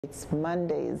It's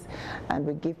Mondays and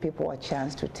we give people a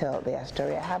chance to tell their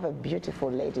story. I have a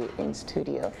beautiful lady in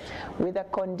studio with a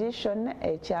condition,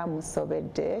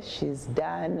 MWASUZE. She's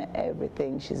done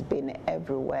everything. She's been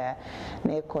everywhere.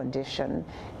 No condition,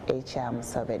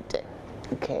 MWASUZE.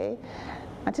 Okay?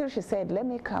 Until she said, let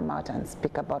me come out and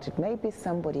speak about it. Maybe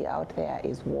somebody out there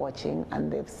is watching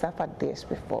and they've suffered this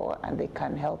before and they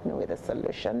can help me with a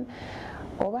solution.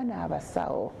 Oba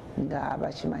n'abasawo nga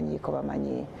bakimanyiko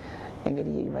bamanyi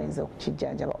engeri bayinza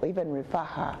okukijjanjaba, or even refer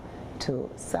her to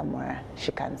somewhere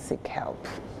she can seek help.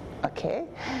 Okay?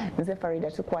 Nze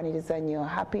Farida tukwaniriza nnyo.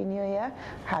 Happy New Year,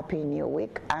 Happy New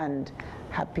Week, and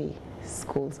happy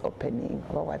schools opening.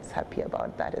 Well, what's happy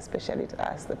about that, especially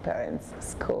to us, the parents,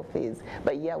 school fees.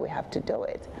 But yeah, we have to do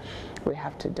it. We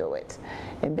have to do it.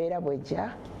 Embeera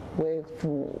bwejja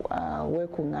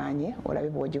weekuŋŋaanye olabe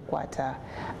bw'ogikwata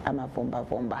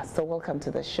amavumbavumba. So welcome to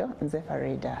the show. Nze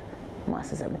Farida,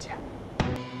 MWASUZE MUTYA.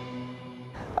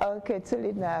 Okay,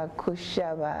 tulina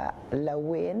kushaba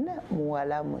Lawin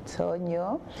muwala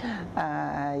mutonyo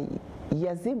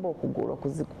yazimba okugulu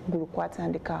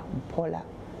kwatandika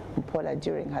mpola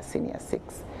during her senior 6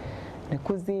 ne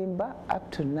kuzimba up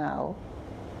to now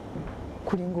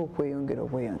kulinga okweyongera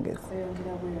obweyongezi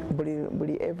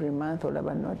buli every month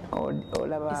olaba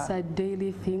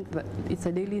it's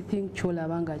a daily thing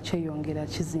kyolaba nga kyeyongera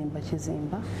kizimba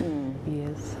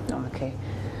yes. Okay,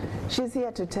 she's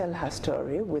here to tell her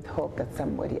story with hope that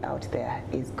somebody out there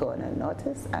is gonna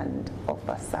notice and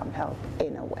offer some help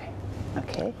in a way.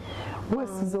 Okay,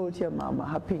 what's your mama?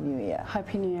 Happy New Year.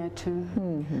 Happy New Year too.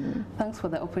 Thanks for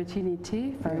the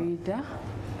opportunity, Farida.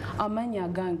 Amanya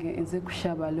gange nze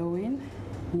kushaba Lawin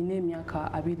nina emyaka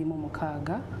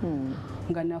 26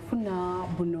 nga nafuna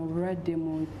buno bulwadde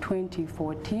mu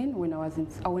 2014 when I was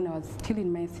still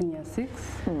in my senior 6.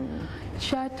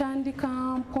 Kyatandika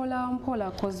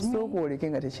mpola cause me sokoleke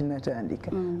nga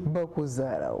tekinnatandika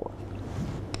bakuzaalawo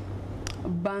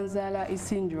banzala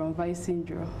syndrome, vice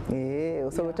syndrome.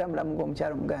 Osobola otambula mu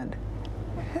ng'omukyalo Muganda.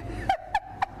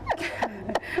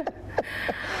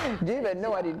 Do you even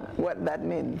know what that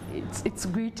means? It's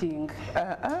greeting.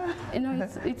 You know,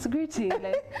 it's greeting.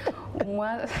 Like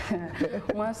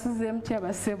MWASUZE MUTYA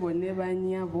basebo ne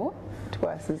banyabo.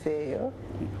 Twasuzeyo.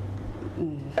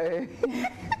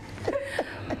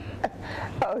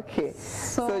 Okay.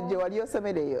 So je wali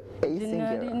osomera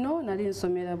eyisingira? No, nali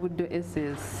nsomera buddo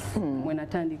SS when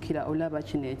atandikira olaba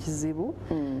kino ekizibu.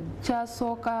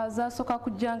 Zasooka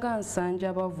kujjanga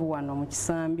nsanja bavu wano mu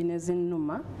kisambi ne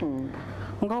zinnuma.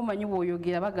 Nga omanyi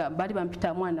bw'oyogera bali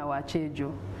bampita mwana wa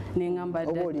kyejo neŋŋamba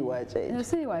daddi. Oli wa kyejo?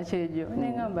 Si wa kyejo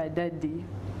neŋŋamba daddi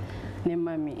ne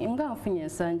mami nga nfunye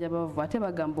ensanja bavu ate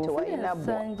bagamba ofunye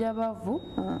ensanja bavu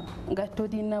nga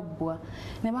tolina bbwa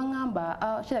ne baŋŋamba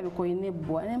kirabika olina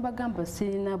ebbwa ne mbagamba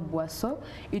sirina bbwa. So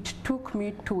it took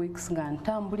me 2 weeks nga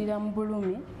ntambulira mu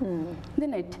bulumi.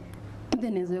 Then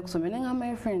as you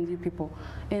my friends, you people,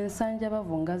 and Sanja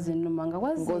Bavunga Zinumanga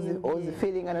was the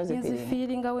feeling and the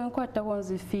feeling. I went quite was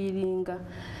the feeling.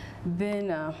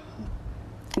 Then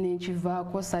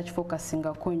Ninchivako search focusing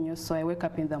a conyo. So I wake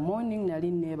up in the morning,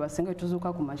 Nali neighbor, single to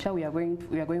Zuka Kumacha, we are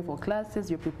going for classes,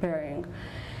 you're preparing.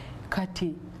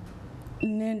 Kati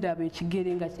Nenda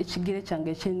getting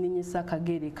changa chendini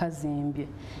sakageri kazimbye.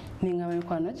 Ninga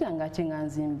mkwano changa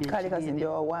chenganzimbe. Kali kazimbe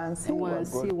wa wansi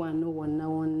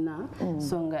wonna.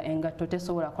 Songa enga tote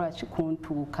sobola kola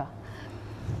chikuntuka.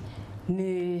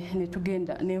 Ne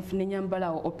tugenda ne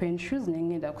nyambala open shoes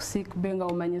nengenda kusik benga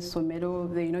omanye somero.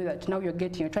 They know that now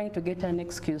you're trying to get an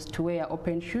excuse to wear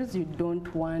open shoes. You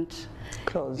don't want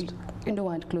closed. You don't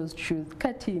want closed shoes.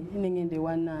 Kati nengende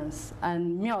one nurse,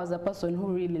 and me I was a person who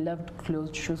really loved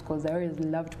closed shoes because I always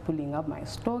loved pulling up my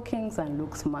stockings and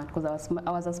look smart because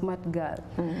I was a smart girl.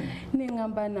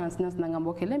 Nengamba nurse nangamba,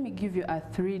 okay, let me give you a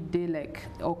 3-day like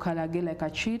okalage like a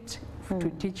cheat to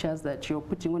teach us that you're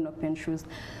putting on open shoes.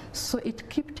 So it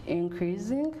kept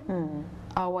increasing.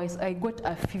 I got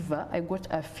a fever. I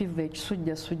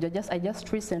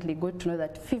just recently got to know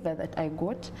that fever that I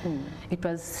got. It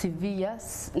was severe.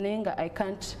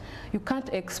 You can't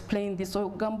explain this. So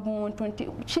gambo 20.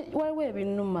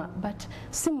 But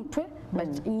simple.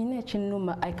 But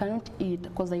I cannot eat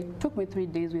because it took me 3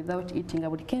 days without eating.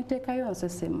 I can't take iron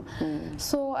system.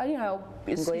 So I know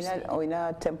in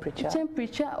a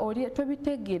temperature already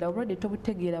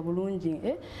tobitegera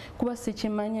bulungi kuba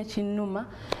sikimanya kinuma.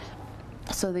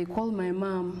 So they called my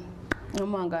mom,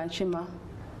 Mama Ganchima,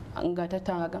 nga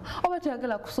tatanga oba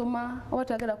tayagala kusoma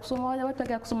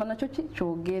nakyo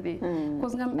kyogere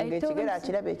ng'ekigere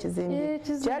akiraba ekizimbe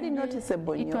kyali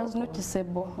noticeable nnyo. It was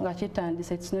noticeable nga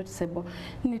kitandise, it's noticeable.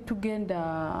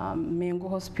 Nitugenda Mengo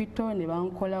Hospital ne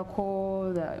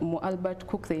bankolako mu Albert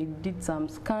Cook, they did some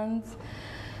scans.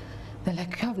 They're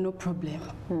like, you have no problem.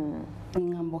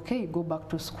 I'm okay, go back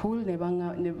to school. Then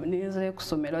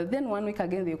 1 week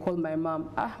again they called my mom.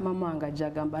 Mama anga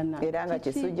jagamba na. Era nga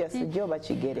kisujja oba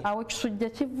kigere. Awo kisujja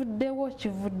kivuddewo.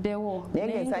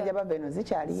 Naye ensanja bava eno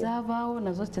zikyaliyo. Zavaawo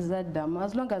nazo tezaddamu.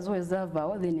 As long as we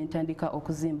zavaawo then ntandika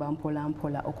okuzimba mpola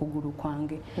mpola okugulu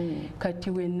kwange. Kati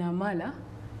we namala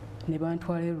ne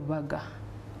bantwala e Lubaga.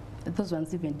 Those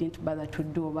ones even didn't bother to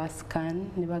do a scan.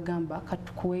 Nebagamba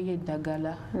katukuweyo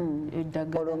eddagala.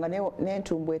 Olwo nga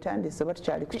n'entumbu etandise oba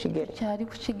tukyali ku kigere. Kyali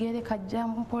ku kigere kajja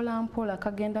mpola mpola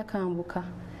kagenda kambuka.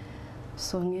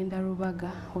 So ngenda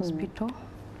Lubaga Hospital.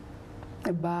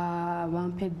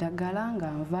 Bampa eddagala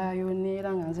nga nvaayo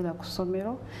neera nga nzira ku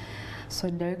ssomero. So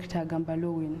director agamba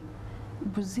Lowin,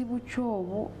 buzibu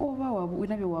kyobwo oba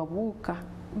wina bye wabuuka.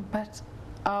 But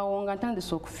awo nga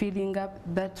ntandise okufiilinga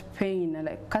that pain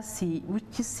like kasi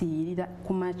kisiirira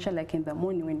kumacha like in the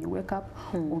morning when you wake up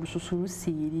olususu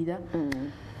lusiirira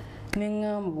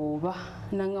nengamba oba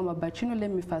nangamba but you know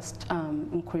let me first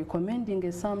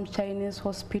recommending some Chinese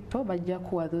hospital bajja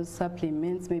kuwa those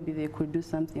supplements, maybe they could do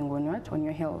something on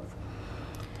your health.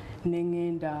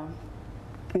 Nengenda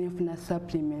nefuna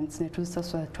supplements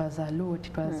netusasula twaza a lot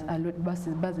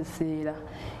baziseera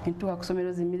entuuka ku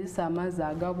ssomero zimirisa amazzi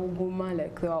agabuguma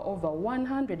like there were over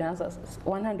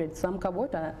 100 some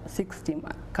about 60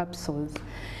 capsules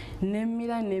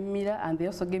nemira and they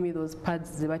also gave me those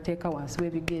pads zebateeka wansi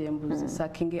w'ebigere embuzi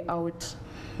sucking it out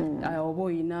oba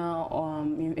oyina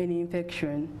any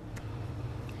infection.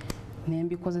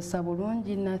 Nembikozesa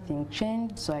bulungi, nothing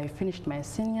changed, so I finished my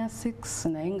senior 6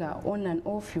 nainga on and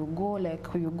off you go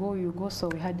so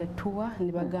we had a tour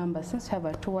nibagamba since you have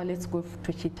a tour let's go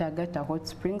to Kitagata Hot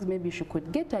Springs, maybe she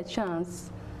could get a chance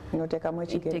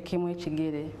notekemu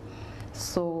ekigere.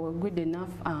 So good enough,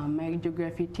 my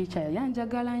geography teacher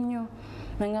yanjagala nnyo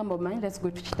nangamba omanyi let's go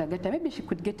to Kitagata, maybe she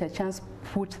could get a chance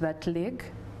put that leg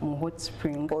Hot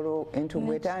Spring.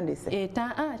 Entumbu etandise.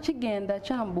 Kigenda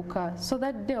kyambuka. So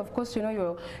that day, of course, you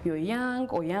know you're young,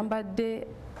 oyambadde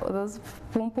those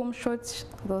pom shorts,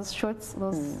 those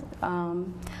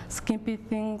skimpy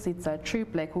things. It's a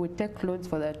trip. Like we take clothes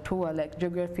for the tour, like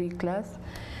geography class.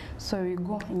 So we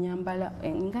go nyambala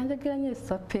nganjagala nnyo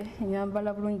esape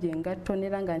nyambala bulungi engatto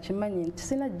nera nga nkimanyi nti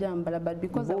sina jambala, but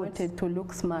because I wanted to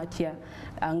look smart here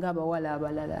anga abawala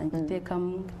abalala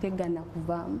nkiteekamu tegana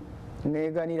kuvaamu.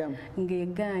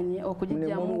 Ngeganye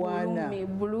okujijjamu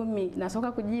bulumi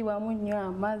nasooka kugiibwamu nnyo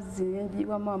amazzi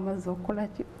ngiibwamu amazzi okukola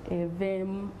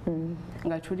eveemu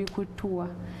nga tuli ku tour.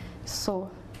 So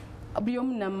buli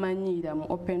omu nammanyira mu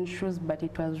open shoes, but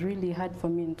it was really hard for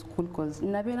me in school because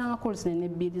nabeeranga kols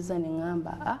nenebbiriza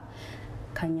neŋŋamba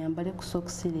kanyambale ku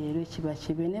sokisi leero ekiba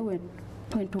kibe newe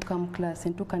ntuuka mu class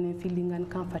ntuuka ne feeling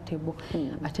uncomfortable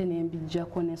ate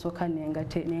nembijjako nensooka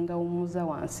nengawumuza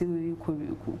wansi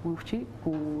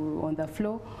on the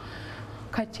floor.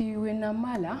 Kati we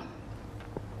namala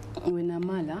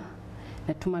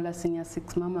natumala senior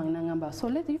 6 mama nangamba so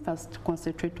let you first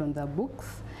concentrate on the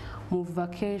books. Move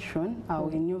vacation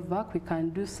or in your vac we can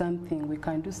do something,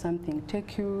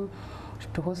 take you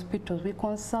to hospitals, we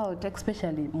consult,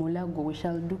 especially Mulago,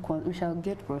 we shall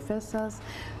get professors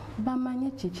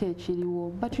bamanye kiki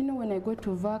ekiriwo. But you know when I go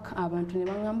to vac abantu ne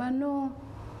bangamba no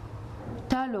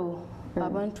talo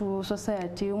abantu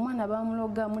society omwana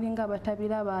bamuloga mulinga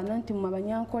abatabira abaana nti mu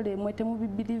abanyankole mwete mu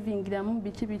bibirivingiramu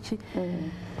biki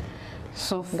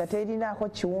so nga terinaako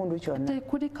kiwundu kyonna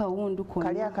tekuli kawundu konna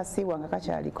kali akasiiwa nga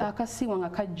kakyaliko akasiiwa nga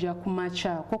kajja ku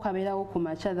macha ko kabeerawo ku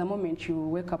macha. The moment you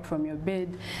wake up from your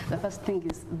bed the first thing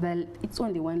is that it's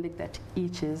only one leg that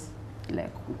itches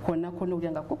like konna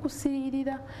olya nga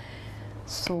kukusiirira.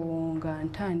 So nga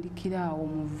ntandikira awo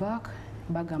mu vac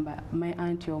bagamba my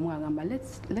auntie omu agamba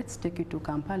let's take you to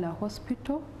Kampala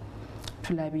Hospital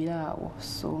tulabiraawo.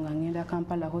 So nga ngenda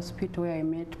Kampala Hospital where I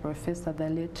met Professor the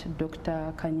late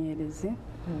Dr. Kanyerezi.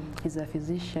 He's a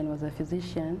physician, was a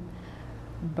physician,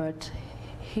 but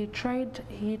he tried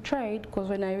because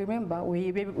when I remember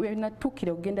we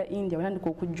natukire ogenda India wanandika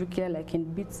okujjukira like in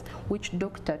bits which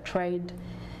doctor tried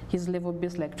his level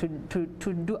best like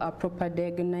to do a proper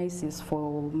diagnosis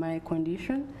for my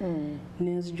condition.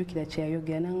 Nenzijukira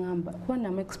kyayogera nangamba when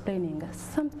I'm explaining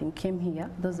something came here,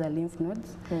 those are lymph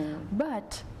nodes,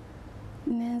 but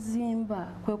nenzimba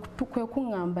kwe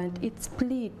kungamba it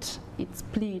split,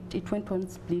 it went on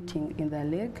splitting in the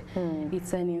leg.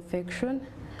 It's an infection.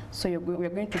 So we're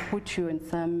going to put you in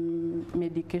some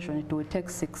medication. It will take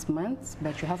 6 months,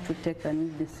 but you have to take the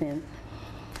medicine.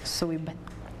 So we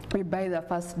buy the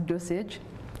first dosage,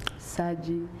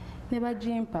 surgery, never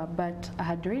jimpa, but I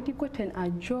had already gotten a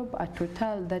job at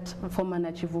Total that for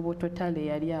Manachivubo Total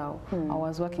area. I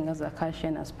was working as a cashier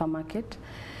in a supermarket.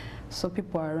 So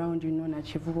people around, you know,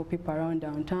 Nachivubo, people around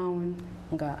downtown,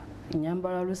 nga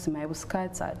nyambala lusi my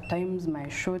skirts, at times my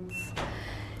shorts.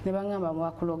 Never ngamba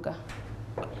mwakuloga.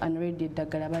 And already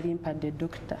daggala balimpa the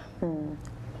doctor.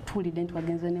 Tulide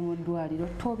ntwagenze ne mu ddwaliro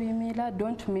tobimira,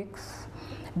 don't mix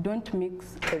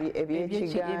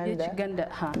ebyekiganda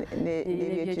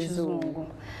n'ebyekizungu.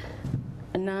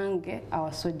 Nange I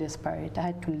was so desperate. I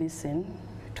had to listen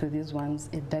to these ones.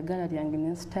 Eddagala lyange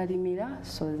nensitalimira,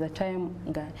 so the time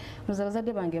nga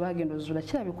bazadde bange bagenda ozula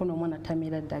kirabika n'omwana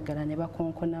tamira eddagala ne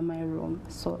bakonkona my room.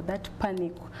 So that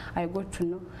panic, I got to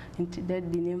know nti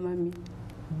daddy ne mami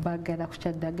bagala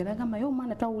kukyadagala gamba yo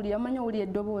mwana tawulira amanya uli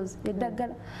eddoboozi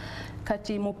eddagala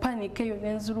kati mu panic eyo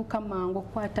nenziruka mangu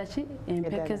kwata ki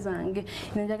empeke zange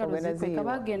nenjagala zikweka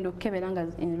bagenda okukebera nga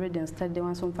in residence study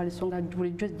once on faliso nga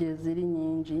bulijjo gye ziri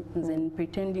nyingi nze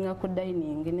pretending ku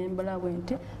dining nembala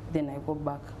bwente, then I go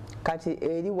back. Kati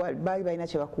eri bali balina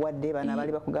kye bakuwadde bana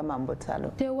bali bakugamba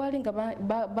mbotalo tewali nga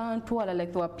bantwala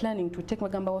like they were planning to take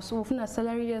bagamba ofuna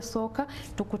salary esooka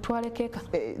tukutwale keka.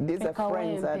 These are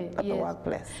friends at the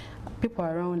workplace. People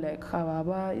around like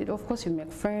of course you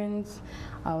make friends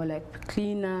or like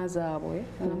cleaners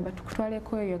but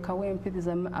tukutwaleko eyo kawempe. There's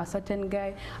a certain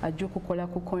guy ajja okukola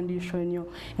ku condition yo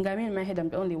nga me in my head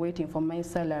I'm only waiting for my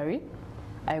salary.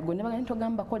 I go never going to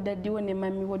gamba ko daddy wo ne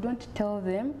mami wo, don't tell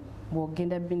them. I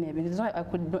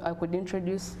could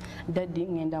introduce daddy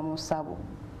ngenda musabo.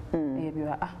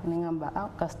 Ebyo ningamba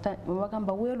kasta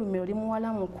bagamba weerume oli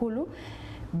muwala mukulu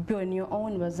on your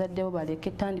own bazadde bo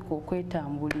baleke tandika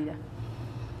okwetambulira.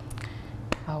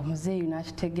 Awo muzeeyi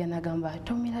n'akitegeera n'agamba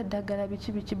tomira ddagala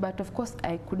biki, but of course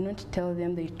I could not tell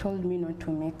them. They told me not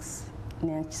to mix.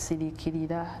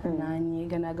 Nekisirikirira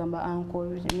nanyiga n'agamba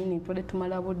uncle nini tole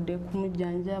tumala budde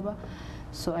kumujjanjaba.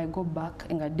 So I go back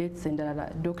and get dates and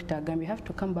doctor agamba you have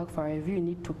to come back for a review, you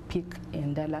need to pick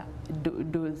endala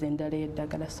dose endala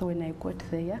eddagala. So when I got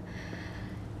there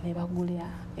nebagulya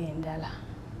endala.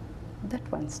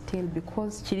 That one still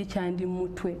because kiri kyandi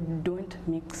mutwe, don't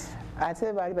mix.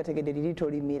 Ate bali bategedde liri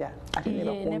tolimira ate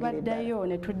nebaddayo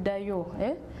netuddayo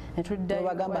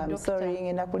bagamba I'm sorry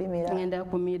ngenda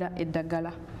kumira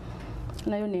eddagala.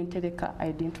 Nayo nentereka,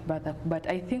 I didn't bother, but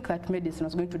I think that medicine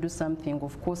was going to do something.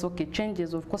 Of course, okay,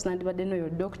 changes. Of course, nandibadde know your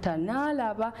doctor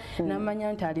nalaba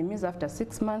namanya nti alimiza after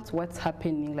 6 months what's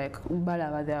happening, like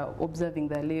balaba they are observing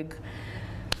the leg.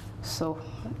 So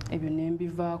ebyo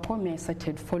nembivaako, I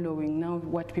started following now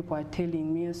what people are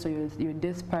telling me. So you're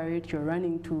desperate, you're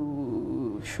running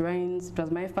to shrines. It was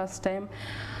my first time.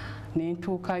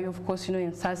 Nentuukayo, of course, you know,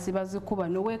 ensaasi bazikuba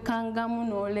nowekangamu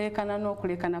nolekana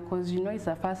n'okulekana cause you know it's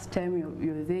the first time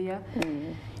you're there.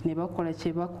 Ne bakola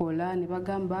kye bakola ne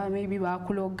bagamba maybe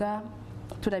bakuloga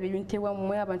tulabye ebintu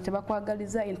ewammwe abantu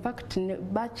tebakwagaliza. In fact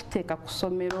bakiteeka ku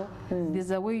ssomero.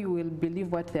 There's a way you will believe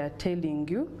what they are telling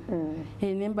you.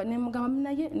 Nemugamba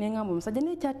naye nengamba omusajja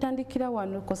naye kyatandikira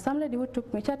wano cause some lady who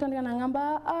took me kyatandika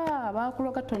nangamba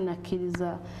bakuloga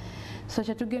tonnakkiriza. So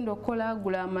kyetugenda okukola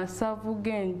agula amasavu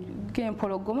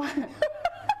g'empologoma.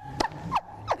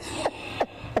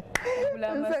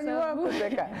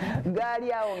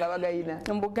 Gaali awo nga bagayina.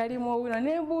 Mbugalimu owino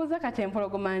nembuuza kati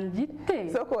empologoma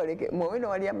ngitte. Sooka oleke muwino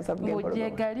wali amasavu g'empologoma.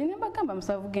 Bw'ogyegali ne bagamba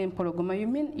amasavu g'empologoma. You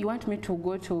mean you want me to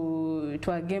go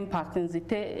to a game park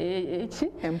nzite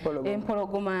eki?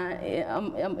 Empologoma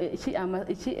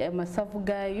amasavu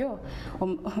gaayo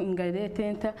nga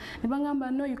leetenta. Ne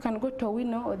bagamba no, you can go to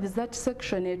Owino or there's that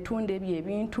section etunda ebyo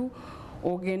ebintu.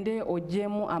 Ogende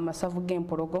ojemu amasavu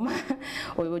g'empologoma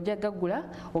ojja gagula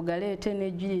ogaleete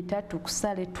n'egiyita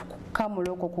tukusale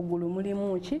tukukamula okwo kugulu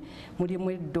mulimu ki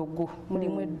mulimu eddogo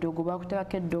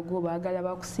bakuteekako eddogo baagala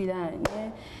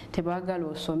bakusiranye tebaagala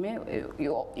osome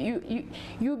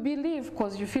you believe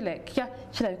because you feel like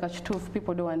kirabika kituufu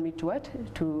people don't want me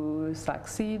to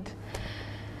succeed.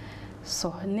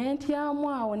 So nentyamu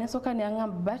awo nesooka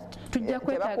neyaŋŋamba tujja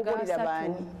kwetaaga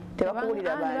asatu.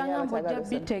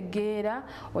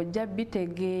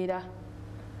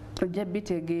 Ojja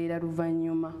bitegeera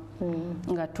luvannyuma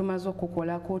nga tumaze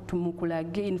okukolako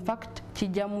tumukulage. In fact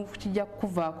kijja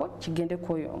kuvaako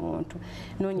kigendeko oyo omuntu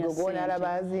noonya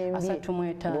asatu mu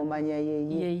etaano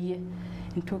yeye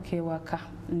ntuuka ewaka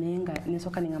naye nga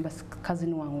nesooka neŋŋamba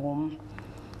kazini wange omu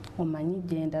omanyi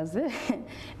gyendaze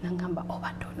nangamba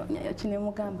obadde ononyayo kine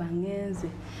mugamba ngenze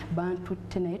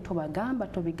bantutte naye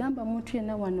tobigamba muntu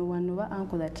yenna wano ba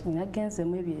uncle that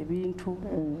nagenzemu ebyo ebintu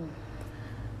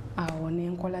awo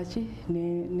nenkola ki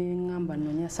neŋŋamba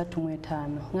nnonya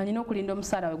 35 nga nina okulinda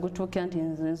omusaala we gutuukira nti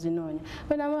nzinoonya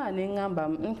bwenamala neŋŋamba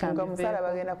omusaala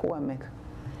bagenda kuwameka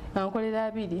ankolera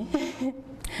 2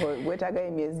 wetagayo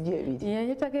emyezi gye 2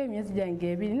 yetagayo emyezi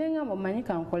gyange 2 neŋŋamba omanyi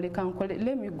kankole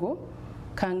let me go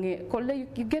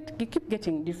you keep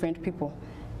getting different people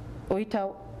oyita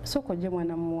soko gye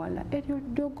mwana muwala eryo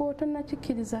ddogo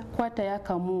tonnakikiriza kwatayo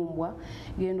akamumbwa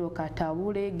genda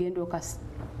okatabule genda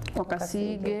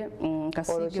okasiige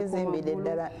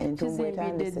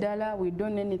kizimbidde ddala we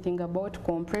don't know anything about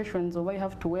compressions or why you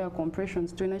have to wear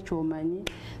compressions tulina kyomanyi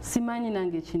simanyi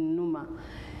nange kinnuma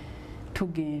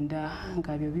tugenda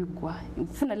nga byo bigwa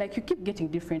funa like you keep getting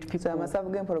different people so amasavu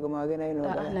g'empologoma wagenda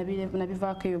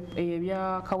nabivaako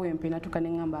ebya kawempe natuka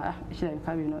neŋŋamba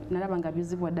ekirabika bino nalaba nga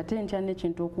bizibwa dda ate ntyana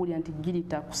ekintu okuwulira nti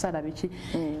girita kusala biki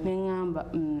neŋŋamba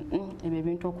ebyo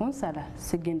ebintu okunsala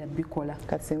sigenda bikola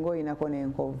kati singa oyinako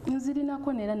n'enkovu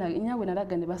nzirinako neera nyaabwe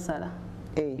nalaga ne basala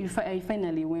I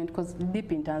finally went because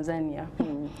deep in Tanzania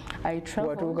I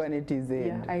traveled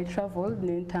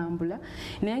nentambula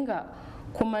naye nga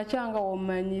kumachanga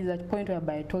omanyi that point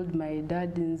whereby I told my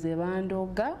dad nze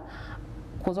bandoga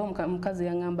kozo mukazi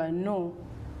yangamba no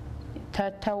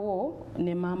tatawo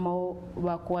ne mama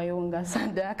bakwayonga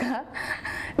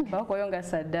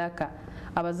sadaka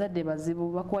abazadde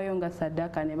bazibu bakwayonga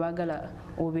sadaka ne bagala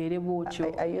obeere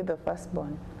bwotyo. Are you the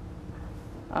firstborn?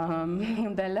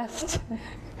 The last.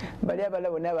 Bali abala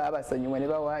bonna babasonyiwa ne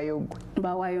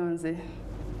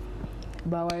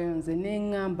bawayonze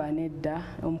neŋŋamba nedda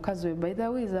omukazi we by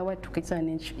the way is what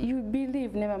you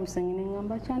believe never musengi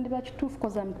neŋŋamba kyandiba kituufu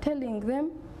because I'm telling them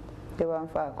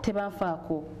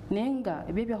tebanfaako naye nga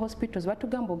ebyo bya hospitals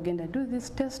batugamba okugenda do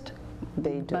this test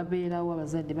babeerawo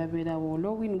abazadde babeerawo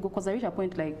olwowin because I reach a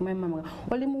point like my mama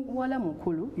oli muwala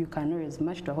mukulu you can always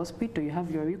march to a hospital you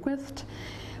have your request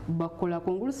bakola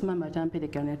kongulusi mama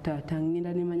tampereka na tata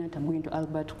ngenda nemanya tamuinto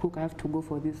Albert Cook I have to go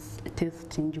for this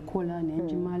test njikola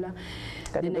nenjimala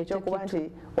then ekyokuba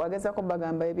nti wagezako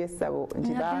bagamba ebyessabo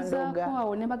nti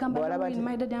bandoga ne bagamba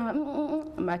my dad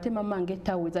ate mama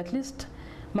ngetawo at least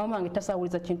mama wange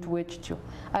tasawuliza kintu wekityo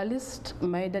at least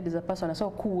my dad is a person aso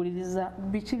kuwuliriza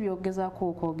biki byogezaako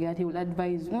okwogera he will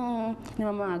advise ne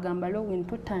mama agamba lowin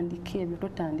totandika ebyo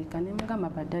totandika ne mugamba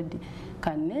badadi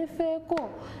kanefeeko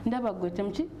ndaba gwe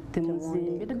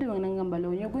temuzimbi dadi wange nagamba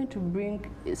lowin you're going to bring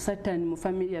Satan mu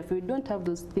family if you don't have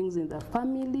those things in the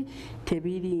family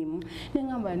tebirimu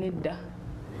nengamba nedda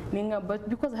but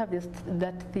because I have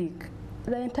that thick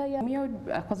the entire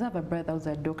because I have a brother who's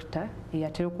a doctor he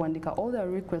had to kuandika all the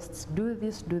requests do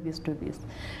this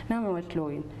now I'm what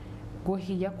Loin go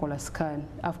here call a scan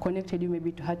I've connected you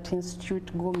maybe to Heart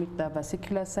Institute go meet the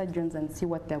vascular surgeons and see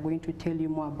what they're going to tell you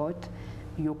more about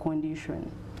your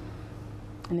condition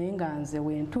nenga nze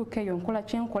wentuuka eyo nkola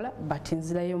kyenkola but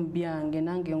nzirayo mu byange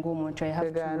nange ng'omuntu I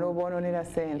have to n'oboononera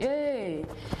ssente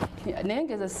naye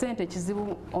ngeza ssente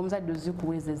kizibu omuzadde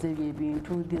ozikuweezeza ebyo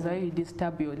ebintu these are you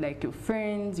disturb you like your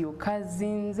friends your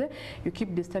cousins you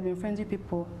keep disturbing friends you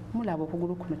people mulaba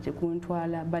okugulu kuno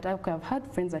kyekuntwala but I've had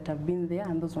friends that have been there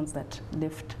and those ones that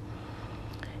left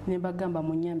nebagamba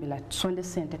munyambira tusonde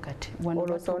sente kati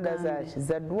olosonda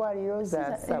zaddwaliro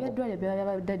za sabo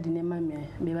ebyadwaliro dadi ne mami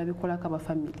bebabikolako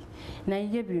abafamily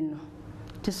naye bino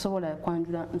tisobola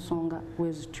kwanjula nsonga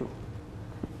wezityo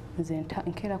nze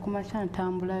nkeera ku makya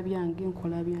ntambula byange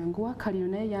nkola byange wakaliro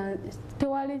naye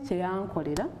tewali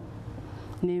kyeyankolera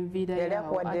nenviirayo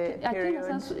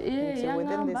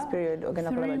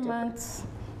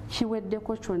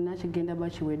kiweddeko kyonna kigenda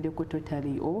bakiweddeko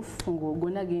totally off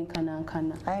ng'ogona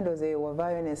genkanankana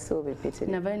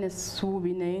navayo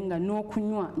nessuubi naye nga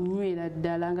n'okunywa nywera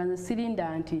ddala nga nze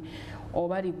sirinda nti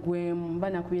oba ligwemu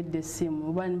banakuyedde essimu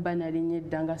oba banalinnya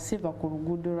edda nga siva ku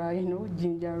luguudo lwa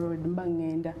Jinja Road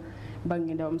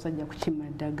mbangenda omusajja kukima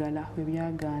ddagala we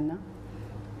byagaana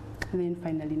then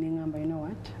finally neŋŋamba you know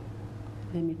what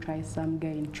let me try some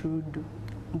guy in Churudu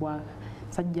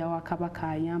sajja wa kabaka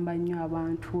ayamba nnyo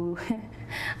abantu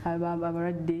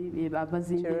abalwadde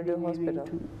abazimba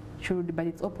ebintu Churudu but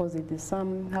it's opposite there's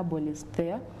some herbalist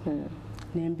there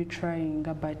nembi trying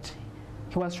but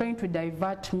he was trying to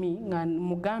divert me nga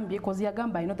mugambye because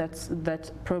yagamba I know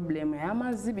that problem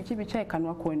amazzi biki I can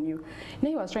work on you and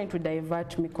he was trying to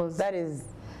divert me because that is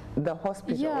the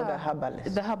hospital or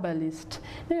the herbalist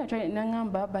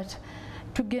nangamba but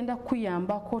tugenda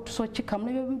kuyambako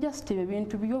tusokikamu just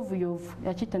ebintu byovuyovu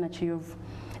yakita na kiyovu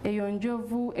eyo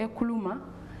njovu ekuluma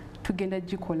tugenda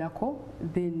gikolako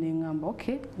then nengamba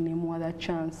okay nemuwa the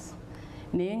chance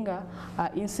naye nga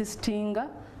insistinga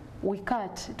we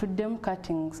cut tuddemu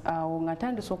cuttings awo nga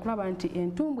tandise okulaba nti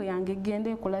entumbwe yange egenda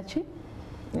ekola ki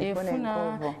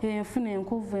efuna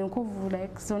enkuvu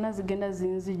like zonna zigenda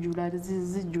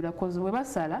zijjula kozi bwe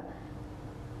basala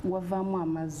wavaamu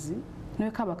amazzi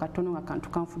nwekaba katono nga kantu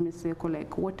kanfumiseeko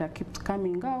like water keeps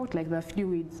coming out like the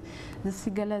fluids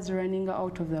zisigala running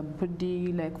out of the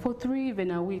body like for 3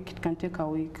 even a week, it can take a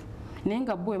week.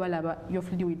 Nenga boy balaba your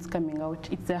fluids coming out,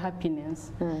 it's a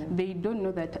happiness. They don't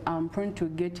know that I'm prone to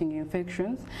getting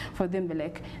infections. For them they're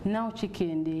like now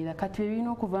chicken la kati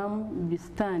bino kuvamu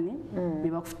bistani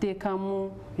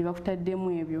bibakutekamu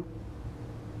bibakutaddemu ebyo.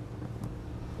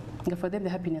 For them the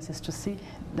happiness is to see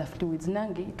the fluids.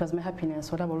 Nange it was my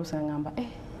happiness olaba olusa ngamba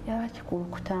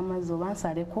yabakikulukuta amazi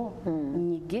obansaleko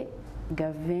nyige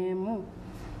gavemu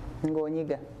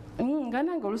ng'onyiga nga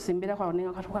nange olusi mbeera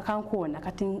kwa kankuwona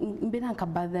kati mbeera nka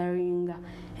botheringa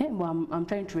I'm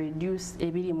trying to reduce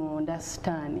ebiri munda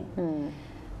sitaani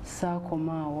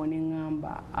saakomaawo ne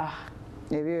ngamba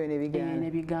ebyo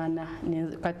nebigaana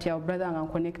kati awo brother nga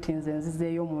nconnecti nze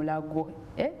nzizeeyo mulago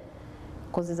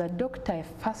because as a doctor I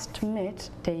first met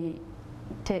okay,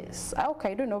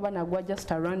 I don't know banagwa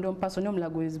just a random person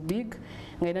omulago is big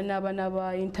nga era n'abaana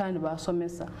ba intern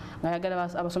basomesa nga yagala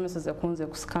abasomesa zekunze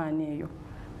ku scan eyo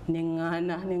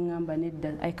nengamba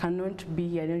nedda I cannot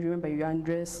be I don't remember you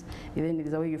undress then there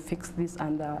is a way you fix this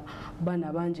and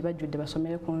bana banji bajudde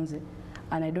basomere kunze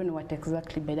and I don't know what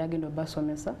exactly but agenda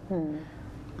basomesa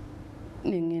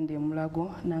nengende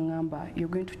mulago nangamba you're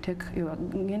going to take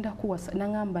ngenda kuwasa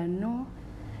nangamba no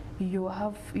you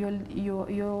have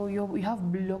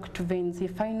blocked veins. He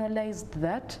finalized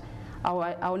that.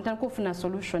 I want to go for a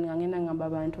solution.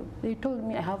 They told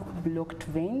me I have blocked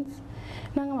veins.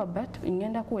 But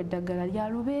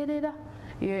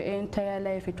your entire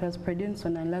life it was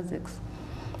prednisone and Lasix.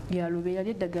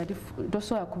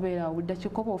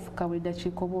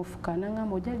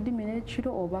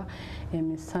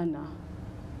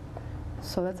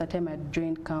 So that's the time I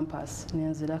joined campus.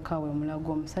 Nenzilaka we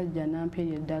mulago musajja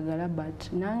nampere dagala but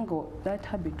nango that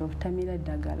habit of tamira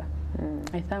dagala.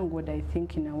 I thank God I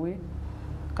think in a way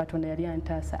katonda yali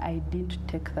antasa I didn't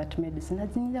take that medicine.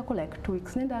 Azinjako like 2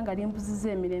 weeks nenda nga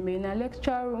limbuzize emirembe in a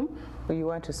lecture room. You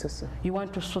want to susu? You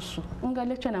want to susu. Nga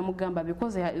lecture na mugamba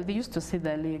because they used to see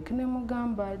the leg. Ne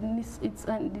mugamba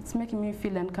it's making me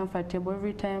feel uncomfortable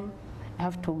every time. I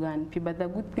have to go and pee. But the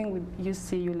good thing with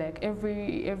UCU, like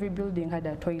every building had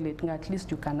a toilet, at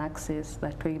least you can access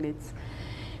the toilets.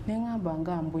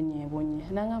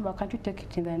 Nangamba, can't you take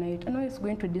it in the night? I know it's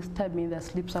going to disturb me in the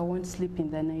sleep, so I won't sleep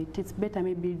in the night. It's better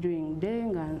maybe during day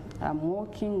and I'm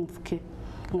walking.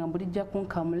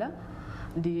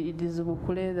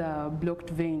 The blocked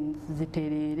veins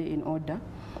in order.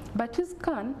 But his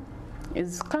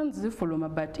scans follow,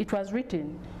 but it was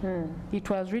written. It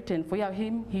was written for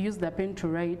him. He used the pen to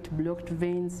write blocked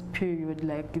veins period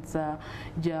like it's a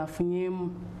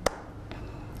jafunyem.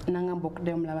 I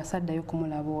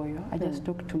just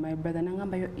talked to my brother.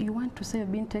 You want to say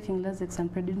you've been taking Lasix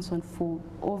and prednisone for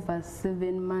over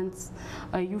 7 months?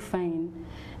 Are you fine?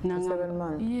 7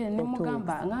 months? Yeah,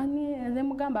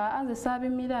 nemugamba as a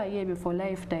sabimira yeah for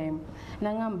lifetime.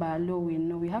 Nangamba low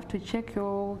we have to check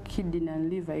your kidney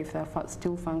and liver if they're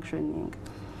still functioning.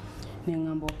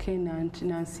 Nengamba okay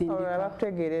nansi.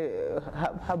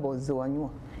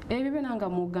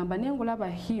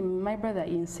 Him, my brother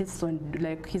insists on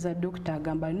like he's a doctor.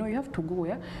 Gamba, no, you have to go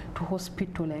to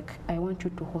hospital. Like I want you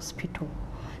to hospital.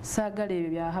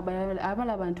 Sagale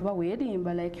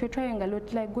like you're trying a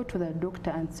lot. Like go to the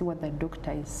doctor and see what the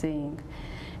doctor is saying.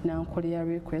 Now, Korea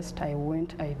request. I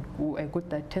went. I got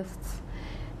the tests.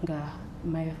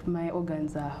 My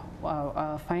organs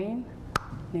are fine.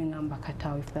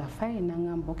 If they're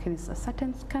fine, okay, there's a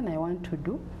certain scan I want to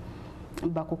do.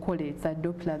 It's a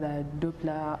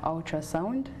Doppler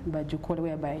ultrasound, but you call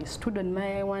whereby I stood on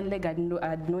my one leg. I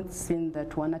had not seen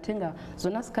that one. I think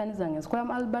zona scan zange.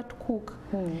 I'm Albert Cook.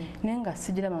 Nenga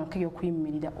sijila mankeyo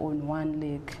kuimirida on one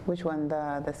leg. Which one?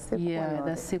 The sick one? Yeah,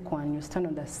 the sick one. You stand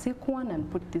on the sick one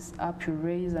and put this up. You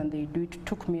raise and they do it. It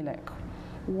took me like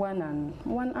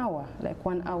 1 hour. Like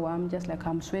 1 hour. I'm just like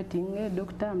I'm sweating. Hey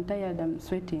doctor, I'm tired. I'm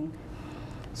sweating.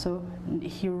 So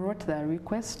he wrote the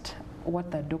request.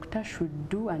 What the doctor should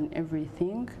do and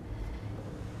everything.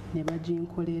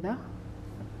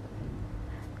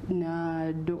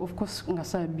 of course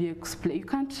you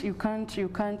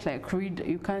can't like read,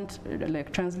 you can't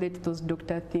like translate those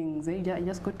doctor things. I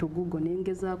just go to Google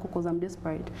because I'm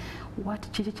desperate. What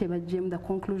the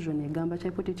conclusion I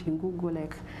put it in Google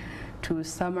like to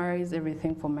summarize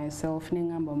everything for myself.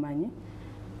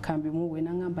 Can be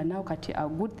moving but now a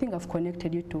good thing I've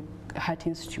connected you to Heart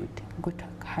Institute. Go to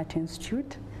Heart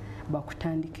Institute.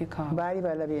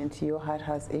 Your heart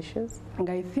has issues?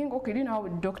 I think, okay, you know,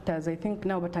 doctors, I think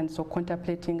now but so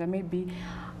contemplating maybe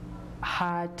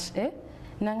heart,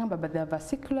 but the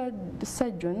vascular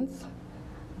surgeons,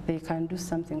 they can do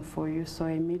something for you. So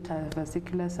I meet a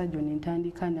vascular surgeon in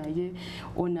Tandika naye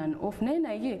on and off.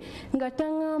 Naye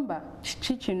ngatangamba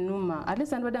chichinuma. At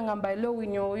least anodangamba low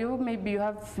in you maybe you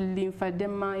have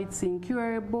lymphedema, it's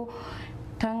incurable.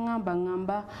 Tangamba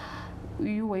ngamba.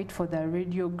 You wait for the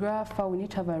radiographer. We need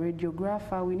to have a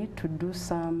radiographer. We need to do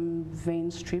some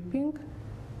vein stripping.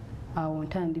 I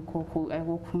want to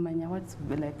what's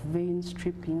like vein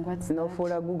stripping. What's no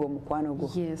for a Google?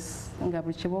 Yes.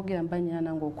 Ngabuchiboge ambanya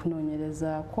nango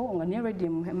kunonyereza ko already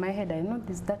in my head I know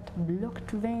this that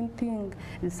blocked vein thing.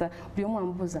 This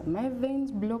my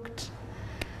veins blocked.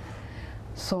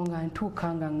 So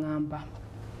ngantukanga ngamba.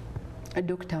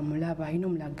 Dr. Mulaba, you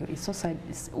know, it's so sad.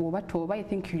 I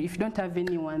think if you don't have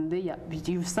anyone there,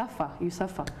 you suffer. You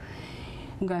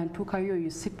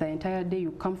sit the entire day.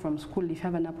 You come from school. If you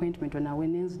have an appointment on a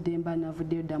Wednesday,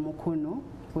 Mukono,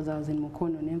 because I was in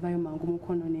Mukono, never mangu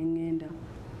Mukono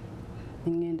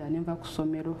never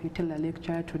kusomero. You tell a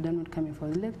lecturer to not coming for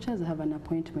the lectures. I have an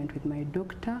appointment with my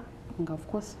doctor. And of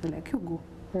course, like you go.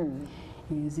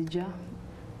 In Zija.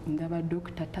 Ndaba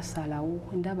doctor tasalawo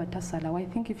ndaba tasalawo. I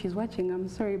think if he's watching I'm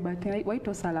sorry but why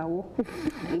to salawo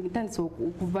ntanso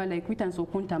kuva like witanso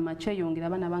kunta mache yongera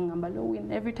bana bangamba low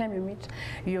every time you meet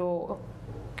your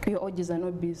urges are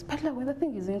not busy but like when the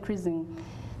thing is increasing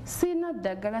sina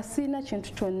dagala sina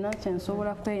chintu chonna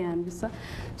kyensobola kweyambisa.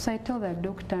 So I tell the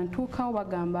doctor ntuukawo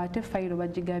bagamba ate file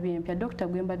bagigabye empya. Doctor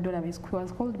gwemba dollar was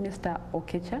called Mr.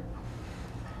 Okecha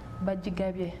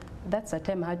bagigabye. That's the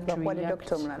time I had to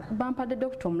react. Bampa the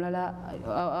doctor mulala,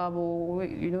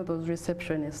 you know those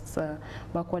receptionists.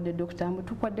 Bakwa the doctor,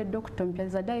 mutukwa the doctor.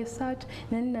 Mpiaza dai sat.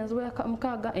 Nani nazwela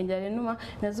mkaga enjale numa.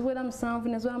 Nazwela msanvu,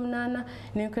 nazwela mnana.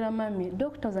 Nikula mami.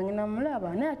 Doctors angina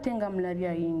mulaba. Na atenga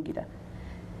mulabia ingira.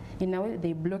 In a way,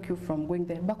 they block you from going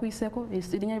there. Bakuiseko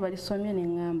is everybody somya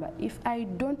ngamba. If I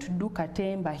don't do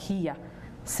katemba here,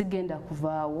 sigenda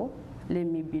kuvawo. Let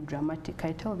me be dramatic.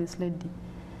 I tell this lady.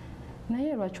 Na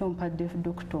ye rwachompa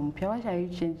doctor mpya. What are you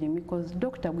changing? Because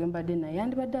Dr. Gwembade na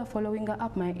yandibada following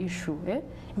up my issue.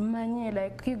 Manye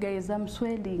like you guys, I'm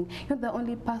swelling. You're the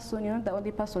only person. You're not the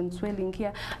only person swelling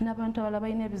here. Nabantu balaba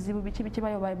ine bizibu bichi bichi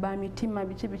bayo ba mitima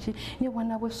bichi bichi. Ni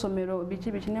wana we somero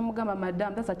bichi bichi. Ne mugamba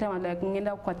madam. That's the time I like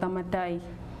ngenda kukwata matai.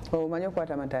 Oh, manyo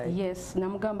kukwata matai. Yes. Na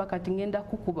mugamba kati ngenda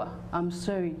kukuba. I'm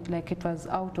sorry. Like it was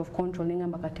out of control.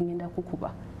 Ngamba kati ngenda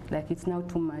kukuba. Like it's now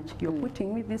too much. You're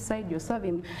putting me this side, you're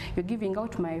serving, you're giving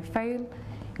out my file.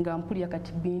 Ngampuli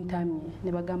yakati bintami.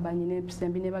 Nebagamba nyine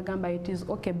pisembi nebagamba it is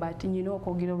okay but you know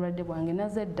kogira urade bwange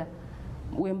nazedda.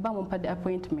 Wemba mumpa the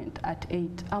appointment at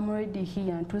 8. I'm already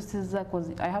here and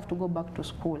because I have to go back to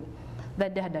school.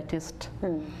 That day I had a test.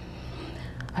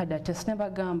 Had a test never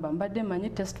gamba, but then many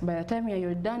test by the time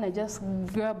you're done, I just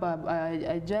grab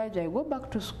a judge, I go back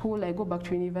to school, I go back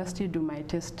to university, do my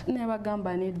test. Never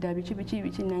gamba need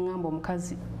bichi nangambo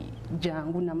mkazi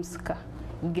jangu namsika.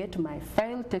 Get my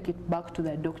file, take it back to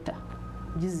the doctor.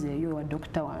 Jize yo wa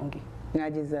doctor wangi.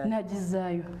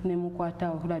 Najizayo nemukwata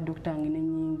hula doctor wangi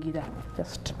nenyingira.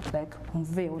 Just like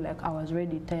mveo, like I was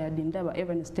really tired. Ndaba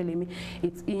everyone is telling me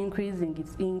it's increasing.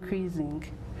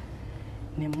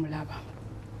 Nemulaba.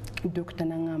 Doctor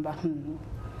Nangamba,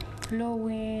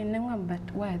 Lowe,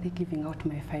 but why are they giving out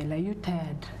my file? Are you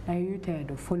tired? Are you tired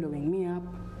of following me up?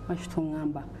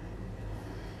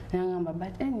 Nangamba,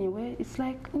 but anyway, it's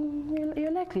like you're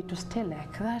likely to stay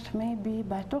like that, maybe.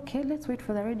 But okay, let's wait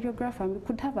for the radiographer. We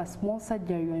could have a small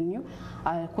surgery on you.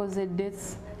 Cause the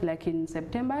dates like in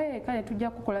September.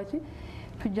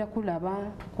 Tujja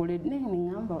kulaba tukole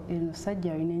nengamba eno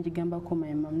surgery nenjigamba ko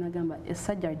my mom nagamba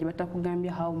surgery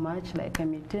batakugambya how much like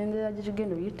emitendera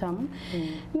gigendo yitamu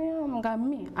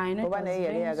ngami aina obana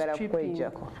yali yagala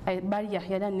kwejjako bali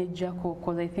yada nejjako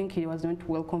because I think he was not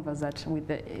well conversant with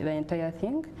the entire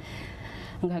thing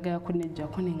ngagala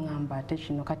kunejjako nengamba ate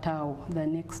kino katawo the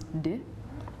next day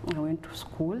I went to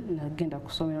school nagenda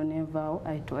kusomero nevaawo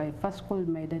I first called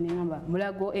my dad nengamba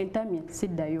mulago entamye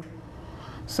siddayo.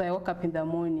 So I woke up in the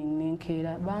morning,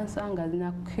 ninkera bansanga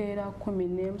nakera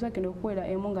 10 muzagenda okuwera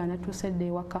emunga natusedde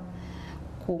ewaka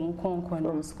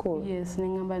From school? Yes,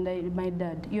 my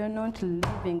dad, you're not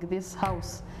leaving this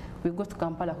house. We go to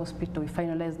Kampala Hospital, we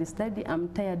finalize the study. I'm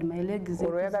tired, my legs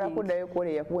are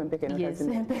yes,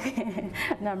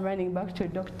 now I'm running back to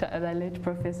the late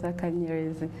Professor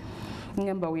Akawungeezi.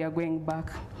 Remember, we are going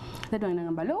back. Right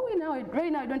now I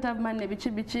don't have money.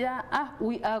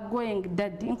 We are going,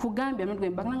 Daddy. In Kugambia, I'm not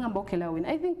going back.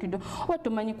 I think you don't. What to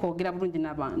money call Grabund in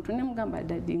Avant? Nemugamba,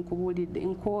 Daddy, in Kuwudi,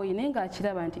 in Koi, in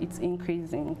Enga, it's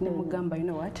increasing. Nemugamba, you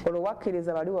know what? Or what is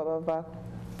a value of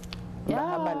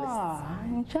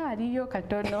nkyaliyo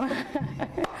katono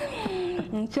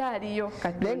nkyaliyo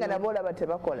katono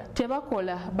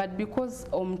tebakola but because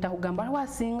omutakugamba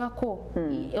wasingako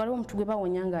waliwo omuntu gwe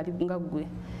bawonya nga gwe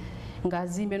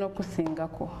ng'azimbe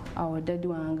n'okusingako awo dadi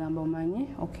wangamba omanyi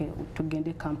okay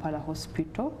tugende Kampala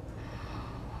Hospital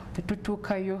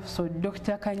tutuukayo so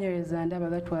Dr. Akawungeezi ndaba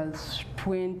that was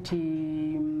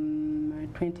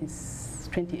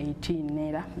 2018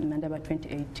 nera ndaba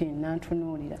 2018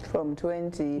 nantunuulira from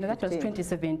 2015 no, that was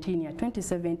 2017 yeah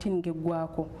 2017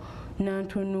 ngegwako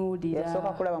nantunuulira yasoka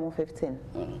kulaba mu 15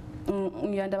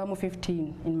 yandaba mu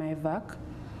 15 in my vac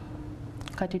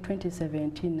kati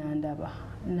 2017 nandaba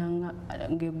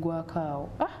ngegwako awo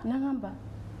nangamba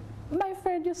my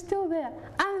friend, you're still there,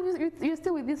 and you're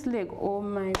still with this leg. Oh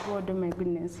my God, oh my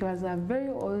goodness. He was a very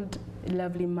old,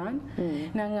 lovely man.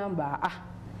 Nangamba,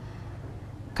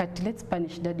 kati let's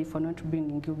punish Daddy for not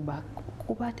bringing you back.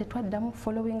 Kubate twaddamu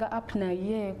following up na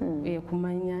ye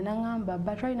kumanya nangamba,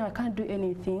 but right now I can't do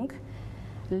anything.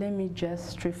 Let me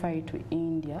just refer to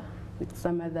India with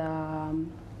some other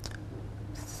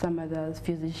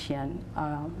physician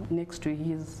next to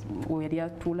his where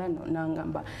tula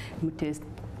nangamba mutese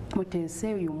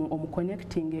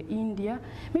connecting India.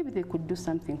 Maybe they could do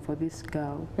something for this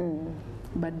girl.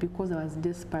 But because I was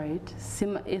desperate,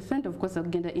 a friend of course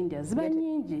agenda India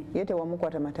zibanyingi yete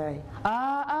wamukwata matayi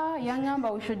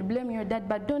yangamba we should blame your dad,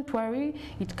 but don't worry,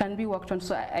 it can be worked on.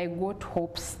 So I got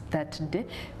hopes that day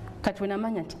kati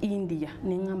wenamanya nti India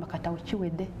nengamba katawo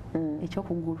kiwedde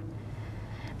ekyokugulu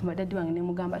Daddy wange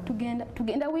nemugamba tugenda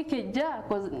week ejja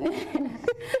cause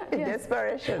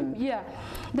desperation. Yeah,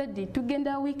 Daddy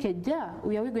tugenda week ejja,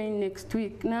 we are going next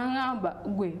week. Nangamba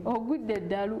gwe ogudde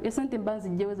ddalu esente mbanzi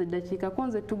jeweze dakiika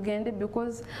konze tugende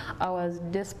because I was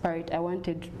desperate. I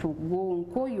wanted to go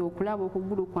nkoyo okulaba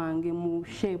okugulu kwange mu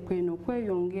shape eno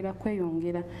kweyongera.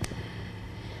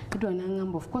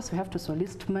 Of course we have to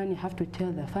solicit money, have to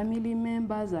tell the family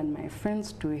members and my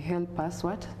friends to help us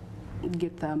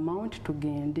get the amount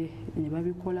tugende ne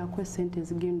babikolako esente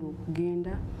zigenda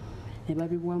okugenda ne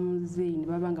babiwa muzeeyi ne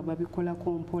babanga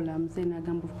babikolako mpola muzeeyi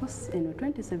n'agamba of course in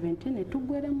 2017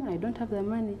 etugweremu I don't have the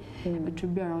money. It will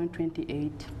be around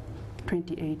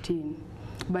 2018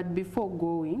 but before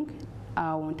going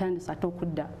ntandisa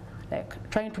okudda like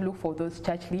trying to look for those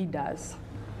church leaders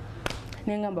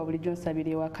nengamba bulijjo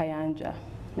nsabira ewa Kayanja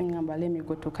nengamba let me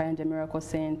go to Kayanja Miracle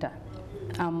Center.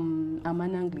 I'm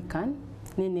an Anglican.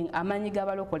 Amanyi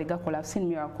gabalokole gakola I've seen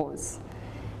miracles.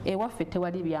 Ewaffe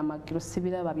tewali byamagero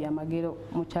sibiraba byamagero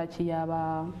mu church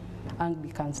yaba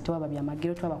Anglicans tewaba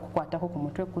byamagero twaba kukwatako ku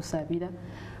mutwe kusabira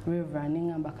Reverend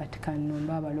ngamba katika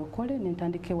nnumba abalokole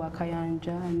nentandike wa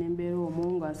Kayanja nembera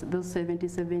omunga those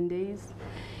 77 days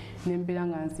nembera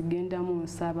nga nzigenda mu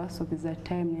nsaba so by that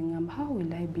time nengamba how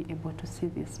will I be able to see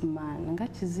this man nga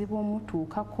kizibu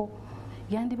omutuukako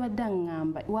yandibadde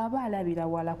ngamba waba alabira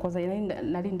wala koza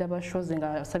nali ndaba shows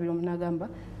nga sabira omunagamba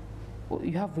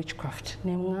you have witchcraft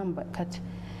nemugamba kati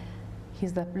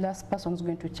he's the last person who's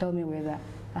going to tell me whether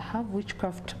I have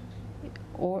witchcraft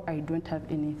or I don't have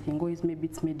anything or maybe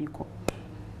it's medical.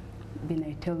 Then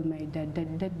I tell my dad,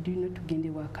 Dad, do you know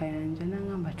tugende wa Kayanja?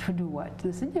 Nangamba to do what?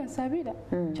 Nsijja nsabira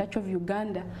Church of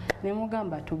Uganda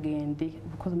nemugamba tugende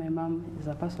because my mom is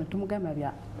a person tumugamba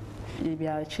bya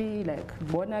like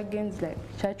born again like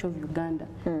Church of Uganda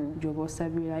jobo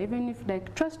sabira even if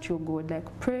like trust your God like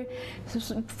pray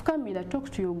Kamila talk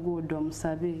to your God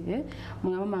omusabe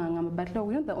mama but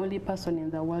we're not the only person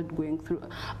in the world going through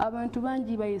abantu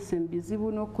bangi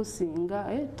bayesembizibu n'okusinga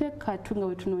teka tunga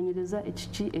wetunonyereza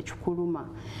ekiki ekikuluma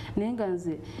nenga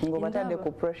nze ngobatande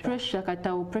ku pressure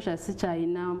katawo pressure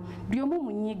sikyayina byomu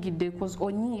munyigidde cause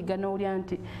onyiga n'olya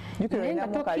nti nenga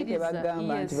tokiriza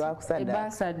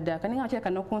basadda kaninga kyeka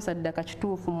n'okunsaddaka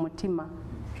kituufu mu mutima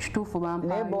kituufu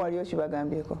bampayo nebo waliyo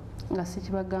kibagambyeko nga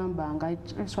sikibagambanga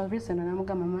swaviseno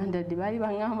namugamba mandadi baali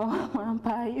bangamba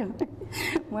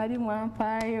mwali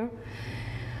mwampaayo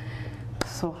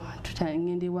so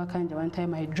ngende wakanja one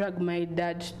time I dragged my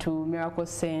dad to Miracle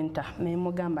Center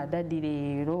nemugamba daddy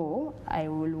leero I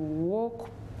will walk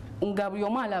nga buli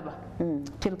omu alaba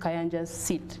till Kayanja's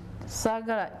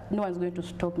sagala, no one's going to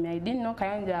stop me. I didn't know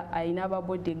Kayanja I never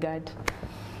bodyguard.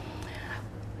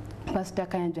 Pastor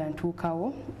Kayanja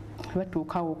ntuukawo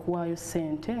batuukawo okuwaayo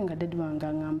ssente nga daddy wange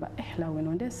agamba lawe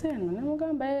nondese eno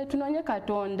nemugamba tunonye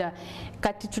Katonda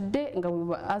kati today nga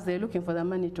as they're looking for the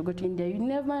money to go to India, you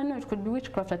never know, it could be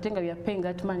witchcraft. I think we are paying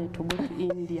that money to go to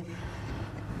India.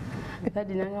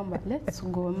 Daddy nangamba let's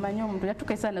go manyo omuntu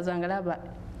yatukesana zangalaba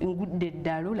ngudde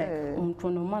ddalo like omuntu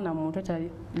ono mwana muntu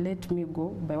atali let me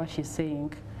go by what she's saying.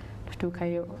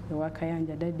 Tutuukayo ewa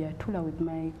Kayanja, daddy atula with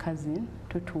my cousin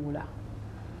tutuula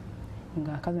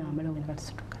nga cousin amala wena kati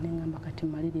situka nengamba kati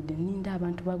maliride ninda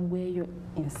abantu bagweyo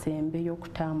ensembe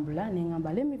y'okutambula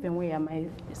nengamba let me even wear my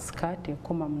skirt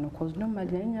ekoma muno cause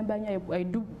normally nanyamba I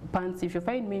do pants. If you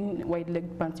find me in wide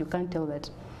leg pants you can't tell that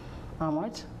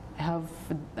what I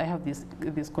have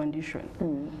this condition.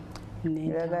 Of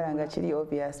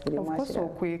course,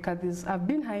 I've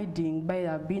been hiding.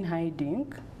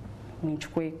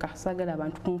 Nchikweka sagala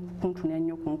abantu kuntunya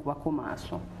nnyo kunkubako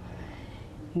maaso.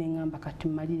 Nengamba kati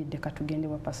maliride katugende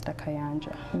wa Pastor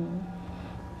Kayanja.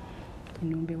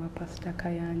 Inumbe wa Pastor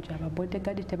Kayanja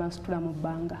ababodyguard tebansitula mu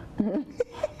bbanga.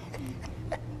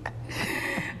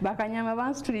 Bakanyama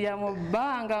bansitulira mu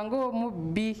bbanga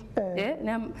ng'omubbi.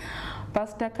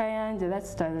 Pastor Kayanja,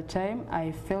 that's the time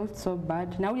I felt so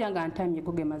bad. Now we are going to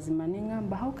go mazima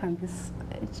nengamba, how can this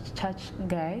church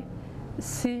guy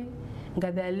see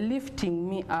that they're lifting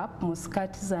me up,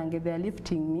 muskati zange, they're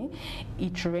lifting me.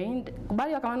 It rained.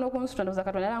 Bali akamano kunstula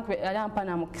Katonda alampa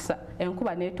na mukisa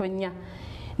enkuba netonya.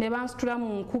 Ne bansitula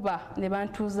mu nkuba ne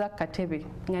bantuuza katebe.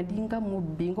 Ngadinga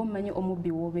mubbi ng'omanyi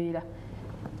omubbi wobeera.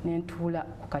 Nentuula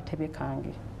ku katebe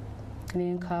kange.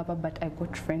 But I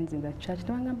got friends in the church.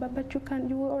 But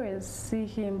you always see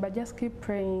him, but just keep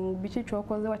praying. Bichi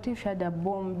chokoze, what if she had a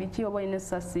bomb? Bichi oba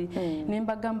inesasi.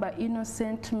 Nembagamba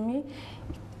innocent me,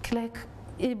 like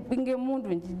inge mundu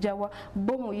njijawa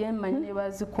bomu yema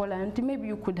nebazikola. And maybe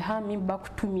you could harm me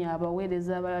back to me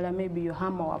abalala. Maybe you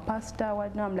harm our pastor.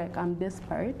 Now I'm like, I'm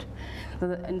desperate.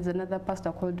 And there's another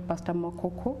pastor called Pastor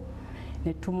Makoko.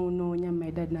 Netumunonya,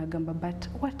 my dad nagamba, but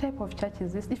what type of church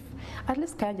is this? If at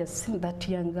least Kayanja seen that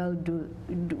young girl do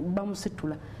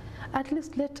bamusitula, at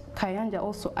least let Kayanja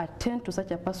also attend to such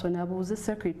a person. I was a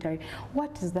secretary.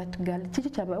 What is that girl?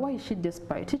 Why is she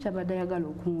desperate? Because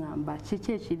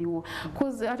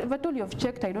if at all you've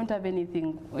checked, I don't have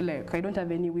anything, like I don't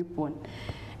have any weapon.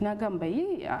 Nagamba,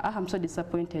 I'm so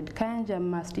disappointed. Kayanja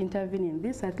must intervene in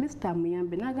this. At least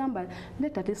Tamuyambe. Nagamba,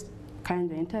 let at least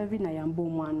Kayanja intervene. I am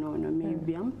no,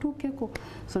 maybe I'm too keko.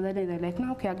 So that they're like,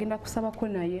 no, okay, agenda kusabako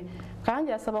naye.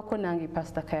 Kayanja asabako nange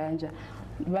Pastor Kayanja.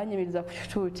 Banyimiriza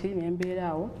kushuti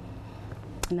nembeerawo.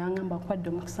 Nangamba kwadde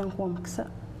omukisa nkuwa omukisa.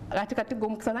 Kati go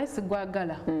omukisa naye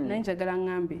sigwagala. Naye njagala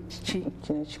ngambe kiki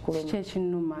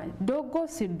ekinuma. Dogo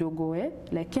si dogo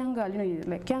like young girl, you know,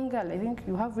 like young girl, I think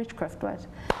you have witchcraft what?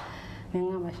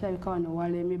 Nengamba kirabika wano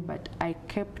waleme, but I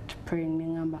kept praying.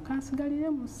 Nengamba kansigalire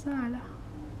musaala.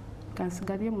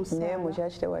 Naye mu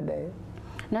church tewaddayo.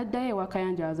 Naddayo ewa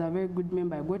Kayanja was a very good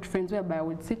member. I got friends whereby I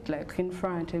would sit like in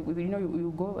front. You know,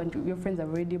 you go and your friends have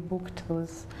already booked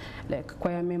those like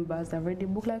choir members. Have already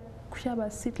booked like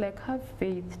kushaba sit like have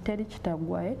faith. Teri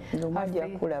kitagwa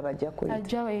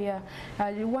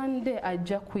one day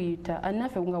ajja kuyita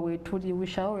anafe nga wetuli we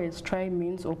shall always try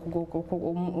means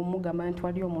omugamba nti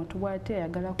wali omuntu bwate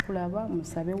ayagala kulaba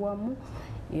musabe wamu.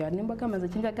 Ya nimbagamba nze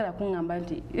kinjagala kuŋŋamba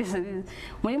nti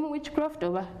mulimu witchcraft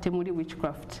oba temuli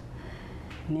witchcraft.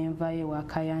 Nenvayo wa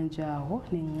Kayanja aho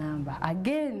nengamba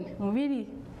again mubiri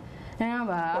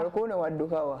nengamba olikuno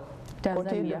waddukawa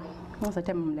Tanzania. Most of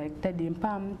the time I'm like, Daddy,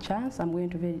 Pam, chance, I'm going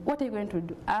to village. What are you going to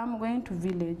do? I'm going to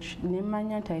village.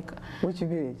 Which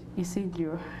village?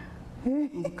 Isidro.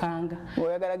 Mukanga.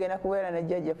 We're going to go and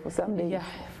judge for some days. Yeah,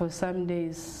 for some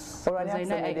days.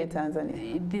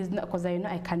 Because I know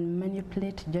I can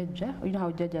manipulate judge. You know how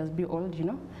judges be old, you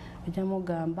know.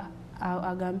 Jamogamba.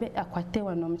 Agambe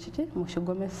akwatewa no mchiti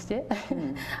mushigomesye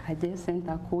aje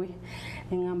center kuwe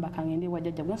ngamba kangende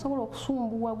wajaja gwensobola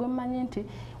okusumbuwa gwemanye nti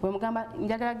we mugamba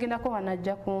njagala genda ko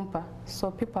wanajja kumpa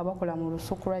so people abakola mu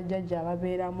lusuku lwa jajja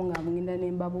ababeera mu nga mugenda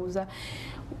nembabuuza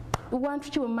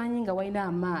wantu ki wemanyi nga walina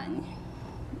amaanyi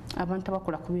abantu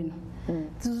abakola ku bino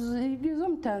bizo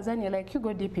mu Tanzania, like you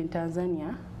go deep in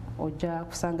Tanzania ojja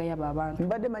kusanga yaba abantu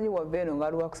mbadde manyi waveno nga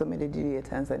aliwo akusomera ediri ya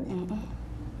Tanzania.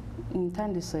 In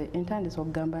Tandis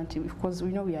of Gambanti, because we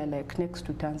know we are like next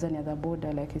to Tanzania, the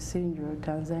border, like Isinjiro,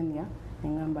 Tanzania,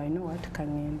 and I know what can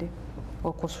end.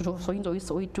 Or so in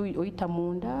the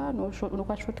Munda, no short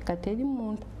Kateri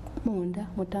Munda,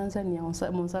 Tanzania,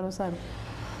 Monsaro.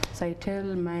 So I tell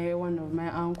one of my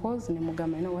uncles,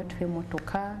 nemugamba, you know what, fe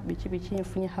motoka, biki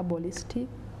nfunye herbalist.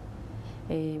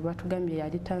 Batugambye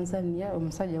yali Tanzania,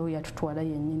 omusajja we yatutwala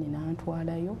yennyini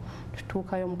n'antwalayo.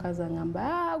 Tutuukayo omukazi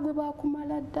agamba, gwe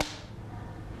bakumala dda.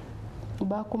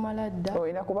 Bakumala dda.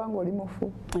 Oyina kubanga oli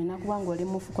mufu. Oyina kubanga oli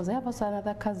mufu. Because I have also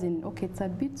another cousin, okay, it's a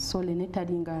bit sole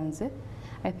netali nga nze.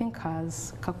 I think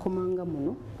has kakomanga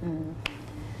muno.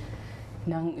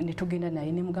 Netugenda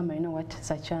naye nemugamba, you know what,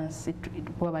 it's a chance.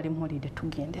 Kuba bali mu holiday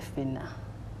tugende ffenna.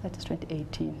 That is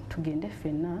 2018. Tugende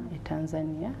ffenna e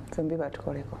Tanzania. Zombi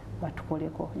batukoleko.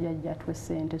 Batukoleko. Jajja atwe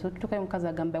sente. So tutukayo mukazi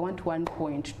agamba, I want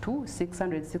 1.2,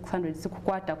 600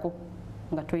 zikukwatako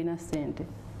nga toyina sente.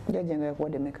 Jajja nga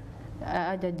yakuwadde meka?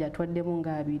 Jajja atwaddemu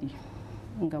nga 2.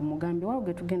 Nga mugambye waliwo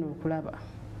ge tugenda okulaba.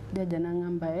 Jajja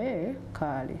n'angamba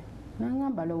kaale.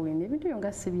 N'angamba lowini ebintu byo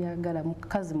nga sibyagala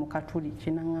mukazi mukatuli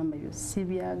kinangamba byo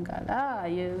sibyagala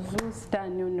yezu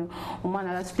sitani ono omwana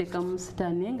alasiteka mu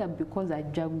sitani nga because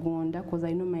ajja gonda because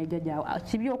I know my jajja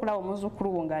kibi okulaba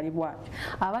omuzukulu wo ngaali bwaki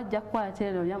abajja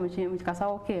kwatero ya mu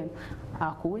kasawo keno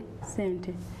akuwe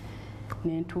sente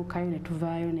nentuukayo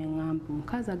netuvaayo nengamba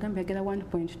omukazi agamba yagala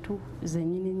 1.2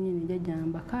 zenyini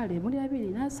jajjamba kale muli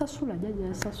 2 nasasula jajja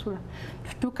yasasula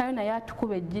tutuukayo naye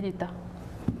atukuba ejjirita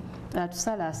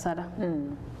atusalaasala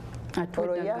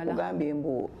atwedagala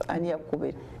mbu ani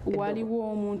yakube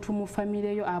waliwo omuntu mu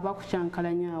famire yo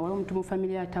abakukyankalanya waliwo omuntu mu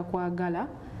famire atakwagala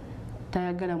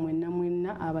tayagala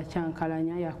mwenna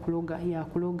abakyankalanya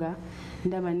yakuloga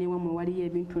ndaba ne wamwe waliyo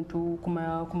ebintu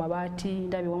ku mabaati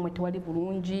ndabe wamwe tewali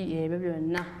bulungi ebyo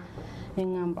byonna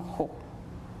neŋŋamba ho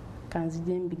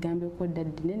kanzije mbigambe ko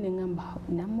daddi neŋŋamba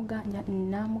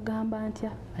namugamba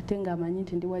ntya ate ng'amanyi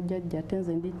nti ndi wajjajja ate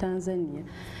nze ndi Tanzania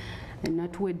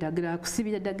natuwa eddagala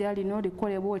kusibira eddagala lino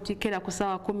likolebwa otikera ku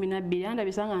ssaawa 12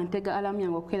 andabisanga ntega alamu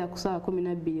yange okukera ku ssaawa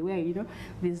 12 where you know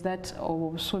is that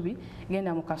obusubi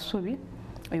genda mu kasubi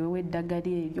ewewe eddagala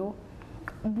eryo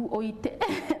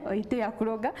oyite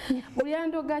yakuloga buli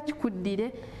andoga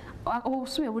kikuddire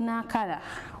obusubi bunaakala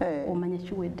omanya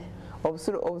kiwedde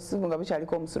obusubi nga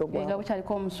bukyaliko omusulo gwawe nga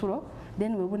bukyaliko omusulo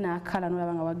then we bunaakala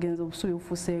nolaba nga wagenza obusubi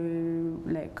bufuse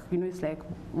like you know it's like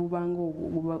bubanga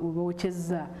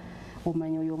obokyezza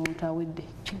omanya oyo omuntu awedde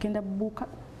kigenda bubuuka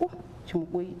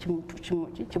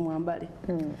kimwambale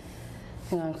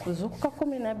nga nkuzukuka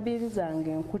 12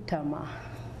 zange nkutama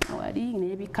wali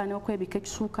nebikana okwebika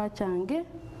ekisuuka kyange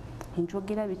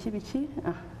njogera biki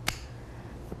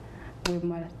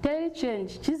wemala teri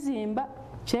change kizimba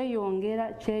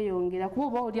kyeyongera kuba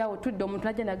oba oli awo tudde omuntu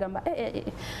agenda agamba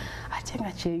ate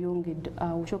nga kyeyongedde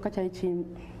awo kyokka kyali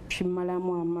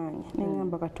kimalamu amaanyi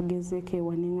neŋŋamba katugezeeko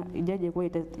ewa jajja kuba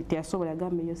teyasobola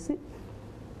agamba eyo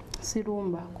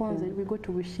sirumba konze bigo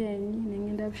tubushenyi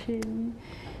neŋŋenda bushenyi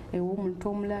omuntu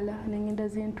omulala neŋŋenda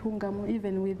zintungamu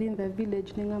even within the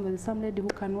village neŋŋamba the some lady who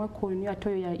can work on you ate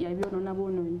oyo yabyonona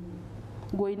bwonoonyi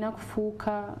gw'olina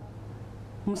kufuuka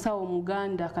musawo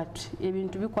muganda kati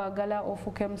ebintu bikwagala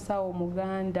ofuke musawo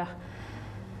muganda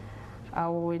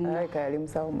awo alika yali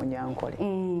musawo munyankole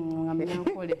nga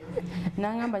munyankole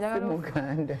nangamba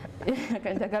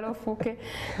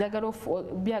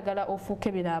byagala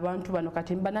ofuke bino abantu bano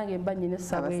kati mba nange mba nyina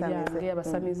essawa eryange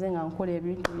abasamize nga nkola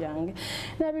ebintu byange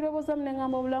nabirobozamu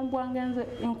nengamba obulamu bwange nze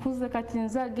nkuze kati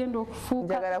nze agenda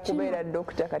okufuuka njagala kubeera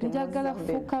dokita kati njagala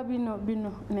kufuuka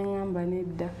bino nengamba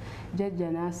nedda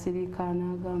jajja n'asirika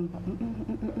n'agamba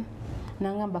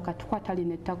nangamba kati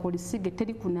kwatalina ettaka olisige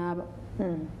teri kunaaba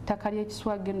ttaka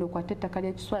ly'ekiswa genda okwate ettaka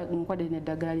ly'ekiswa nkwade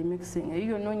neddagala limixing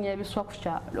eyo noonya ebiswa ku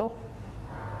kyalo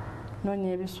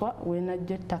noonya ebiswa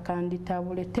wenajja ettaka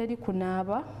nditabule teri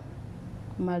kunaaba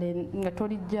male nga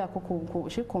tolijjaako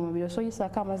kumubiri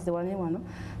osoyisaako amazzi wane wano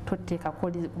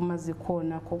toteekako mazzi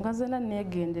koonako nga zena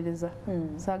neegendereza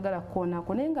saagala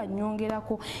koonako naye nga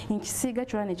nyongerako nkisiiga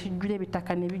kyona nekijjula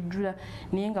ebitaka nebijjula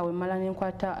naye nga wemala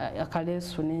nenkwata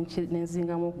akaleesu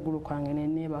nenzingamu okugulu kwange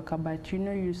neneebaka but you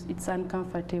know it's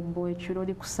uncomfortable ekiro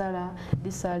likusala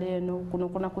lisala eno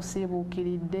kuno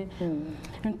kusiibuukiridde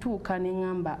ntuuka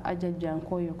neŋŋamba ajajja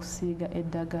nkooyo okusiiga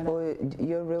eddagala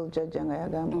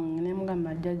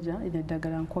nemugamba jajja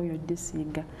eddagala nkooyo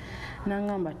disiiga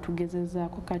nangamba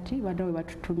tugezezaako kati bano we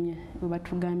batutumye we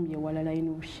batugambye walala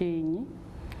in Bushenyi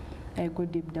I go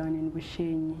deep down in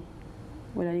Bushenyi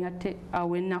wenalinga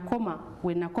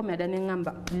wenakoma yadda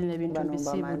neŋŋamba lina ebintu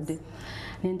bisiibudde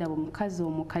nendaba omukazi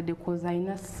omukadde koza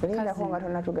alina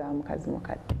tugamba mukazi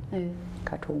mukadde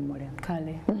katuwumule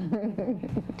kale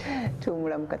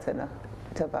tuwumula mukasana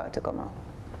tukomawo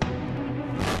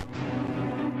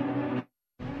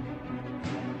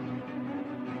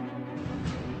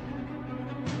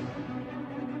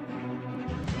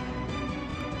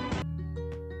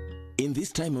In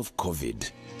this time of COVID,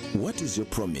 what is your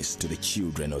promise to the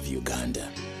children of Uganda?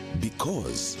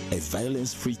 Because a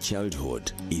violence-free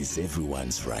childhood is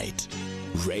everyone's right.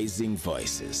 Raising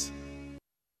voices.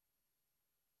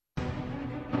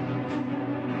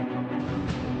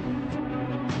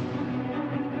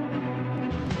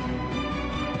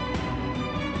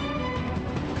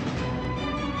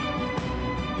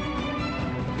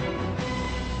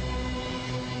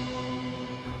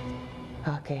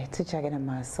 Okay, tukyagenda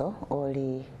maaso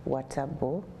oli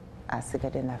watabu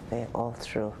asigadde naffe all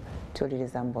through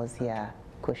tuwuliriza mboozi ya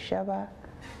kushaba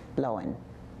Lawan,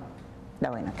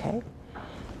 okay?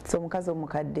 So omukazi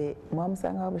omukadde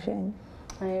mwamusanga wa Bushenyi?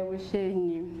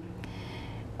 Bushenyi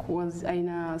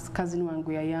aina cousin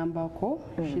wangu yayambako.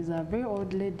 She's a very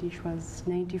old lady, she was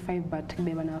 95, but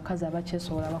beba n'abakazi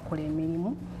abakyesobola bakola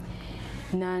emirimu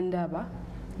nandaba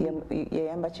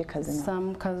yayamba ki cousin?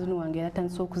 Some cousin wange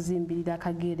yatandise okuzimbirira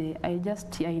akagere. I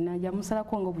just aina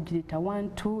yamusalako nga obugirita 1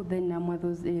 2 then namwa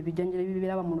those ebijanjalo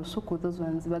bibiraba mu lusuku, those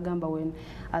ones bagamba when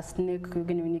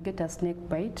you get a snake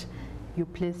bite you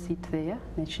place it there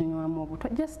nekinywamu obutwa.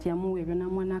 Just yamuwa ebyo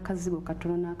namwa n'akazigo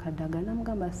katono n'akadaga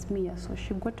namugamba smear, so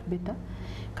she got better.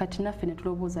 Kati naffe ne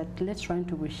tulowooza let's run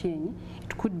to Bushenyi,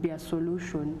 it could be a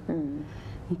solution.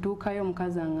 Ntuukayo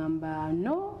omukazi angamba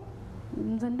no,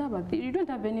 you don't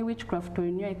have any witchcraft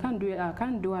on you. I can't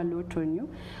do a lot on you.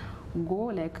 Go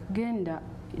like genda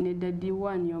in daddy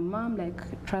one, your mom, like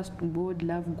trust God,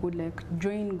 love God, like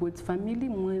join God's family.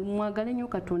 Mwagale nyo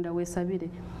katonda wesabire.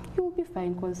 You will be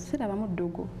fine because sira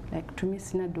bamudogo. Like to me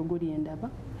sina dogo liendaba.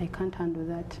 I can't handle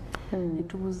that.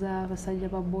 Netubuza abasajja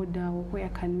ba boda, where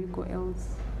can we go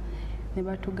else?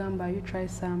 Neba tugamba you try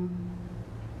some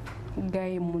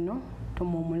guy muno.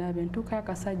 Mulabe ntuuka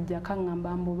akasajja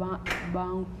kangamba mbu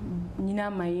nyina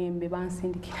amayembe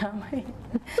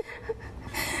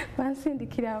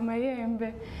bansindikira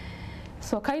amayembe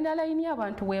so kalina layini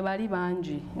abantu webali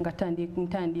bangi nga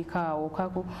ntandikaawo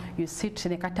kako you sit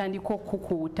ne katandika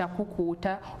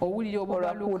okukuuta owulira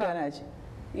obubaluka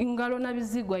ingalo na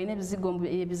bizigo ayina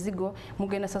ebizigo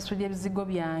mugenda sasulira ebizigo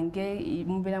byange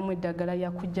muberamu eddagala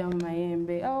lyakujja mu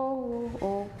mayembe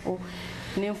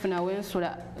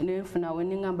nenfuna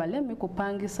weningamba let me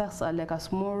kupangisa like a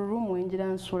small room wenjira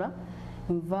nsula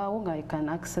nvaawo nga I can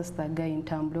access the guy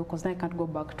ntambule because I can't go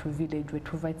back to village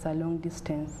wetuva, it's a long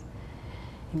distance.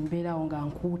 Mbeerawo nga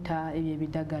nkuuta ebyo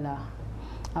ebiddagala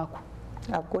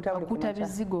akuuta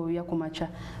bizigo byakumaca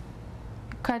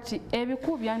kati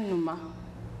ebiku byannuma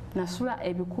nasula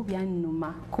ebiku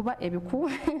byannuma kuba ebiku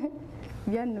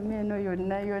byannuma eno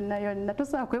yonna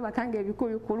tosobola kwebakanga ebiku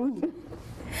bikulumye.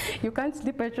 You can't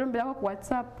sleep at home without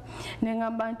WhatsApp.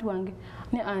 Nengamba nti wange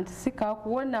ne anti sika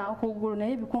kuona okugulu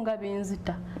naye bikunga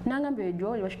benzita. Nangamba ejo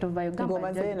washitovayo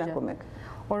gamba jajja.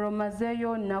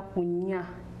 Oromazeyo nakunya.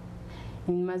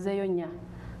 Mazeyo nya.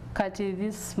 Kati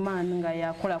this man nga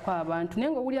yakola kwa abantu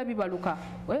nengo ulya bibaluka.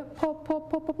 Pop.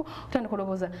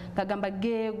 Tandikoloboza kagamba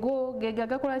gega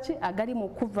gakola ki agali mu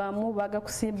kuvaamu baga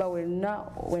kusimba wenna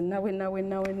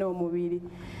omubiri.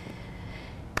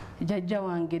 Jajja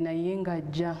wange naye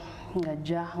ngajja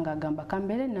ngagamba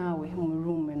kambere naawe mu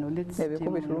room eno let's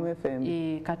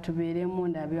katubeeremu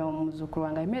ndabya omuzukulu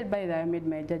wange. I made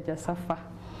my jajja suffer.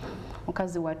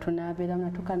 Mukazi watu nabeera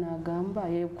natuka nagamba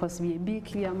because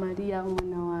biki bya Maria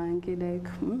omwana wange like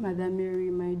Mother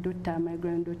Mary, my daughter, my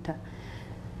granddaughter.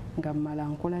 Ngamala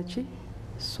nkola ki?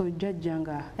 So jajja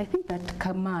nga I think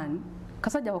that man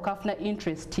kasajja okafuna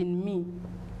interest in me.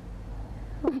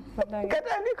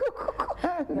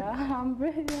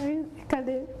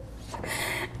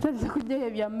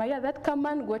 That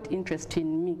command got interest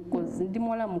in me because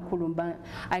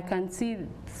I can see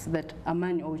that a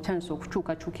man or chance of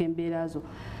chuka embeerazo.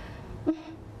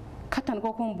 Katandika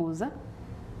okumbuuza,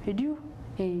 do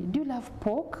you love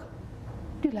pork?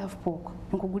 Do you love pork?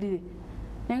 Nkugulire.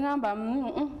 Ngamba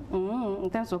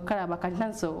ntanso kalaba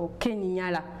kantanso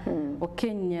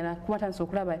okenyinyala kuba tanso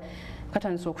okulaba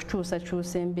katanso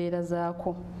okukyusa embeera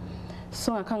zaako.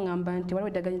 So akangamba nti waliwo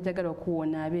eddagala njagala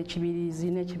okuwona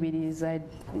ab'ekibirizi n'ekibiriza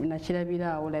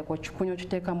nakirabiraawo like okikunya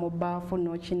okiteeka mu baafu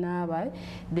n'okinaaba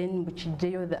then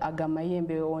bukijjeyo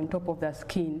agamayembe on top of the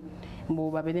skin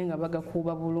mbu babeere nga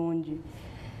bagakuuba bulungi.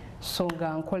 So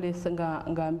nga nkolesa nga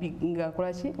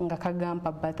kolaki nga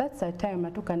kagamba but that's a time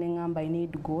natuka nengamba I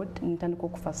need God ntandika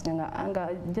okufasting nga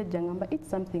jajja ngamba eat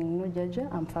something no jajja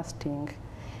I'm fasting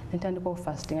ntandika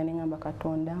okufasting nengamba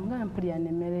katonda nga mpulira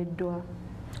nemereddwa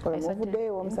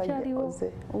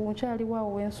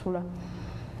omukyaliwo wensula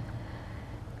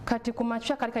kati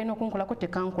kumakya kali kalina okunkolako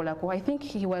tekankolako. I think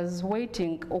he was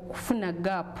waiting okufuna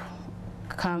gap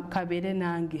kabeere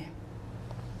nange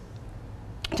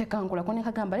tekankula ko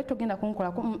nekagamba leto genda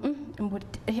kunkola ko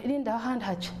linda hand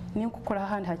hatch ninkukola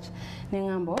hand hatch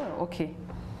nengamba oh okay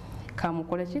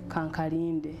kamukole ki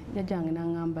kankalinde jajjange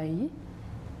nangamba yi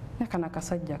nakana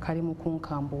kasajja kali mu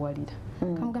kunkambuwalira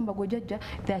kamugamba go jajja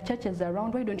there are churches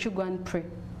around, why don't you go and pray?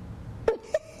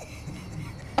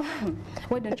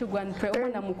 Why don't you go and pray?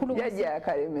 Omwana mukulu jajja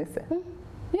akalemesa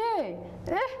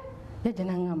jajja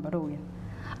nangamba rowe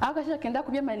akasha kenda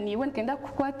kubyama niwe kenda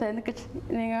kukwata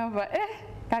ningamba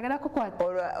kagala kukwata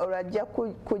olajja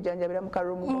kujanjabira mu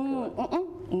karumu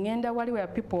ngenda wali where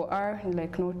people are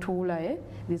like no tula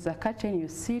there's a curtain you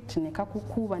sit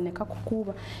nekakukuba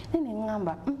nene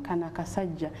ngamba kana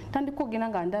kasajja tandiko gina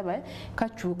nga ndaba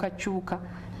kachuka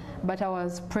but I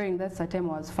was praying. That's the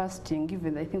time I was fasting.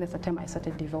 Even I think that's the time I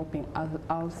started developing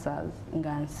ulcers.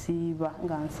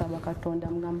 Ngansaba katonda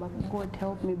mgamba God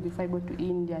help me before I go to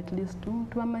India at least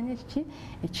tuamanye chi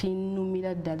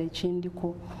ekinumira ddala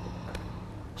ekindiko.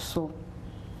 So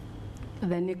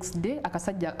the next day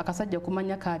akasajja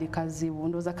kumanya kali kazibu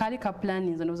ndoza kali ka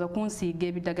planning ndoza kunsiga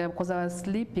ebidagala because I was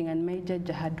sleeping and my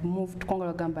judge had moved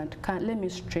Kongola gamba let me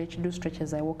do stretch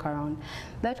as I walk around.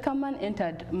 That man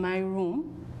entered my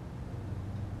room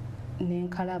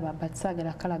nenkalaba but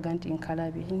sagala kalaga nti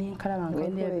nkalabi nenkalaba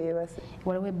ngende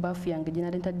waliwo ebbafu yange gye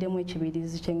nalentaddemu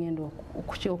ekibirizi kyengenda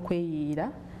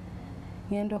okweyiira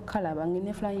ngenda okalaba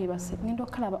ngenefula yebase ngenda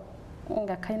okalaba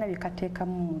nga kalina byekateeka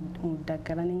mu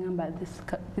ddagala nengamba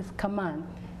this command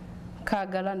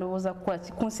kagala ndowooza kukola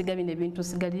kunsiga bino ebintu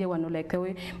sigalire wano like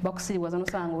we bakusiriwaza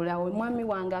nosanga olawo omwami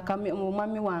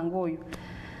wange oyo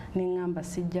nengamba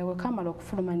sijjawe kamala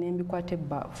okufuluma nembikwata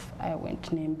ebbaafu I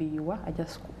went nembiyiwa I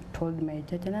just told my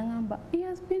judge nangamba he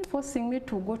has been forcing me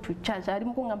to go to church ali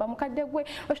mukungamba mukadde gwe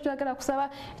okitwagala kusaba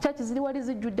church ziri wali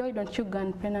zijjudde why don't you go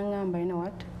and pray nangamba you know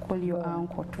what call your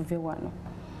uncle tuve wano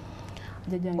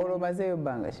jajjange olomazeyo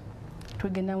bbanga ki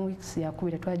tugenda mu weeks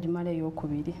yakubira twagimala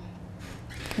eyokubiri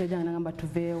jajjange nangamba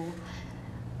tuveewo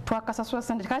twakasasula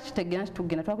sente kakitegera nti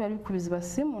tugenda twakubira bikubiziba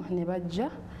simu ne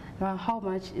bajja how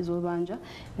much is obanja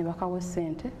ne bakawo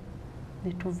sente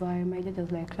ne tuvaayo my judge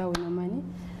was like lawe namanyi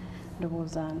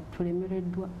ndowooza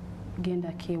tulemereddwa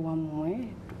genda kewammwe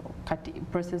kati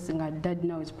processing dad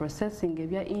now is processing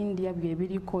ebya India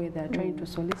byebiriko they are trying to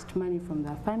solicit money from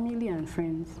their family and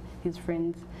friends his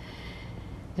friends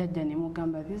jajja ne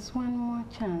mugamba this one more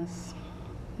chance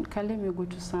let me go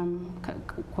to some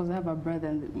because I have a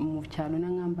brother mu kyalo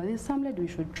nangamba this some lady we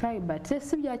should try but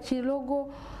si bya kirogo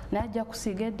najja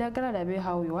kusiga eddagala labe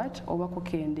how you what oba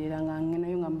kukendeera nga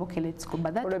ngenayo ngamba okay let's go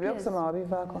but that olebya kusoma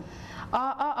wabivaako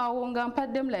nga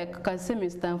mpaddem like a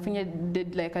semester nfunye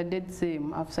like a dead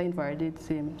same I've signed for a dead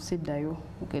same siddayo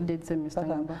dead semester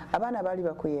ngamba abaana baali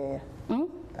bakuyeeya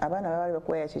abaana baali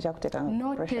bakuyeeya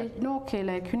kikyakuteekanga pressure no okay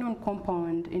like you know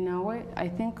compound in a way I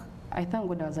thank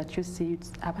God I was at UC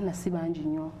abaana si bangi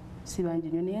nnyo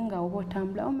naye nga oba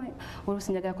otambula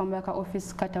oluusi njagala kwambala ka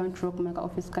office cut I want to rock my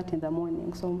office cut in the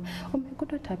morning so oh my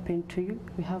God what happened to you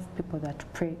we have people that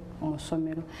pray mu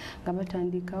ssomero nga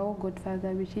batandika oh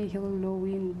Godfather biki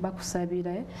Halloween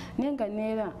bakusabira naye nga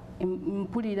neera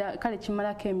mpulira kale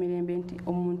kimalako emirembe nti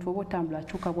omuntu oba otambula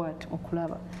akyuka bwati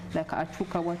okulaba like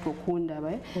akyuka bwati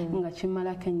okundaba nga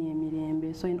kimalako enyo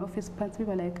emirembe so in office plants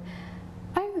people like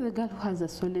are you the girl who has a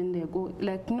solemn leg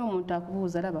like no muntu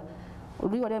akubuuza laba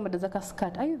Uli wale mbadaza ka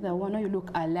skirt are you the one you look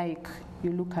alike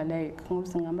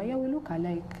ngusingamba yeah we look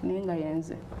alike nenga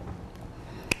yenze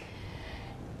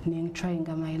trying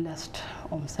my last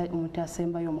omuntu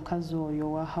asembayo omukazi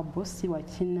oyo wa habosi wa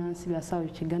kinansi byasawo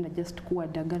kiganda just kuwa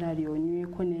ddagala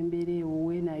lyonyweko n'embeera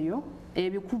ewowe nayo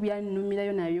ebiku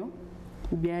byannumirayo nayo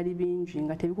byali bingi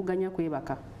nga tebikuganya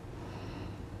kwebaka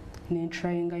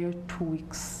trying yo 2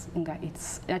 weeks nga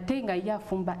it's ate nga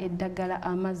yafumba eddagala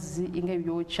amazzi nga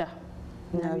ebyokya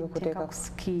nabiteeka ku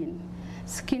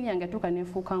skin yange atuuka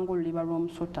nefuuka ng'oluliba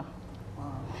lw'omusota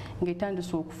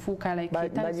ng'etandise okufuuka like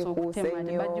etandise okutema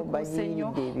bagikuuse nnyo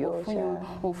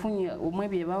ofunye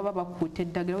omwebye baba bakuuta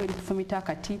eddagala werifumita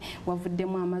akati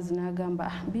wavuddemu amazzi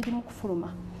n'agamba biri mu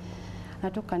kufuluma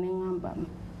natuuka neŋŋamba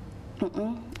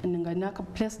nga naka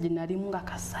place gye nalimu nga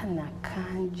kasana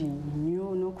kangi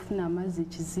nnyo n'okufuna amazzi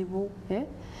kizibu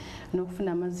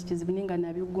n'okufuna amazzi kizibu naye nga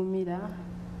nabigumira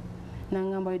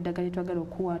nangamba eddagala lyetwagala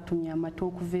okuwatumya amata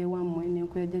okuva ewammwe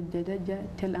nenkuya jjajja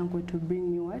tell uncle to bring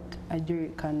me what a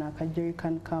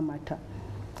jerrycan kamata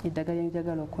eddagala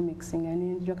lyenjagala okumixinga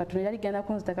nenjwa katono yali genda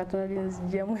kunzita katono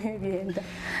lyenzijjamu ebyenda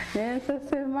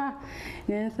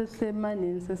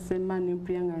nensesema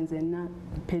nempulya nga nzenna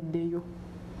mpeddeyo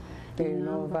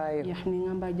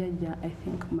nengamba jjajja I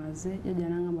think maze jjajja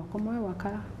nangamba komawe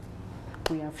waka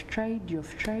we have tried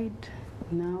you've tried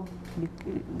now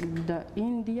the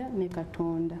India ne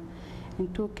Katonda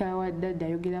ntuuka wa dada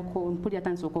ayogerako mpuli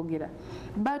atandise okwogera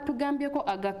batugambyeko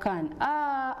Aga Khan.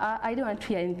 I don't want to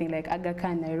hear anything like Aga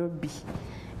Khan Nairobi.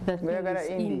 The thing is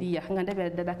India.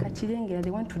 Ngandabya dada kachirengera,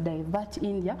 they want to divert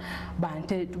India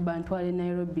bantwale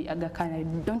Nairobi Aga Khan. I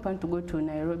don't want to go to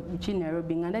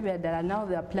Nairobi. Ngandabya dada, now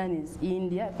their plan is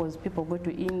India because people go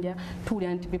to India,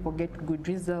 people get good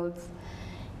results.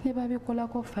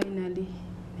 Nebabikolako finally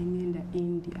ngenda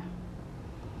India.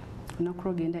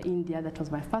 Nakurogenda India, that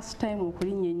was my first time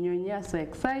okulinya ennyonyi, so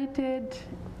excited.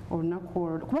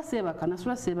 Kuba sebaka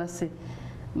nasula sebase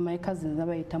my cousins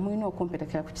abayita mulina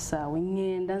okumperekera ku kisaawe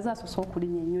ngenda nzaasosa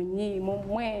okulinya ennyonyi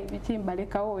mumwe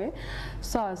bitimbalekawo.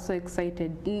 So I was so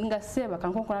excited nga sebaka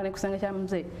nkonkola ne kusanga kya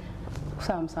mzee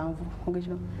kusaawa 7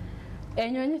 ngekyo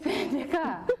ennyonyi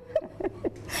tendeka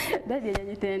dadi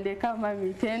ennyonyi tendeka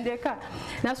mami tendeka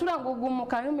nasula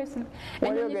ngugumuka ennyonyi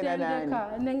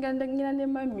tendeka ngenda ne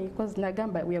mami because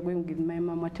nagamba we are going with my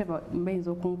mom whatever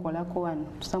mbayinza okunkolako wano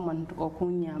someone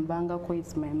okunyambangako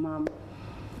it's my mom.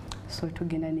 So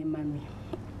tugenda ne mami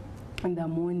in the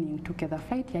morning together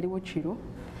flight yaliwo kiro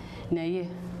naye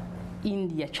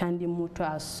India chandi muto.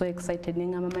 I was so excited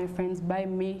nengamba my friends buy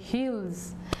me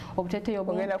heels obutete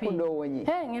yobumpi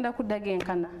ngenda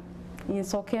kudagenkana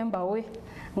insoke mbawe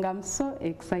nga I'm so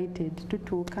excited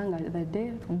tutuuka nga the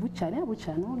day bucha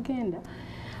n'ogenda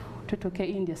tutuuke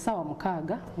India sawa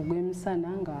 6 ogw'emisana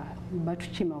nga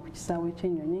batukima ku kisaawe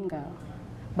ky'ennyonyi nga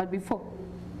but before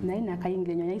naye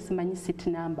nakayingira ennyonyi simanyi seat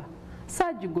number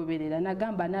saagigoberera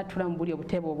nagamba natula mu buli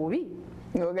obutebe obubi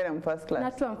ngogera mu first class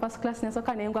natula mu first class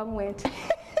nesoka nengwa mwenti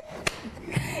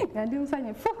nga ndi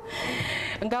musanyufu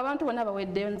ng'abantu bonna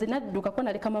baweddeyo nze nadduka ko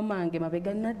naleka mamange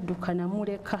mabega nadduka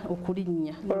namuleka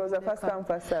okulinnya olowooza first come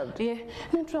first served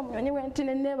nentula munyonyi wenti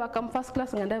nenneebaka mu first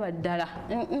class nga ndaba ddala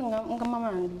nga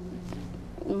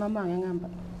mamange ngamba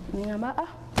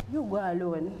you go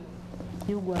alone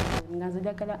nga nze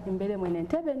njagala embeere mwene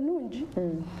entebe ennungi.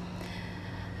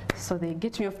 So they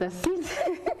get me off the seat.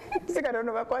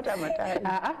 Sikatono bakwata amatayi.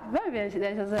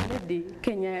 There's already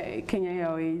Kenya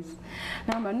Airways.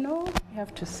 Number no, you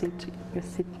have to sit your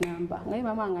seat number. Naye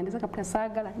mama ngandiza kapita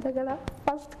sagala njagala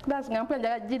first class ngampula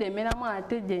njagala giremeramu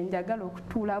ate gye njagala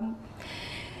okutuulamu.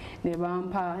 Ne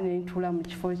bampa ne ntula mu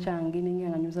kifo kyange ne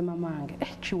nganyuza mamange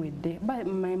kiwedde. But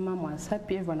my mom was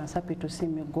happy, everyone was happy to see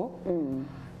me go.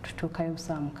 Tutuukayo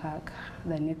saa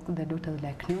 6. The doctor was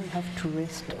like, no, you have to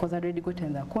rest because I already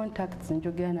gotten the contacts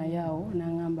njogera naye awo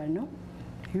nangamba no,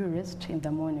 you rest in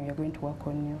the morning, we are going to work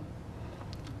on you.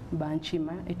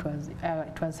 Banchima, it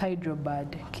was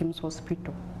Hyderabad Kim's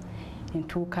Hospital.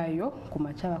 Ntuukayo ku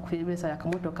makya bakubesa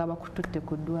akamotoka bakututte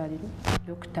ku ddwaliro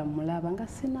dokita mulaba nga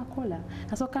sinakola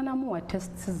nasooka namuwa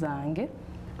tests zange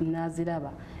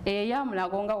naziraba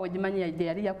eyamulago nga wogimanyi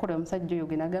yali yakola omusajja oyo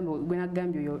gwe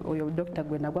nagambye oyo doctor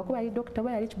gwe nagwa kuba yali doctor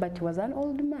bwe yali but he was an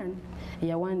old man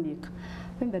yawandiika.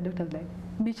 Then the doctor was like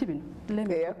biki bino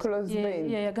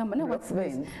yagamba no what's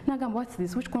this nagamba what's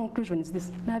this, which conclusion is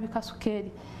this, nabika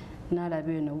sukeeri nalaba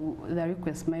eno the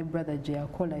request my brother gye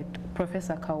yakola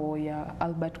Professor Kawoya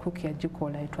Albert Cook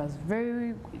yagikola. It was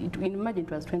very imagine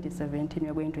it was 2017, we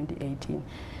are going 2018.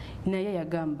 Naye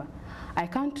yagamba I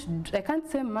can't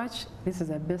say much, this is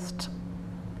the best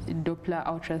Doppler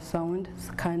ultrasound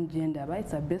scan gender, but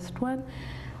it's the best one,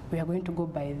 we are going to go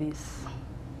by this.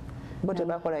 Bote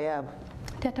bakola yabo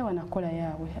tata wanakola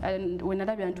yawe and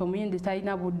wenalabya nti omuyindi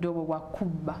talina budde obwo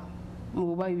bwakubba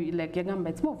like yagamba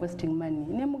it's more wasting money.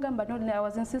 Nemugamba no, I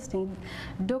was insisting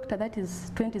doctor that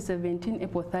is 2017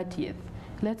 April 30th,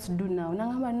 let's do now.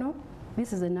 Nangamba no,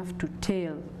 this is enough to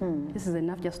tell. This is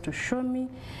enough just to show me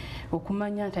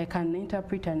okumanya nti I can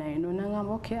interpret and I know.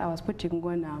 Nangamba okay, I was putting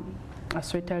on a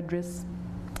sweater dress.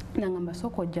 Nangamba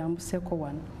soko jambuseko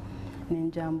one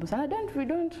nenjambusa. I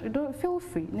don't feel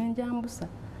free nenjambusa.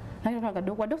 Nangamba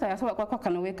doctor yasobola kwa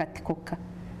kanoweka tikoka.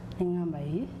 Nangamba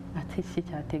ate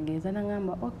kikyategeeza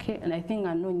nangamba okay, and I think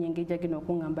anoonye engeri agenda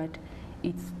okungamba but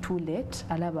it's too late,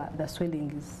 alaba the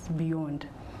swelling is beyond.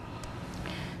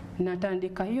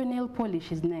 Natandika your nail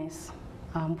polish is nice.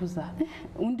 Ambuza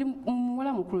undi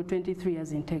muwala mukulu 23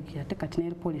 years intake ate kati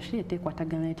nail polish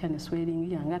yetekwatagana etya ne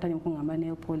swelling yange atali mukungamba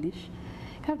nail polish.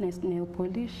 You have nice nail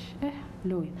polish.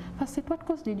 Lowe. First, what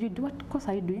course did you do? What course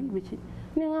are you doing? Which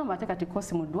ningamba ate kati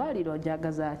course mu ddwaliro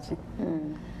ojagaza ki.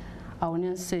 Awo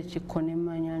nense kikone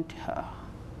manya nti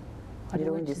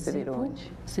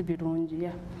si birungi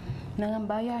ya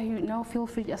nangamba you now feel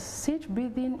free, just sit,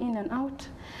 breathe in and out.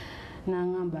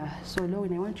 Nangamba so Lowe,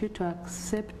 I want you to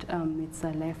accept it's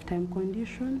a lifetime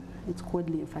condition, it's called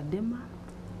lymphedema.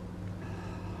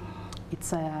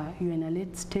 it's you're in a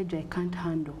late stage. I can't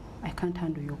handle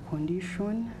your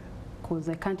condition, because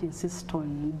I can't insist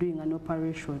on doing an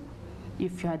operation.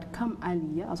 If you had come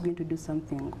earlier, I was going to do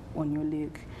something on your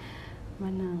leg.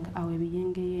 Mananga awe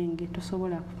biyenge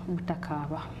tosobola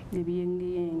butakaba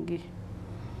ebiyenge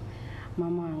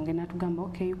mama wange natugamba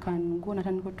okay, you can go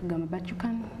natandika tugamba, but you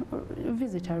can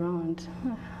visit around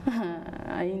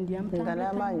India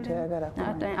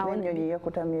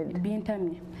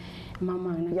bintamye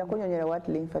mama yakunyonyera what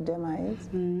lymphedema is.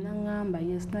 Nangamba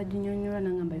yes, najinyonyola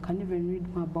nangamba you can even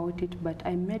read more about it, but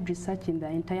I made research in the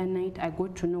entire night. I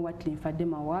got to know what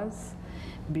lymphedema was.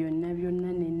 Byonna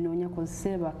nenonya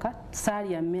kozebaka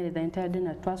sali ya mmere the entire day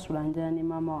natwasula njala ne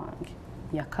mama wange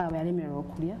yakaba yalemerwa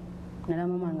okulya nala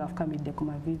mama wange afukamidde ku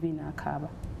mavivi n'akaaba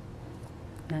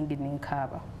nange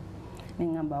nenkaba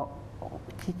nengamba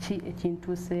kiki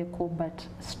ekintuuseeko, but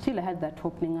still I had that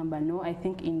hope. Nengamba no, I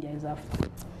think India is a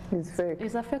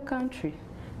fake country.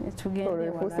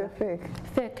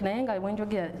 Fake naye nga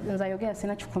bwenjogera nzayogera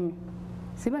sina 10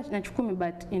 siba na 10,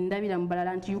 but indabira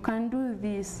mubalala nti you can do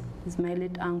this. Is my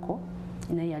late uncle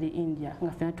naye yali India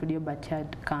nga fena tulio but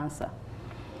had cancer.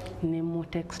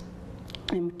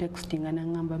 Texting and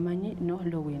ngamba manyi no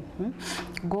Lowin,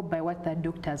 go by what the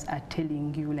doctors are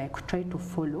telling you, like try to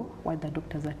follow what the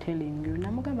doctors are telling you.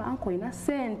 Namugamba uncle ina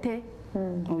sente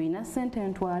ina sente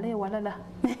ntwale walala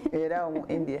era mu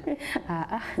India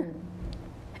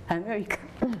America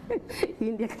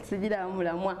India sijira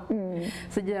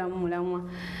mulamwa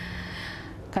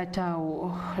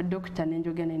katao doctor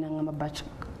nenjogana inangamba, but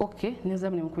okay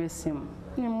neza mne mkuye simu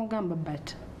nemugamba,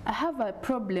 but I have a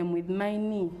problem with my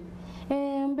knee.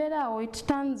 Mbera it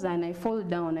turns and I fall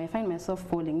down. I find myself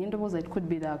falling. Indoors it could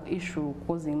be the issue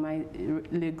causing my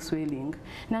leg swelling.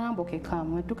 Nangamba okay,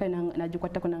 come. Watuka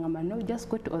najikwata kunangamba no, just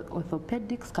go to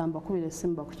orthopedics. Kamba kubile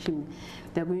simba kuchimi.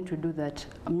 They're going to do that.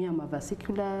 Me am a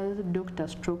vascular doctor,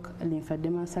 stroke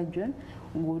lymphedema surgeon.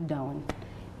 Go down.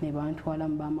 Nebantu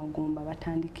walamba magumba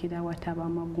batandikira wataba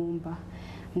magumba.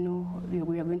 No,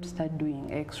 we are going to start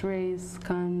doing X-rays,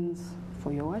 scans.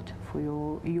 For your what? For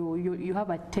you have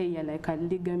a tear, like a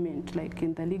ligament, like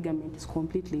in the ligament is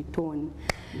completely torn.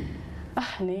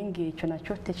 Nenge chona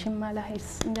chote chimala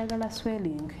is ndagala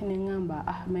swelling.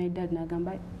 Nengamba my dad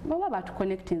nagamba baba batu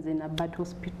connecting in a bad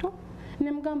hospital.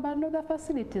 Nemgamba no, the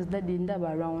facilities that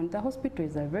indaba around. The hospital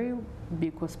is a very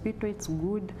big hospital, it's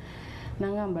good.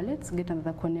 Nangamba let's get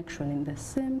another connection in the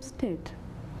same state.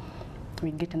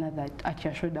 We get another at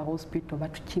Yashoda hospital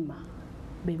but chima.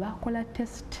 Beba kola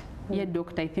test. Ye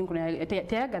doctor I think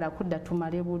teyagala kudda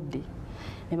tumale budde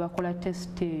ne bakola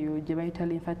test eyo gye bayita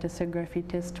lymphadenography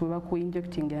test we baku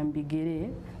injecting ambigere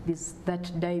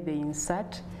that dye they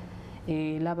insert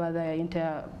laba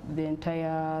the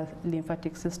entire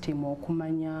lymphatic system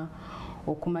okumanya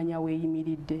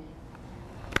weeyimiridde.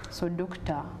 So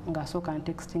doctor ngasoka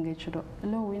texting ekiro,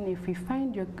 Lowin, if we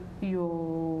find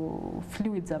your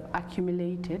fluids have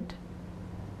accumulated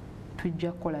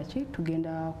tujja kola ki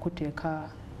tugenda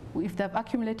kuteeka. If they've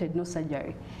accumulated, no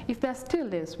surgery. If they're still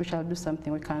less, we shall do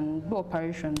something. We can do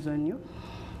operations on you.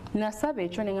 Nasabe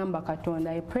chonengamba katonda.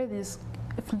 I pray these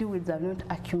fluids have not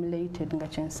accumulated.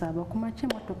 Ngachensaba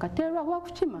kumachema tukaterwa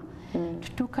wakuchima.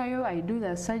 Tutukayo, I do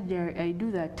the surgery, I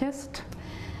do the test.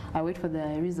 I wait for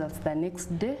the results the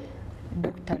next day.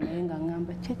 Doctor nayenga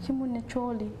ngamba chechimu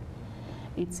necholi.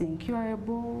 It's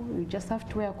incurable. You just have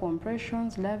to wear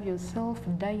compressions, love yourself,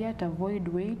 diet, avoid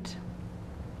weight.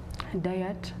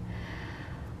 Diet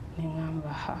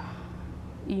nengamba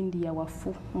India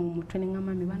wafu mumutwe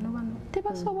nengamba mibano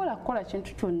tebasobola kukola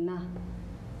kintu kyonna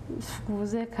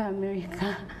kuzeka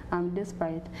America. I'm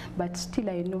desperate, but still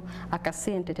I know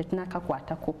akasente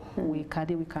tetunakakwatako we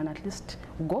can at least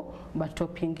go but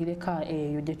topingireka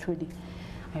eyo gyetuli.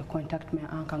 I contact my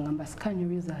uncle ngamba scan your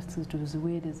results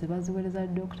baziweereza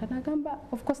doctor nagamba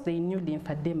of course they knew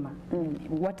lymphedema.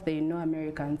 What they know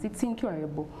Americans, it's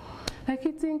incurable. Like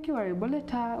it's incurable. Let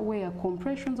her wear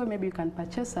compressions, or maybe you can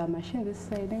purchase a machine this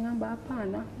side. Ngamba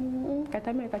apana.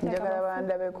 Katameka chaka. Njagala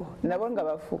bandabeko. Nabonga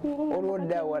bafu.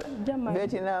 Olwoda wala.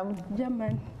 Vietnam.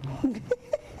 German.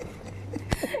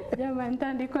 German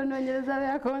tandiko nonyeza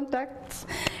their contacts.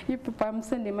 If I'm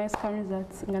sending my scan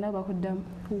results, ngana bakudam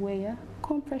wear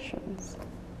compressions.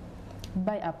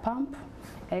 Buy a pump.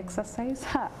 Exercise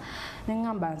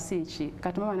nengamba nsichi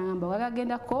kati mama nangamba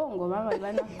wakagenda Kongo mama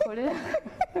ibana kukolera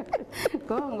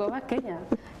Kongo ba Kenya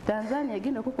Tanzania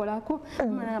genda kukolako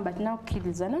mama nangamba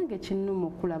tinakukiriza nange kinnumo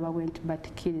kulaba went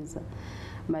but kiriza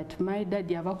but my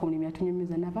dad yava ku mulimu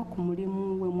yatunyumiza nava ku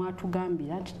mulimu we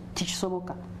mwatugambira nti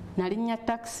tikisoboka nalinnya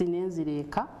taxi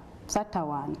nenzireka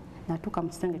satawana natuka mu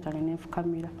kisenge kyange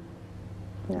nenfukamira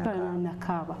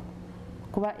nakaba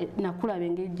kuba nakulaba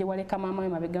engeri gye waleka maama we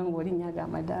mabega ng'olinnya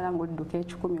amadaala ng'odduka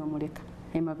ekikumi omuleka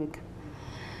emabega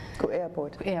ku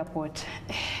airport.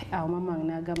 Awo maama wange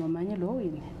n'agamba manyi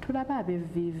Lowin tulaba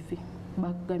ab'evviivi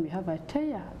bakugambye have a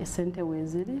tire essente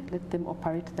weeziri let them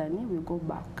operate the knee we go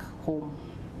back home.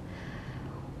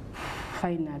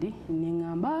 Finally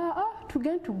ningamba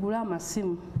tugende tugule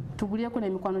amasimu tugulyeko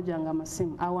n'emikwano gyange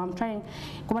amasimu. Awo I'm trying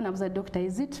kuba nabuza doctor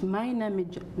is it minor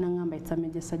major nangamba it's a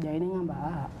major surgery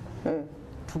ningamba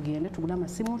tugende tugule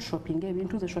amasimu shopping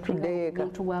ebintu ze shopping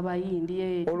ebintu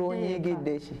w'abayindi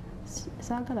olwonyigidde ki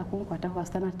saagala kunkwatako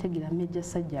kasita nategeera major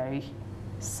surgery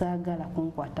saagala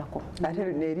kunkwatako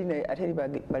ate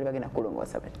bali bagenda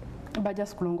kulongoosa bajja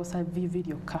kulongoosa vivi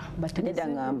lyokka nedda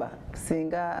ngamba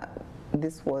singa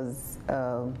this was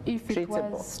if it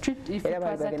was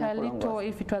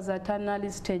at an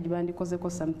early stage bandikozeko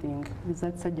something with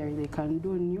that surgery they can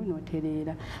do new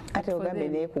noterera ate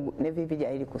ogambe ne vivi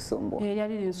gyali kusumbu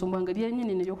yali linsumbu nga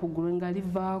lyennyini neryokugulu nga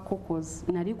livaako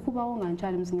cause nalikubawo nga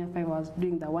nkyali musinya 5 I was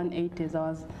doing the 180s I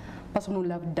was person who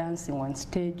loved dancing on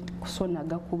stage so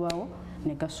nagakubawo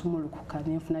negasumulukuka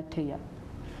nenfuna teya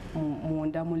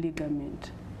munda mu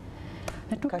ligament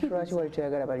Katulwaki wali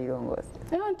toyagala balirongoosa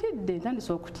ntidde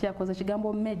ntandise okutya koza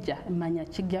kigambo major manya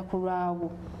kijja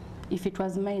kulwawo if it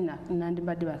was minor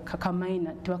nandibadde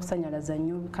kakaminor tebakusanyalaza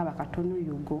nnyo kaba katono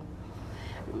yugo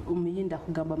umuyinda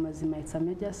kugamba mazima it's a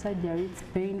major surgery it's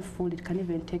painful it can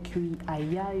even take you a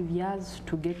years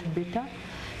to get better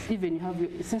even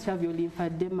since you have your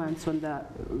lymphademas on the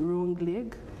wrong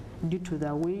leg due to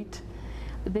the weight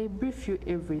they brief you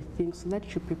everything so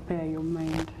that you prepare your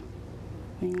mind.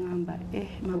 Ngamba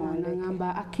mama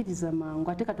ngamba akiriza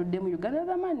mangu ateka tudde mu Uganda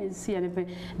the man is here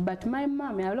but my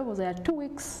mom yaloboza ya 2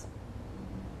 weeks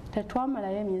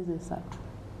tatwamala emyezi 3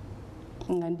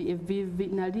 ngandi evivi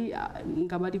nali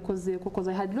ngabalikozeeko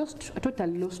because I had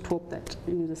totally lost hope that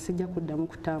nze sijja kuddamu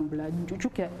kutambula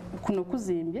juke kuno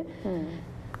kuzimbye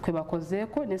kwe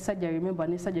bakozeeko ne surgery remember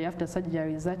ne surgery after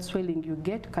surgery is that swelling you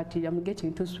get kati I'm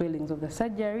getting 2 swellings of the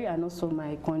surgery and also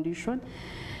my condition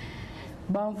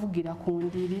banvugira ku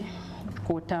ndiri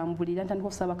kotambulira ntandika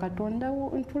okusaba Katonda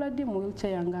ntuladde mu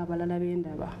wheelchair yange abalala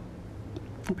bendaba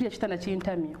mpulira kitanda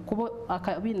kintamye kuba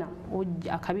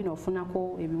akabina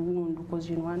ofunako ebiwundu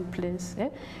cause in one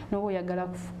place noba oyagala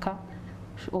kufuka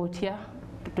otya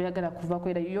toyagala kuvako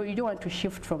era you don't want to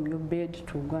shift from your bed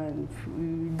to go and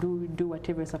do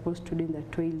whatever you're supposed to do in the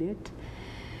toilet.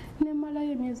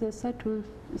 Nemalayo emyezi 3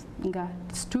 nga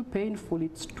it's too painful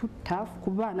it's too tough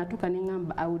kuba natuka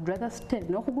nengamba I would rather stay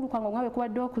n'okugulu kwange ngabe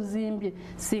kubadde okuzimbye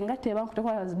singa tebankuteko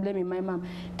I was blaming my mom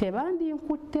tebandi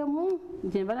nkuttemu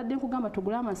nje mbaladde nkugamba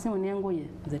tugula amasimu n'engoye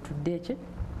nze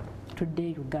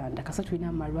tudde Uganda kasa tulina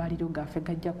amalwaliro gaffe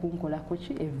gajja kunkolako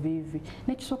ki evivi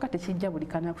nekisooka tekijja buli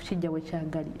kana kukijja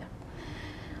wekyagalira.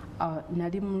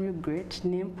 Nali mu regret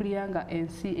nempulira nga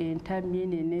ensi entamye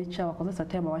nenecha because at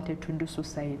the time I wanted to do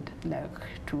suicide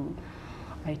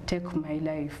I take my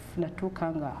life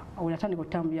natuka nga unatandika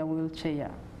kutambula wheelchair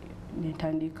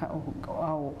nitandika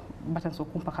awo batanso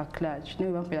kumpa ka clutch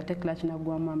niwe bampera take clutch na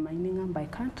gwa mama iningamba I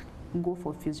can't go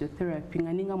for physiotherapy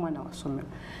nganinga mwana wasomero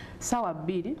sawa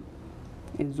 2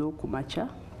 ezokumacha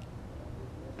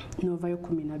novayo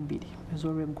 12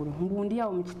 ez'olweggulu mbundi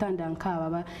awo mu kitanda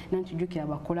nkaaba nantijjukira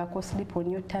bakolako sleep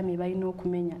on your tummy balina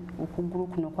okumenya okugulu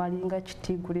kuno kwalinga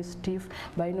kitigule stiff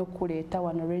balina okuleeta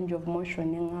wano range of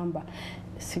motion ngamba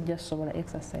sijja sobola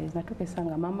exercise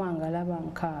natukesanga mama wange alaba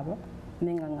nkaaba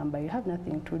nenga ngamba you have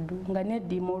nothing to do nga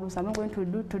nedimolus I'm not going to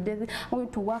do today I'm going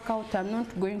to work out I'm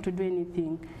not going to do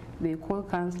anything. They call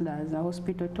counselors, the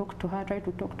hospital talk to her, try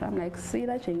to talk to her. I'm like, see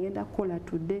that she ngenda kola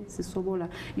today, sisobola.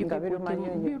 You can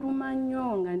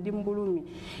birumanyo nga ndimbulumi.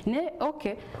 Ne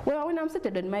okay. Well, when I'm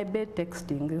sitting on my bed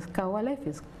texting, this our life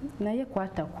is naye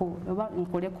kwata ko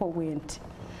nkoleko went.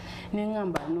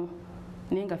 Nengamba no.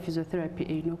 Nenga physiotherapy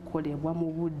eno kolebwa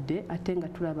mu budde atenga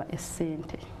tulaba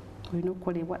essente. Eno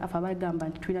kolebwa afa bagamba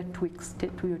nti twina 2 weeks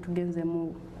tuyo tugenze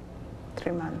mu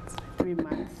 3 months. 3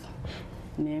 months.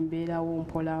 Nemberawo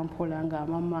mpola nga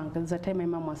mama at the time my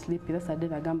mom was sleeping that's a day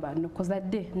nagamba no cause that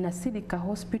day nasirika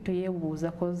hospital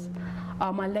yebuuza cause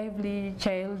I'm a lively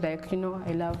child like you know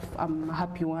I'm a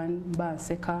happy one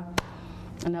banseka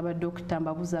anaba doctor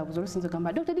mbabuzabuza olusinzo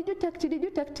gamba doctor did you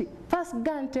take it first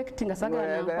go and take it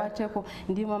ngasagala nankwateko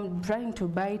ndimo I'm trying to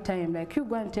buy time like you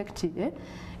go and take it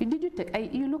Did you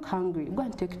take, you look hungry, go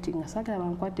and take tea.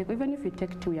 Even if you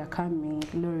take tea, we are coming,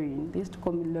 Lorraine. They used to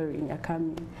call me Lorraine, you're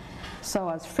coming. So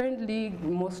I was friendly,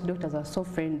 most doctors are so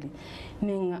friendly.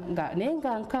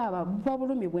 Nenga nkaba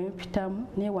babulumi bwempitamu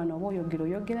ne wano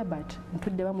yogera but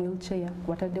ntudde ba mu wheelchair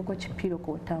wataddeko kipiro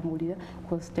ko tambulira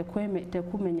because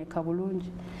tekumenyeka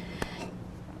bulungi.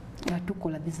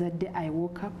 This is the day I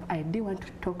woke up. I didn't want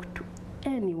to talk to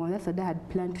anyone. That's the day I had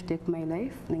planned to take my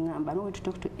life. I'm not going to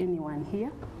talk to anyone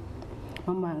here.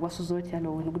 Mama, MWASUZE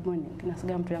MUTYA, good morning.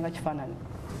 Nasiga mtu yanga chifanani.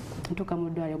 Ntuka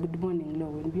mudwali, good morning,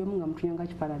 Lowe. Mbiomunga mtu yanga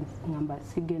chifanani. Ngamba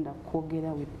sigenda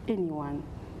kwogera with anyone.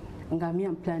 Ngami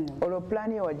I'm planning. Olo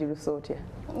plani ya wajiruso otya?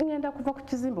 Ngenda kuva ku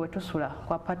kizimbe wetusula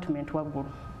kwa apartment waggulu.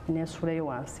 Nesulayo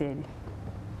wanseri.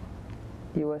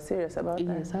 You were serious about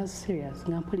that? Yes, I was serious.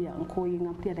 Ngampulya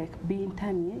like being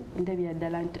tiny,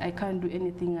 I can't do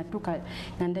anything.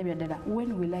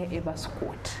 When will I ever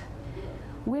squat?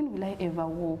 When will I ever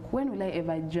walk? When will I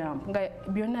ever jump? No, I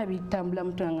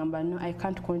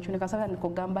can't continue.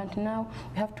 Now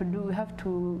we have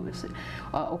to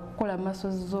call our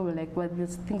muscles over, like what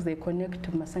these things they connect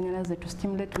to masanyalaze to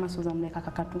stimulate muscles. I'm like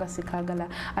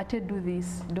I do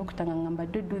this, doctor ngamba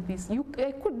do this.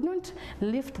 I could not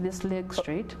lift this leg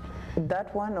straight.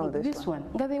 That one or this one?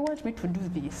 They want me to do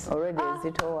this. Already is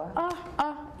it over?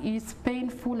 It's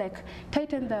painful. Like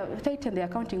tighten the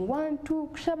accounting 1, 2,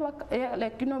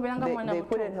 like you know. They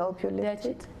couldn't help you lift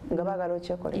it?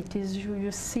 It is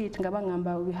you see it. You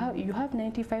have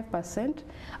 95%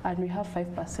 and we have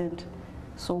 5%.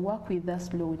 So work with us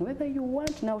slowly. Whether you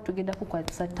want now to get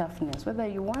a toughness, whether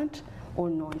you want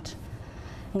or not.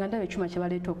 Today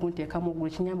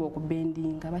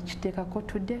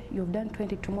you've done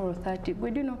 20, tomorrow 30.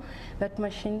 But you know that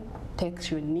machine takes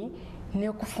your knee.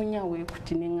 Neokufunya we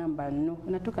kutine ngamba no.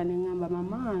 Natuka ngamba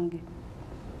mamange.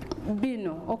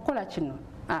 Bino okola kino.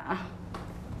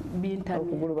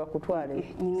 Okugulu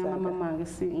bakutwale. Ngamba mamange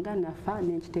si nga nafa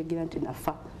nenkitegera nti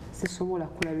nafa. Sisobola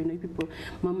kula bino people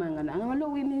mama ngana. Ngalo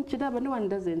we ninchidaba no one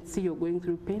doesn't see you're going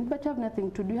through pain but you have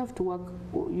nothing to do. You have to work.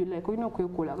 You like you know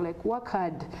kwekola like work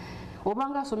hard.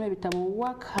 Obanga some bitabo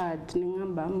work hard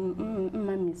ngamba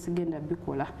mami sigenda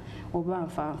bikola oba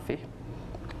nfanfe.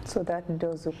 So that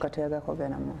does ukatega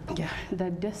kovenamo. Yeah,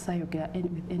 that does say you get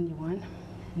with anyone.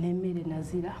 Nemere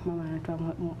nazira mama natwa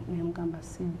nemugamba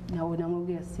si naona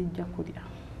mubya sijja kulya.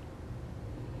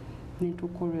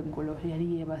 Nitukore golo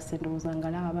yali yebase ndoza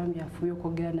ngala abambi afuyo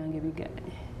kogera nange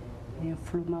bigaanye.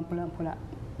 Enfuluma mpola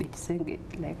ekisenge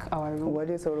like our room. What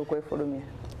is all kwefulumya?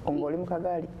 Ongoli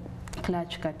mukagali.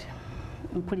 Clutch cut.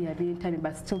 Mpulira being time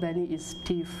but still the knee is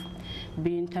stiff.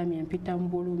 Being time empita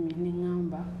mbulumi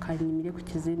ningamba kanyimire ku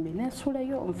kizimbe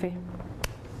nesulayo mfe.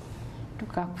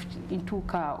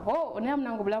 Intuka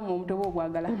namnango bulamu omuntu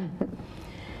obwagala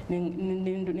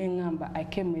ningamba. I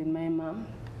came with my mom.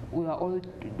 We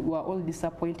were all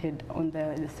disappointed on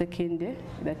the second day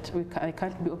that I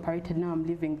can't be operated. Now I'm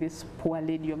leaving this poor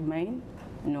lady of mine.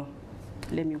 No,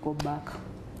 let me go back.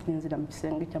 I was going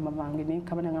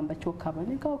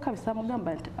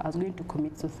to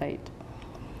commit suicide.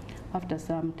 After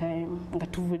some time,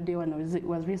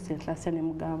 was recent last year.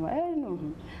 No,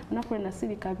 because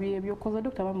the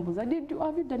doctor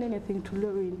have you done anything to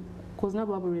Lorraine? Because now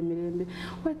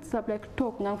what's up like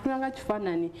talk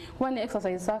one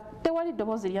exercise they were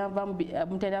doubles the young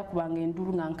mutera kubanga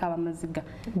enduru ngankaba maziga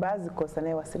bazi kosa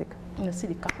naye wasirika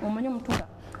nasirika omanyi omutuka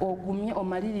ogumye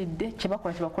omaliridde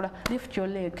kyebakola lift your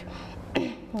leg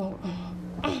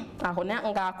aho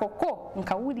nga akoko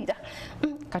nkawulira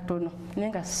katono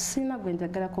nenga sina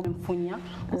gwenjagalako mfunya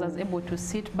because I was able to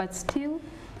sit but still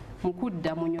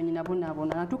mukudda mu nyonyi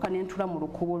nabonabona natuka nentula mu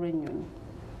lukubo lw'ennyonyi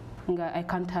nga I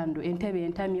can't handle entebe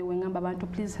entamye wengamba abantu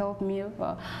please help me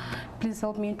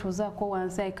ntuzako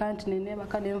wansi I can't neneba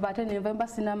kanemva ate nemba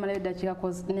sina amalayo dakika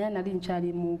cause naye nali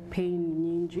nkyali mu pain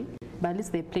nyingi but at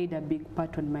least they played a big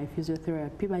part on my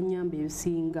physiotherapy banyamba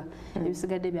ebisinga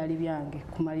ebisigadde byali byange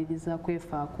kumaliriza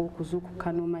kwefaako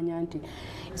okuzuukuka n'omanya nti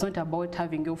it's not about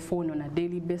having your phone on a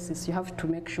daily basis. You have to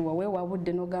make sure we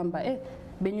wabudde n'ogamba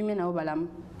benyumye nabo balamu.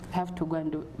 I have to go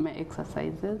and do my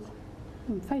exercises.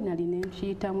 Finally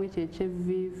nenchiyitamu ekyo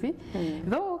ekyevivi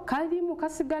though kalimu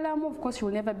kasigalamu of course you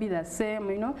will never be the same,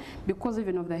 you know, because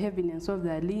even of the heaviness of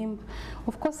the limb.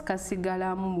 Of course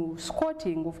kasigalamu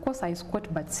squatting, of course I squat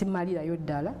but simalirayo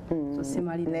ddala so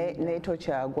simalira neto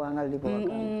kyagwanga libo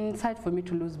it's hard for me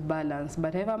to lose balance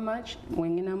but ever much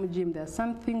when in a gym there are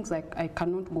some things like I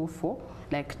cannot go for,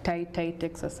 like tight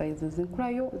exercises in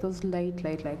cryo, those light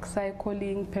like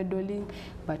cycling, pedaling,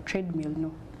 but treadmill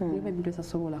no. Even just a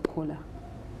solar cola.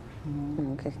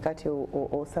 Okay, kati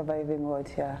o surviving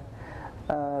what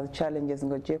challenges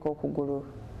ngo jeko kugulu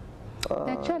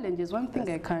The challenges, one thing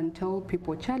I can tell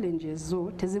people, challenges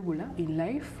though, tezibula in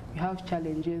life, you have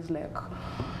challenges like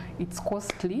it's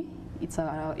costly, it's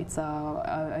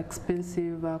a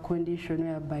expensive condition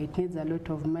whereby it needs a lot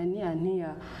of money, and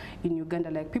here in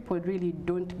Uganda, like people really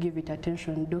don't give it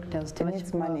attention. Doctors tell us. It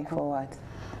needs money for what?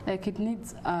 Like it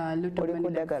needs a lot of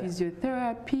money, like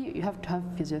physiotherapy. You have to have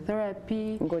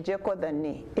physiotherapy.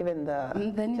 Even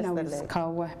the knee now is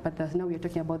cover, but now we're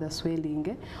talking about the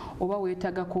swelling. Over we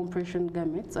take compression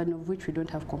garments, and of which we don't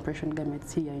have compression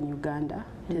garments here in Uganda.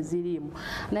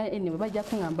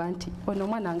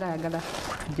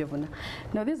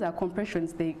 Now these are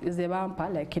compressions, they bumper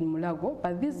like in Mulago,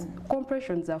 but these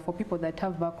compressions are for people that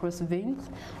have varicose veins.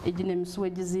 They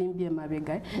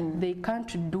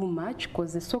can't do much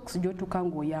because the socks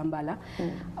jotukango yambala.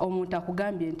 Omuntu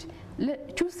akugambye nti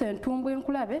kyusa entumbu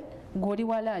enkulabe goli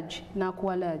wa large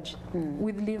nakuwa large.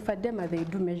 With lymphedema they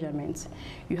do measurements.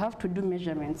 You have to do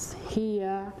measurements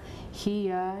here,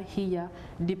 here, here,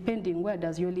 depending where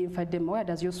does your lymphedema, where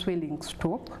does your swelling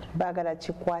stop. Bagala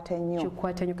chikwate nyo.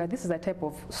 This is a type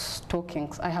of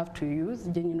stockings I have to use,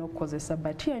 causes,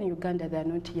 but here in Uganda they are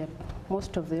not yet.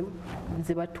 Most of them,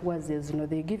 they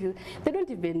give you, they don't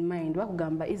even mind.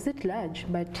 Is it large?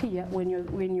 But here, when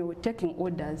you're taking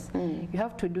orders, you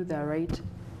have to do the right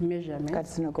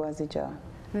measurements.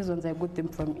 These ones I got them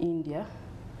from India.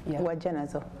 Yeah.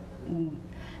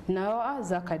 Now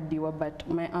zakadiwa, but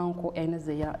my uncle and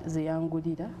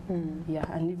zeyangulira. Yeah,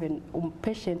 and even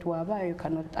patient waba you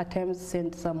cannot at times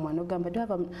send someone. Ogamba, do you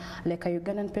have like a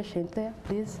Ugandan patient there?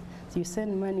 Please, so you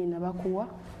send money in Abakuwa,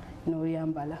 no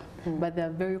yambala. But they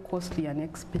are very costly and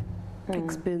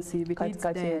expensive. It needs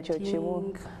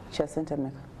dieting.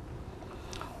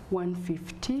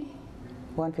 150.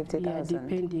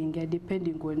 150,000. Yeah,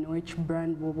 depending on which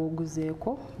brand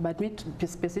boboguzeko. But me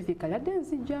specifically,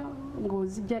 adenzija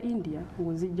ngozija India,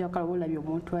 ngozija kawola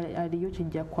byomuntu aliyo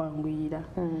kijja kwangwira.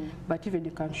 But even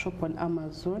you can shop on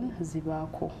Amazon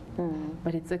zibako.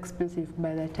 But it's expensive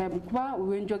by the time. Kuba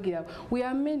wenjogira, we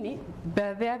are many,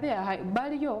 but they are there.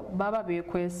 Baliyo baba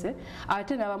bekwese,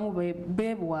 ate nabamu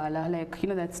bebwala,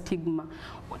 like that stigma.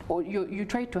 You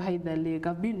try to hide the leg.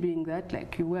 I've been doing that,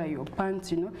 like you wear your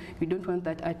pants, you don't want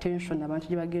that attention.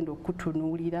 Abantu bagenda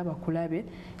okutunuulira bakulabe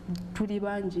tuli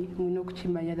bangi mulina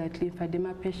okukimanya that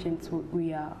lymphedema patients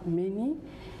we are many,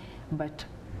 but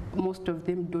most of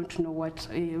them don't know what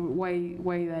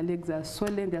why their legs are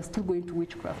swollen. They're still going to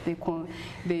witchcraft.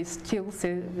 They still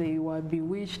say they were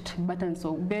bewitched, but and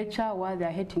so becha while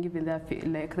they're hating, even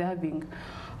like they're having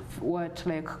what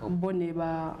like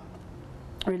boneba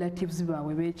relatives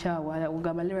bawe bechawa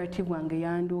ugamba relative wange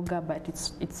yanduga, but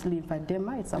it's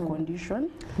lymphedema, it's a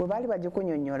condition. Bali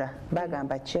bajikunyonyola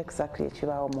bagamba check exactly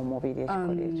ekibawo mu mubiri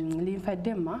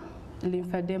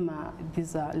lymphedema,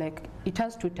 these are like, it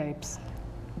has two types,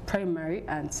 primary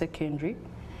and secondary.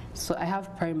 So I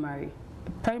have primary,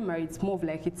 it's more of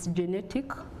like it's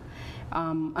genetic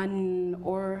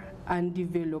or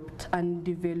undeveloped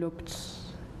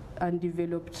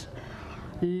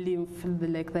lymph,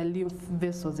 like the lymph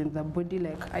vessels in the body,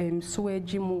 like I am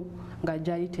swejimu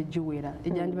ngajali tejiwera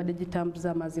ejandi bade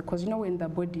jitambuza amazi, because when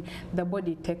the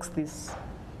body takes this,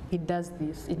 it does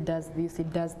this, it does this,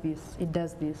 it does this, it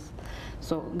does this.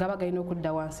 So gabaga ino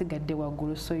kudda wansi gadde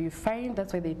wagulu. So you find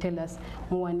that's why they tell us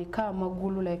muwanika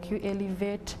amagulu, like you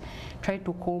elevate, try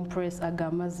to compress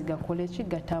agamazi gakolechi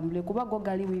gatambule kuba go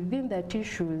gali within the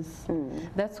tissues.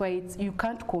 That's why you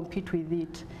can't compete with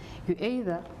it. You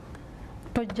either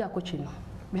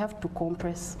we have to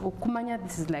compress. Okumanya,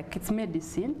 this is like, it's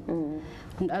medicine.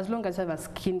 As long as you have a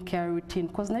skincare routine,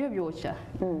 because nayo byocha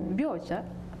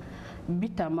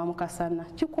bitama mukasana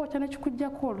chikwocha na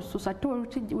chikujjako olususu ate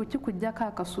wekikujjako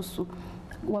akasusu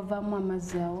wavamu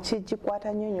amazzi awo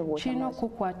kikwata nnyo bw'otamaze kino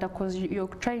kukwata because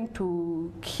you're trying to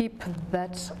keep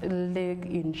that leg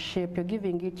in shape, you're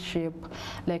giving it shape,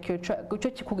 like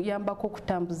you're kikuyambako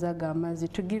okutambuza amazzi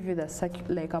to give you the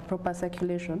like a proper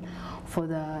circulation for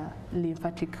the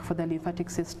lymphatic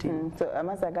system. So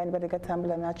amazzi agandi bade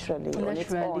gatambula naturally on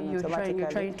its own, you're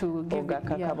trying to give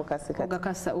gakakabukasi.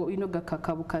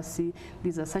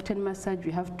 There's a certain massage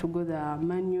we have to go the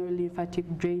manual lymphatic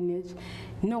drainage.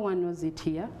 No one knows it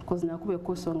here because nakube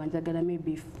kosonga njagala,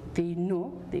 maybe if they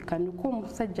know they can come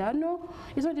musajja. No,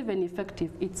 it's not even effective.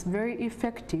 It's very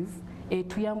effective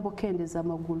tuyamboke endeza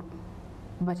amagulu,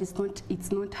 but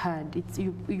it's not hard. It's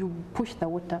you push the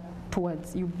water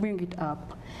towards, you bring it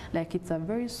up, like it's a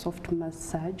very soft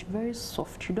massage, very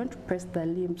soft. You don't press the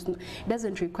limbs. It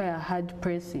doesn't require hard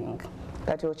pressing.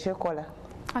 Kati okyekola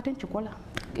ate nkikola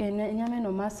enyama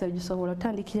eno massage sobola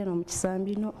otandikira no mu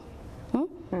kisambi no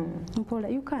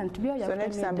You can't. So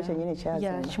next time,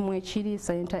 yeah,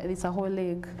 it's a whole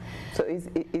leg. So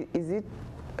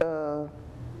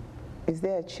is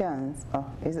there a chance, or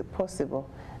is it possible,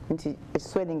 nti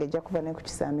swelling ejja kuva ne ku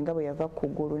kisambi nga bwe yava ku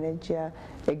ggulu nejja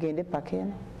egende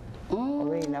pakene?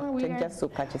 Tejja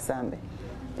sukka kisambi?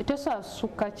 It also has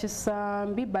sukka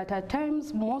chisambi, but at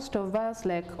times most of us,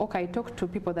 like, okay, I talk to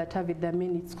people that have it. I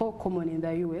mean, it's so common in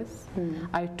the US.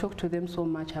 I talk to them so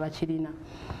much about chirina.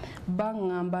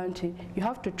 Bang, you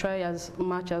have to try as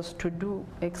much as to do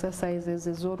exercises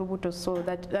so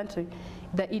that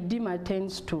the edema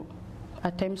tends to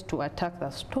attack the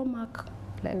stomach.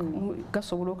 Like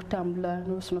gasobola okutambula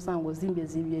n'osomesa ngo zimbe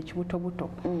ekibutobuto.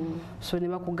 So ne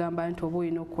bakugamba nti oba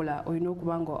olina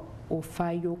okuba nga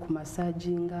ofaayo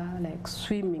okumasaginga, like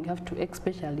swimming. Have to,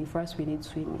 especially for us, we need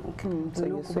swimming. So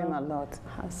you swim a lot?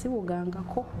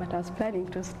 Siwugangako, but I was planning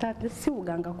to start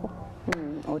siwugangako.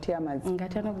 Otya amazzi?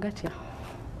 Ngatya n'ogatya.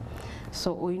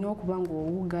 So olina okuba nga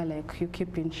owuga, like you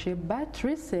keep in shape. But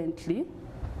recently,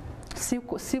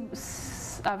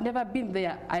 I've never been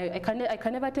there. I can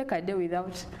never take a day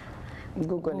without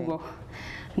Google.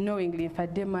 Knowingly,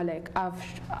 lymphedema, like I've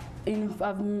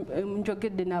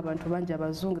enjoyed the n'abantu banja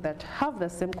abazungu that have the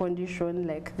same condition.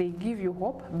 Like they give you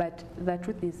hope, but the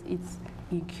truth is it's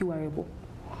incurable.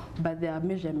 But there are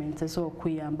measurements so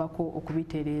okuyambako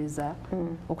okubitereza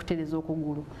okutereza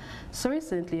okugulu. So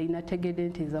recently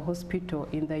inategedded is a hospital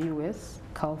in the US,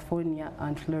 California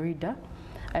and Florida.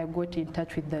 I got in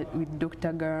touch with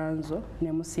Dr. Garanzo,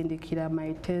 nemusindikira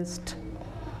my test,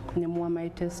 nemuwa my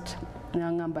test,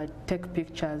 nangamba take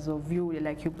pictures of you,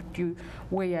 like you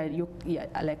wear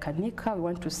like a knika. We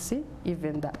want to see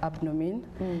even the abdomen.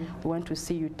 We want to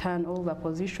see you turn all the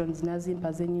positions.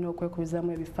 Nazimpa zenino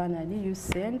kwekubizamu ebifanani. You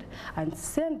send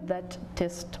that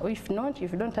test. Or if not,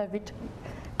 if you don't have it,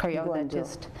 carry out the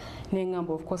test.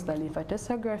 Nengamba, of course, the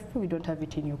lymphedema, we don't have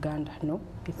it in Uganda. No,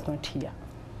 it's not here.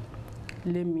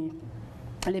 Let me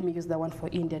use the one for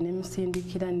India.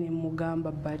 Nemusindikira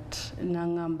nemugamba, but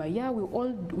nangamba, yeah, we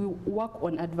work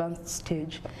on advanced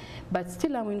stage, but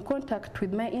still I'm in contact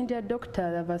with my India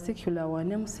doctor, the vascular one.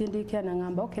 Nemusindikira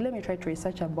nangamba, okay, let me try to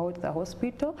research about the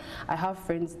hospital. I have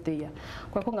friends there.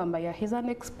 Kwa kungamba, yeah, he's an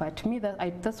expert.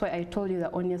 That's why I told you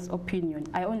the honest opinion.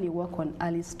 I only work on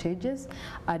early stages.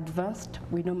 Advanced,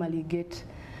 we normally get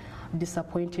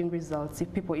disappointing results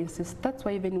if people insist. That's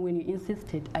why even when you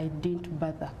insisted, I didn't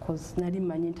bother, because nari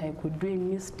manyita I could do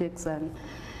mistakes and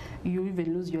you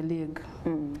even lose your leg.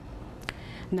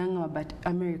 Nanga, but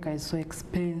America is so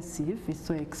expensive. It's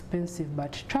so expensive.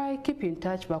 But try keep in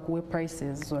touch back with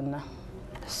prices on.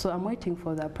 So I'm waiting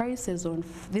for the prices on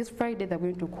this Friday. They're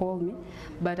going to call me,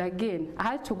 but again,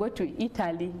 I had to go to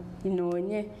Italy.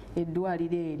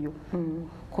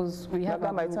 Because we have.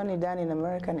 It's only done in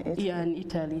America and Italy. Yeah, in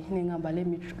Italy.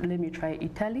 Let me try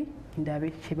Italy.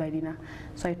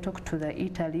 So I talked to the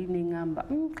Italy.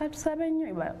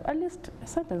 At least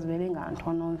sometimes they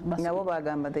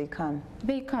can.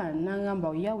 They can.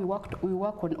 Yeah, we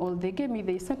work on all. They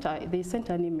sent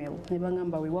an email.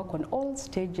 We work on all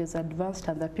stages, advanced,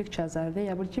 and the pictures are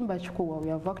there. We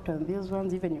have worked on these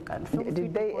ones. Even you can.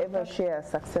 Did they ever share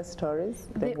success stories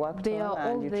they worked on? They are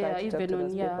all there,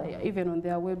 even on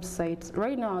their websites.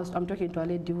 Right now, I'm talking to a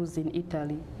lady who's in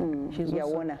Italy. She's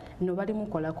also, nobody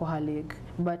mukolako her leg,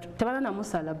 but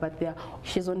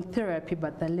she's on therapy,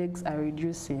 but the legs are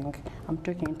reducing. I'm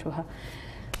talking to her.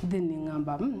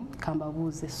 Then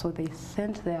so they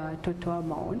sent their total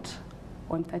amount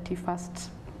on 31st.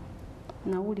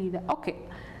 Now okay.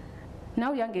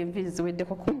 Now young envies with the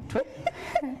kumutwe.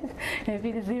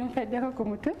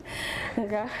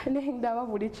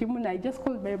 I just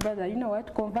called my brother, you know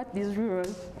what, convert these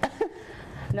euros.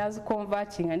 Nas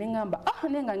converting and ngamba.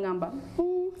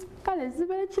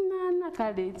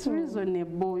 It's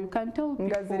reasonable. You can tell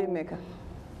people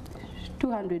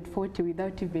 240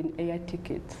 without even air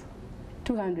tickets.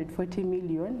 240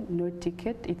 million, no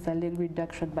ticket. It's a leg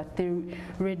reduction, but they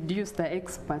reduce the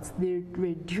experts. They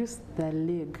reduce the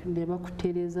leg.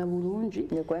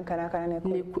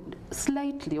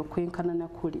 Slightly okwenkanana.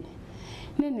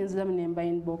 Then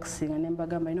inboxing and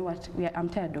you know what, I'm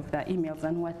tired of the emails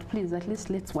and what, please at least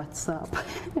let's WhatsApp.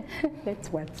 Let's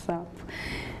WhatsApp.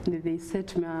 They said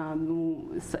to me,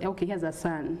 okay, here's a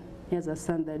son,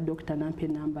 the doctor nampe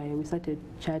number. We started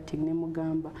chatting,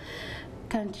 nemugamba.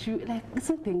 Can't you, like,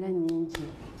 something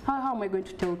how am I going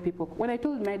to tell people? When I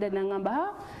told my dad,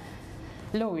 nangamba,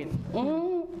 Lowin,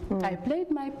 I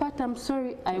played my part. I'm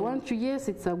sorry. I want you. Yes,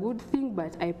 it's a good thing,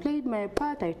 but I played my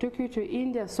part. I took you to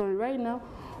India. So right now,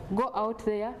 go out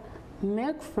there,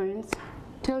 make friends,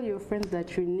 tell your friends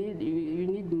that you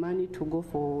need money to go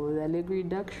for the leg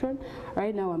reduction.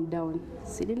 Right now I'm down.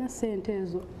 Silina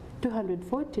Sentezo,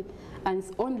 240, and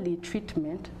it's only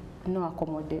treatment, no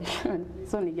accommodation.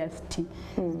 It's only just tea.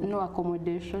 No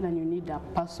accommodation, and you need a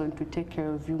person to take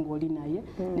care of you.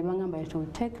 It will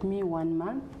take me 1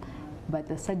 month, but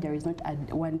the surgery is not a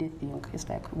one-day thing. It's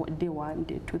like day 1,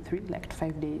 day 2, 3, like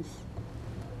 5 days.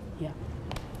 Yeah.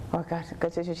 It's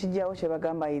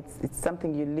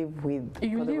something you live with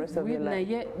for the rest of your life.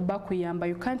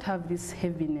 You can't have this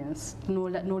heaviness. No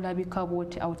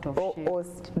out of shape. Or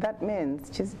that means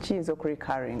she's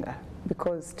recurring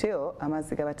because still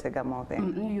amaziga more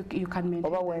than you can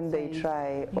maintain. Or when they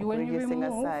try reducing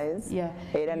a size,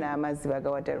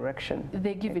 direction.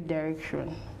 They give it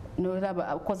direction. No,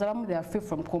 because they are free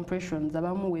from compressions.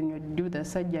 When you do the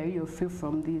surgery, you're free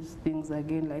from these things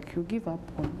again. Like you give up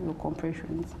on your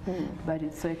compressions, but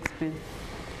it's so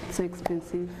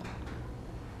expensive.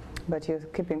 But you're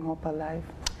keeping hope alive.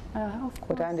 Of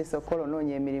course.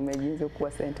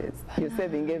 You're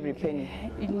saving every penny.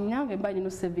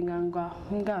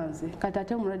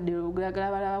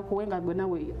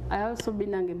 I also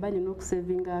been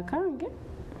saving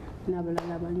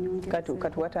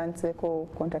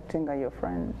contacting your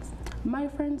friends. My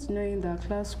friends know in the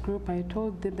class group, I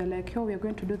told them, they're like, oh, we're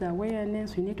going to do the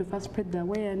awareness. We need to first spread the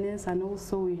awareness, and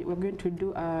also we're going to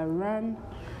do a run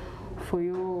for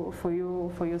your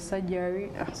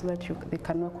surgery so that they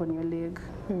can work on your leg.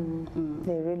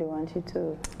 They really want you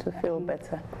to feel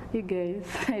better. You guys,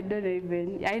 I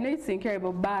know it's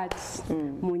incredible, but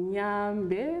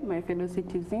munyambe, my fellow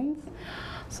citizens,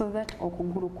 so that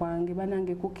okuguru kwange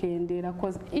banange kukendera,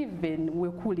 because even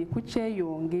wekuli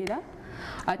kucheyongera.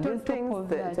 At on top of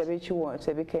that,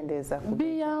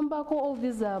 biyambako, all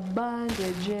these are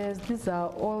bandages. These are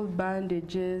all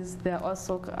bandages. They are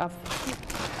also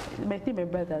I think my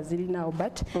brothers really now,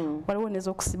 but there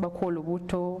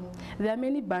are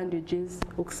many bandages.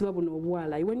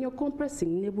 When you're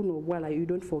compressing, you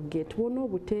don't forget.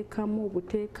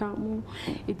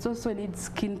 It also needs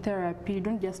skin therapy. You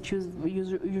don't just use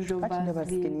usual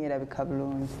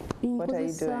Vaseline. What are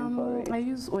you doing for it? I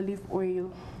use olive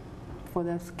oil for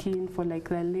the skin, for like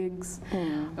the legs.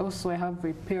 Also I have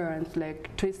repairants like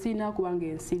Tresina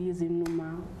Kuange series in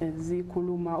Numa,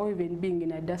 Zikuluma, or even being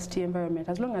in a dusty environment.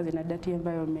 As long as in a dirty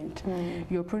environment,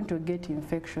 you're prone to get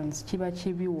infections.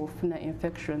 Chibi wofuna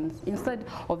infections. Instead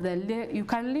of the leg, you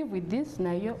can live with this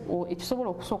na yo, or it's so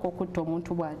kusoko kuto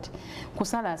muntu what.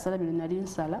 Kusala sala bilinadin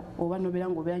sala, or one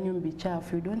oberango beanyum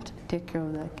bichafu, you don't take care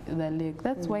of the leg.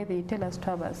 That's why they tell us to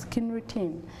have a skin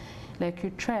routine. Like you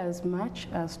try as much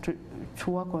as to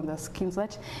work on the skin, so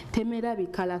that temera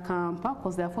bikala kampa,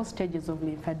 because there are 4 stages of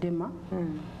lymphedema.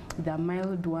 The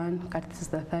mild one, this is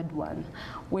the 3rd one.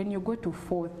 When you go to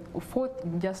fourth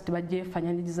just baje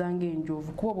fanyalizange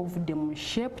enjovu kuba buvudde mu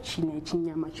shape kino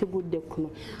ekinyama kigudde kuno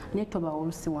netoba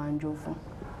olusi wanjovu.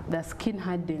 The skin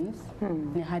hardens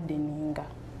ne hardeninga.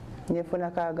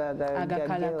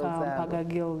 Aga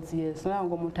gills, yes.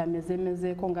 Nango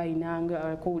mutamezemezeko nga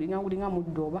inanga ulinga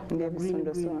mudoba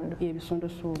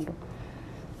ebisondo.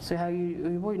 So how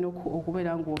you know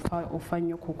okubera ngo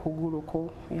ofanyo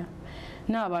kukuguluko, yeah.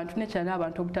 Now abantu nekyala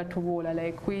abantu obutatubola,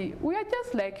 like we are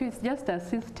just like you. It's just a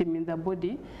system in the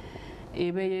body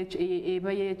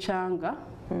ebe changa.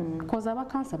 Because our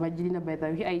cancer, by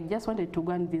the way, I just wanted to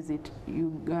go and visit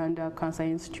Uganda Cancer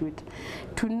Institute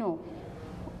to know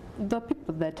the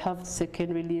people that have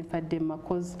secondary lymphedema,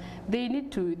 because they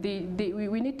need to,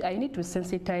 I need to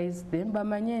sensitize them. But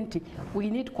we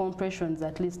need compressions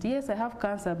at least. Yes, I have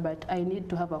cancer, but I need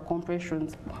to have a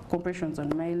compressions on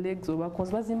my legs, or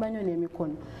because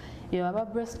you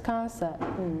have breast cancer,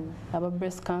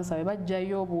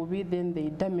 then they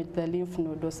damage the lymph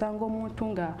node. Osango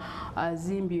mutunga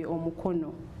azimbi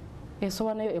omukono.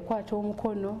 Esowana yo ekwata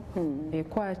omukono,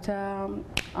 ekwata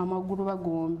amagulu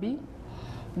bagombi.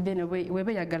 Then you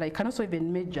can also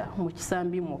even measure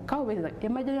mukisambi muka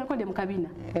imagine yakole mukabina.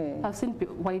 I've seen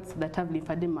whites that have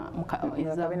lymphedema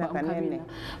mukabina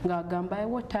ngagamba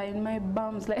water in my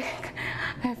bums, like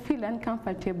I feel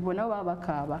uncomfortable now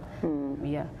babakaba.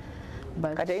 Yeah.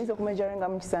 But yes, I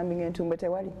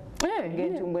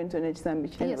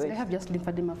have just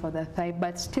lymphedema for the thigh,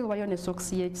 but still why on a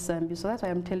soxy sambi. So that's why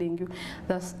I'm telling you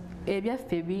that's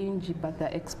but they're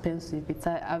expensive. It's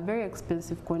a very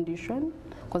expensive condition,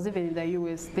 because even in the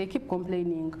US they keep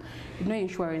complaining no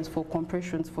insurance for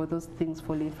compressions for those things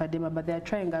for lymphedema, but they are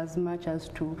trying as much as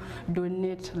to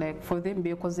donate, like for them,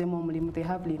 because they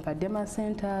have lymphedema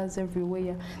centers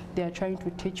everywhere. They are trying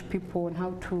to teach people on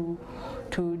how to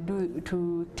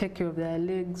take care of their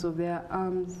legs, of their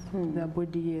arms, their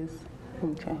body. Yes.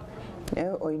 Okay.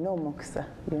 Or you know muksa.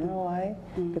 You know why?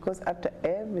 Because after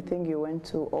everything you went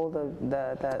to, all the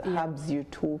herbs you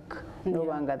took, no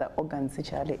longer the organs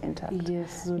are intact.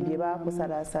 Yes. And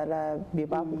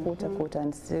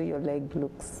still your leg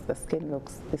looks, the skin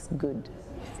looks this good.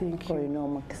 Thank you. Or you know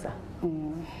muksa.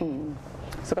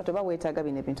 So katoba wetaga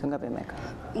bine bintu nga bemeka.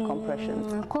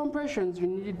 Compressions. Compressions you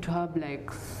needed to have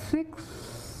like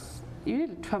 6. You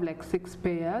need to have like 6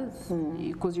 pairs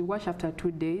because you wash after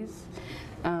 2 days.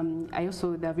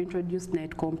 They've introduced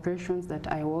night compressions that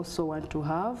I also want to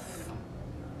have.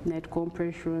 Night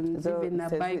compressions, so even a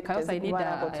bike. I need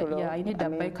a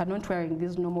bike. I'm not wearing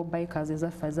these normal bikers as a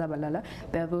fazabalala.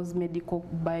 There are those medical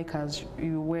bikers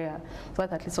you wear, so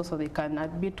that at least also they can a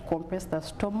bit compress the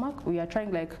stomach. We are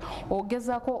trying like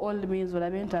ogezako all means what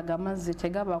I mean tagamazi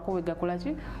tegabako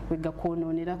wegakolachi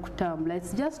wegakononera kutambula.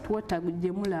 It's just water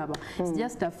gujemulaba. It's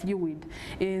just a fluid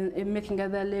in making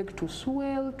other leg to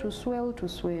swell. Yes,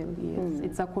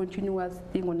 it's a continuous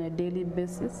thing on a daily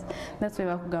basis. That's why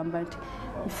wakugamba nti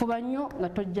fubanyo nga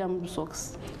tojjamu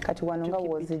socks kati wano nga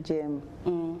wozi gym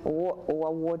owa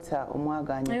water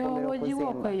omwaganya ojiwa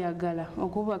okweyagala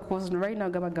okuba because right now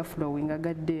gabaga flowing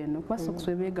agadde eno kuba socks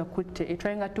webega kutte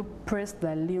trying to press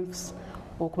the lymphs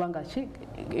okubanga ki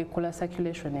ekola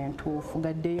circulation entuufu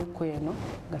gaddeyo kweno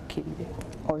gakidde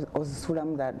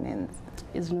ozisulamu that means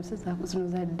zino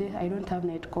zadde I don't have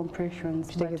night compressions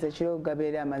kitegeza ekiro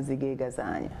gabeera amazzi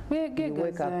geegazanya you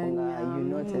wake up nga you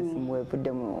notice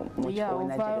mwevudde mu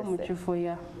kifo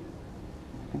yeah.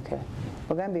 Okay.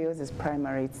 Ogambye yours is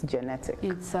primary, it's genetic.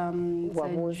 It's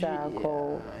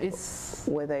it's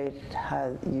whether it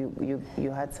has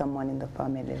you had someone in the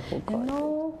family who got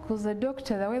no, because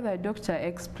the way the doctor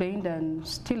explained, and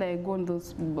still I go on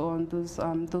those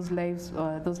lives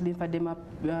those lymphedema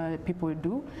people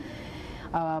do.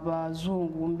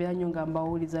 Abazungu mbyanyo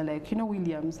mbawuliza like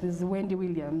Williams, this is Wendy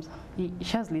Williams,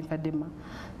 she has lymphedema,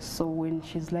 so when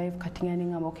she's live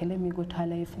cutting okay, let me go to her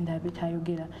life in the bit how you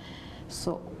get her.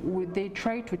 So they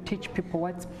try to teach people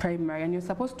what's primary, and you're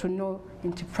supposed to know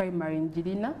into primary in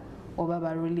Jirina or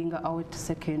baba rolling out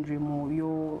secondary more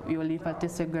your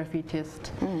lymphadenography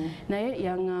test. Naye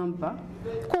yangamba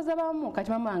because abamu kati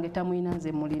mama angeta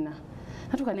mwinanze mulina.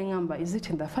 Natuka nengamba is it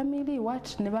in the family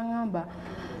what nebangamba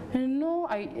no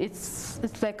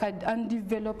it's like an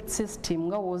undeveloped system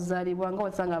nga wozalibwa nga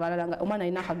wasanga abalala omwana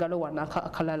ina akagalo wana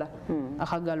akalala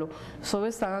akagalo so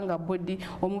wesanga body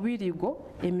omubiri go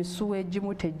emisuwa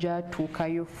egimu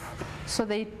tejatuukayo so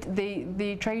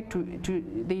they tried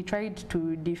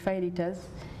to define it as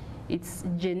it's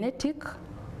genetic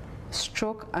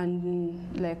stroke and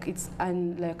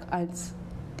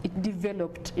it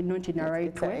developed not in a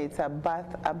right way. It's a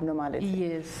birth abnormality.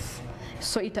 Yes.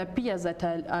 So it appears at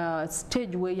a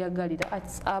stage where you're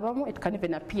abamu it can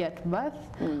even appear at birth.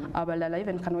 Abalala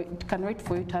even can wait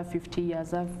for you to have 50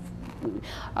 years. I've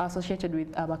associated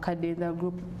with Abakade in the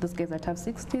group, those guys that have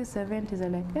 60s, 70s, are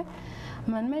like,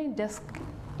 man, my desk.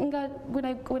 When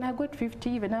I got 50,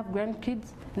 even have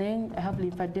grandkids, then I have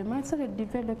lymphedema. It started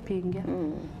developing.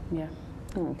 Yeah.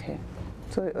 Okay.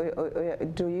 So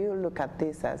do you look at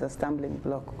this as a stumbling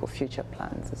block of future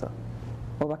plans as well?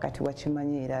 Wakati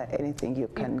wachimanyira, anything you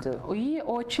can do? Yeah,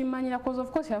 or chimanyira, because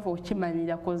of course you have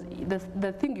chimanyira, because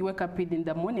the thing you wake up with in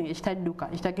the morning is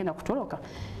itagenda kutoloka.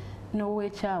 No way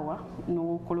chawa,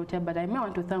 no kolotia, but I may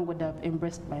want to thank God I've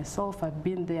embraced myself, I've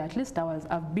been there, at least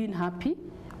I've been happy.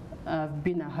 I've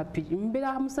been happy.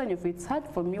 If it's hard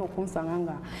for me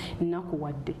okunsanganga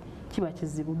nakuwadde kiba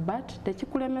kizibu, but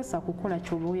tekikulemesa kukola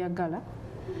kyoboyagala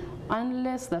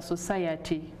unless the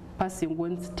society passing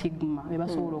one stigma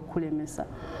ebasobola okulemesa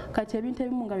kati ebintu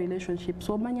ebimu nga relationships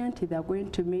omanya nti they're going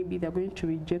to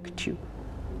reject you.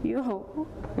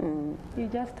 You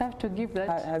just have to give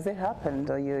that. Has it happened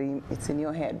or it's in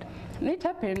your head? It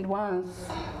happened once.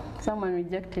 Someone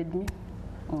rejected me.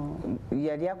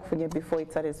 Before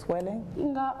it started swelling? It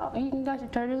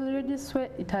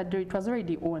was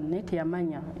already on. I'm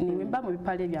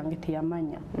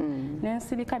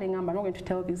not going to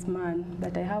tell this man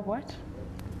that I have what?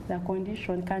 The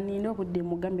condition. Can you know what the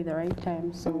Mugambi the right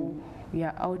time? So we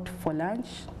are out for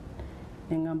lunch.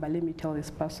 Let me tell this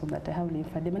person that I have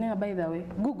lymphedema. By the way,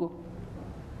 Google.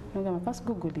 First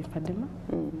Google lymphedema.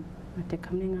 It's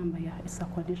a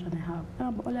condition I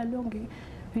have. All along,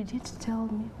 you didn't tell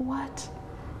me. What?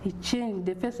 He changed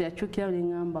the face ya chukira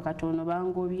ngamba katono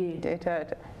bangobye.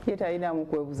 Yeta ina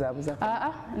mukwebuzabuza.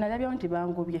 Nalabya nti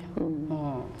bangobye.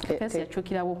 Face ya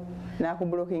chukira wo. Na ku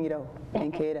blockingira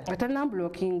enkeera. Atana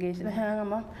blocking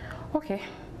ngamba. Okay.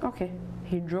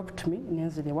 He dropped me.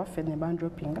 Nenzile wafe ne ban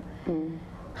dropping.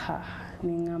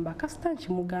 ningamba kasita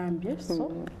nkimugambye.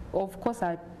 So of course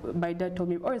my dad told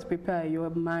me always prepare your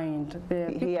mind.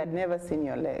 He had never seen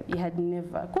your leg. He had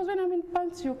never, because when I'm in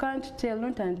pants you can't tell,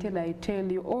 not until I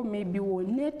tell you, or maybe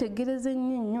wonetegereze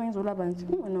nnyo inzo olaba nti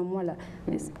ono omuwala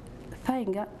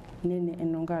thayinga nene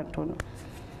enonga ntono.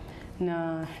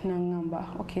 Nangamba,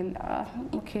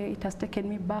 okay, it has taken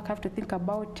me back, I have to think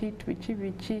about it,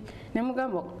 vichi.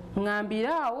 Nemugamba,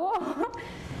 ngambirawo.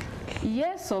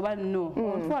 Yes or no?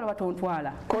 Ontwala what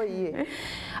ontwala? I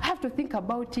have to think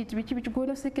about it, vichi go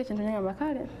no second nangamba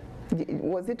kale.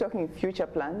 Was he talking future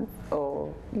plans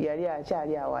or yali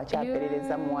akyali awo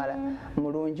akyaperereza muwala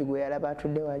mulungi gwe yalaba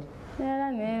atudde wali?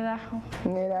 Nera.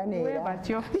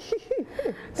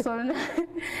 So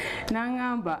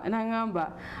nangamba,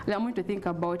 I'm going to think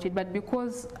about it, but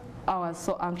because I was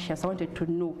so anxious, I wanted to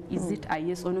know, is it a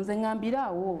yes or no?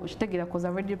 Because I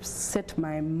already set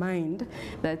my mind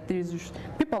that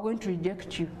people are going to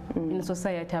reject you in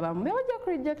society. I'm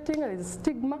rejecting, there is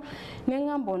stigma.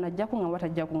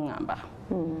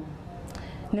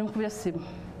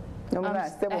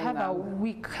 I have a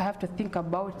week, I have to think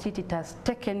about it. It has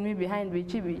taken me behind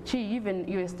Vichi. Even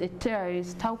you're a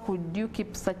terrorist, how could you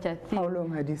keep such a thing? How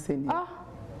long had you seen it?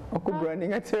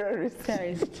 Running a terrorist.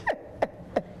 A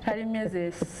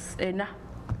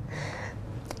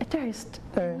terrorist.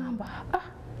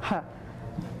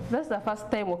 That's the first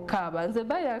time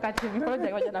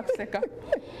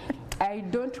I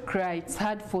don't cry. It's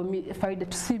hard for me to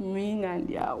see me and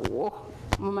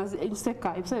Mama's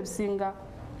singer.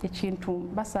 Ekintu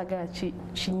basaga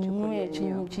kinywe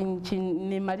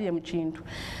nemaliye mu kintu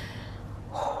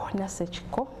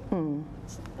nasechiko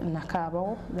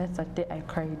nakabawo. That's the day I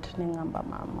cried. Ningamba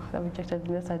mama that rejected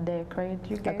me. That's the day I cried.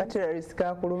 You guys akaterrorist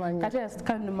kakulumanya akaterrorist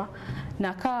kanuma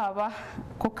nakaba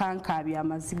ko kankabya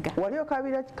amaziga wali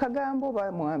okabira kagambo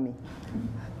ba mwami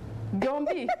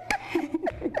Jombi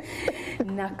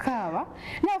nakaba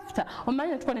after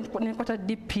omanya tukota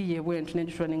DP went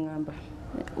nendishwa ningamba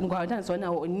ngwanda so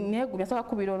nawo negumya saka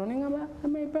kubira ono ningamba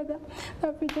my brother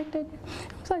have rejected you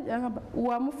musajja ngamba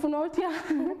wamufuna otya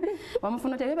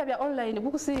beba bya online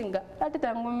bukusinga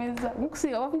ateta ngomeza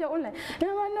bukusinga wafunja online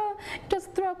ngamba no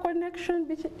just through a connection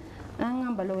bitch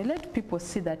ngamba lo let people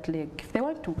see that leg if they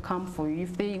want to come for you,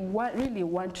 if they really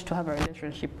want to have a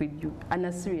relationship with you and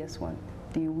a serious one,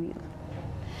 they will.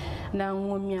 Na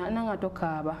ngomya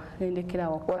nangatokaba nendekera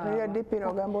wakaba watu ya DP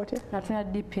no gamba otya natuna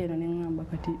DP no ningamba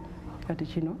kati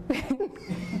kino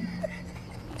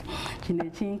kino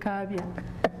ekinkabya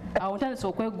awo ntandise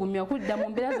okwegumya okudda mu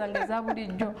mbeera zange za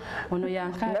bulijjo ono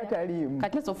yankaya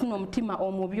kati nso ofuna omutima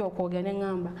omubi okwogera ne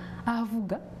ngamba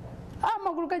avuga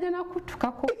amagulu gajja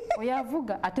nakutukako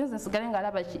oyavuga ate nze nsigale nga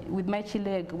alaba with my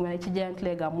giant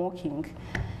leg I'm walking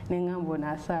ne ngamba ono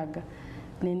asaaga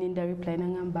Neninda reply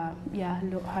nangamba yeah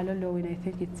hello and I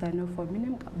think it's a no for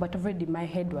me but already my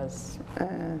head was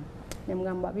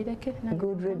Nemgamba bideke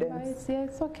good riddance. Yeah,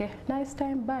 it's okay. Nice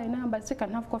time bye. But you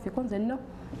can have coffee. Konze no.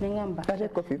 Nengamba. I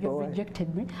take coffee for what? You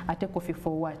rejected me. I take coffee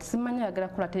for what? Simanya agala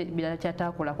kula te bila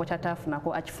chatakula ko chatafuna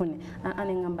ko achifune.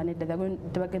 Anengamba ne daga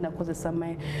bagenda kozesa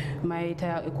my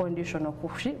entire condition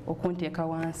okushi okunteka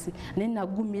wansi. Nina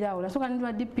gumira ola soka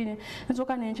ndwa dipine.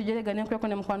 Nsoka nenchijerega nenkuyako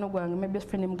ne mukwano gwange my best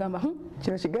friend mugamba.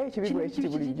 Kino kigayi kibigwa ekiti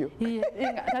bulijjo.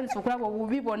 Yeah, tali sokulabo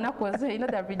obubibo nakoze ina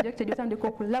that rejected you tandika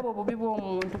okulabo obubibo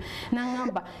omuntu.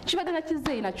 Nangamba kibadde na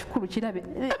kize na kikulu kirabe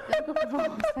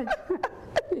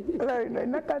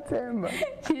nakatemba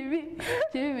kibi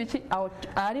biki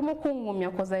ali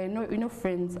mukungumya koza ino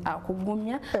friends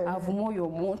akugumya avuma oyo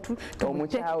omuntu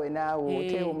omukyawe naawe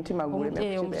otewe omutima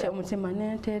guleme omutima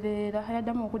nenterera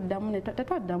yadamu okuddamu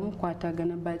tatwaddamu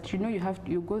kwatagana but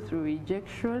you go through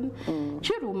rejection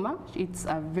kiruma. It's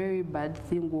a very bad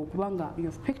thing okubanga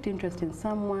you've picked interest in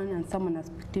someone and someone has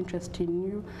picked interest in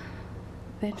you.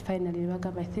 Then finally,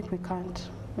 I think we can't.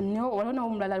 No, I don't know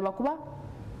wakuba.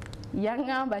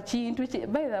 Yangamba chintu.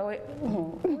 By the way,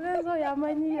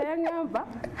 yangamba.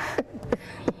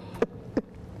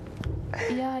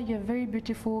 Yeah, you're a very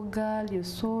beautiful girl. You're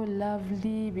so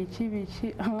lovely.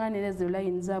 Bichi. Hanganelezula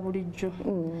inzabulijo.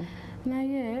 Now,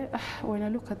 yeah, when I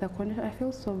look at the condition, I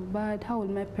feel so bad. How will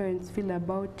my parents feel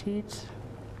about it?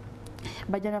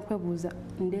 Bajana kwebuza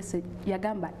ndese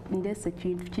yagamba ndese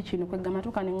kintu kikino kwegamba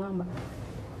tukanengamba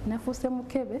nafuse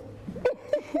mukebe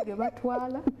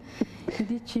gebatwala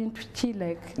ndi kintu ki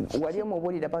like wali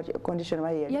omubulira about your condition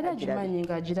why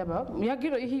yagimanyinga agiraba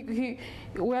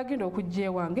yagenda okujja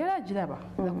ewange era agiraba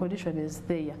the condition is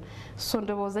there. So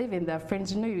there was even their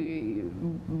friends,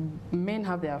 men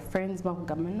have their friends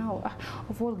bakugamba now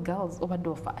of all girls over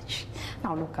do fetch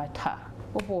now look at her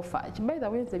obofa by the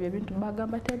way nze ebintu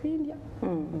bagamba tebindya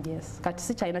yes kati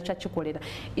si kyalina kyakikolera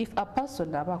if a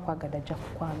person aba akwagala ajja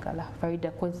kukwagala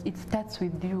Farida because it starts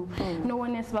with you no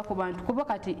one else ku bantu kuba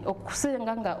kati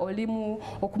okusenga nga olimu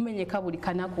okumenyeka buli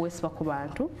kanaku wesiba ku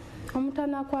bantu omuntu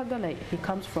anakwagala he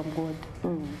comes from God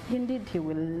indeed he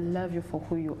will love you for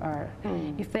who you are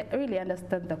if they really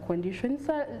understand the condition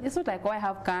it's not like I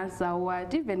have cancer or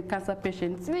what even cancer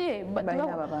patients but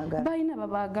baina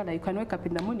babagala you can wake up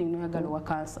in the morning noyagala wa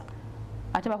cancer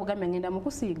ate bakugamba ngenda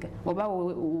mukusiiga oba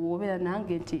wobera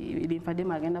nange nti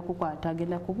lymphedema agenda kukwata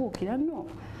agenda kubuukira no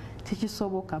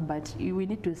tikisoboka but we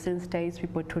need to sensitize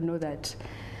people to know that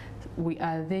we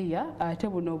are there ate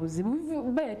buno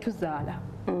obuzibu be tuzaala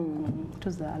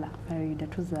Farida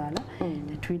tuzaala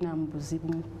tetulina mu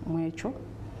buzibu mwekyo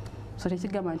so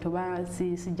tekigamba nti oba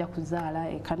sijja kuzaala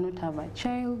I cannot have a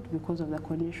child because of the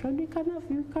condition you can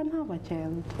have a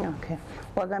child. Okay.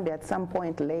 Wagambye at some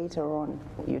point later on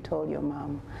you told your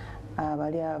mom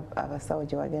bali abasawo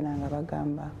gye wagenda nga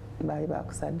bagamba bali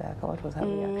bakusaddaaka. What was her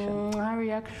reaction? Her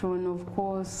reaction, of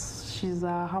course, she's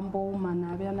a humble woman.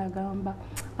 Abyanagamba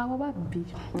abo babbi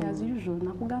as usual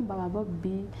nakugamba abo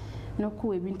babbi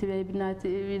nokuwa ebintu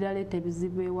ebiraleeta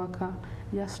ebizibu ewaka.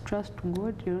 Just trust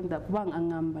God. You know that kubanga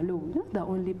angamba lo, you're not the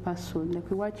only person. Like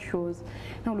we watch shows.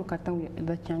 Now look at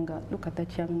that young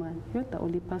man. You're not the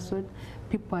only person.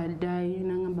 People are dying.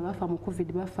 Nangamba bafa mu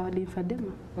COVID, bafa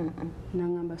lymphedema.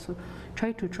 Nangamba so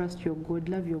try to trust your God,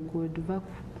 love your God.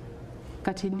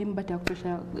 Kati ndimbata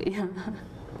kusha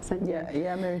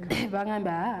yeah America.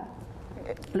 Bangamba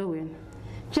lowen.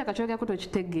 Chaka choka kuto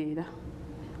kitegeera.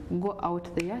 Go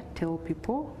out there, tell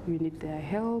people you need their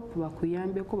help,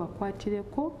 bakuyambeko,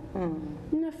 bakwatireko.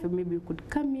 Maybe you could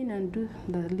come in and do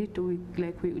the little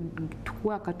like we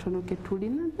work at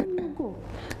Tulina, then you go.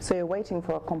 So you're waiting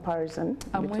for a comparison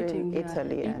between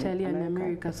Italy and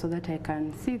America so that I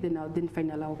can see then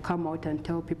finally I'll come out and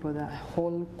tell people the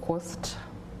whole cost.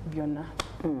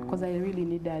 Because I really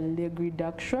need a leg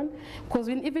reduction. Because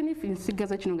even if in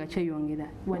Sigaza Chinonga Chayongida,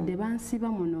 what the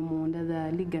Bansiba Monomunda,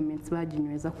 the ligaments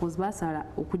vaginous, because Basara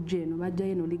Okujeno,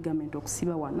 Vagino ligament of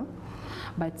Siba Wano,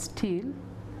 but still,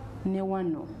 no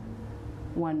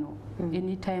one.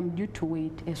 Anytime due to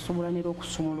weight, a Somuranero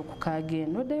Sumuluka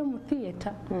again, no demo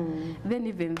theatre. Then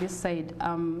even this side,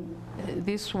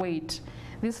 this weight,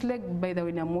 this leg, by the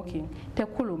way, I'm walking,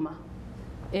 Tekuluma.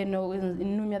 You know,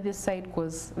 in this side,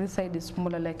 because this side is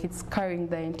smaller, like it's carrying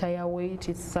the entire weight,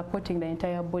 it's supporting the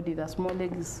entire body. The small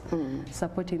leg is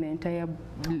supporting the entire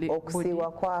body.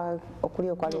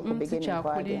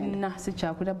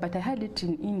 But I had it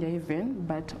in India even,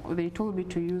 but they told me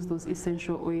to use those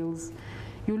essential oils.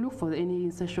 You look for any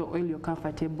essential oil you're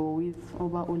comfortable with,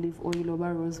 over olive oil,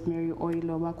 over rosemary oil,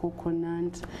 over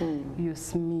coconut. You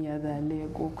smear the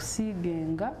leg,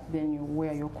 then you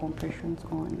wear your compressions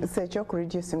on. So you're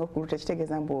reducing take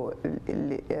example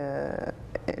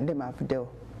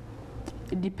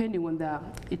depending on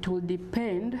it will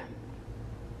depend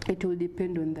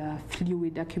on the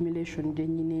fluid accumulation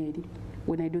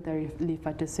when I do the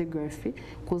lymphoscopy,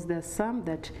 because there are some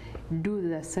that do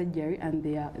the surgery and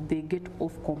they get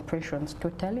off compressions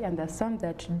totally, and there are some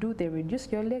that they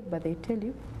reduce your leg but they tell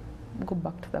you go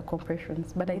back to the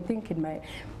compressions. But I think in my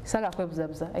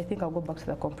I think I'll go back to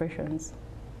the compressions.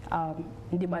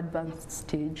 In the advanced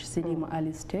stage,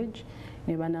 early stage,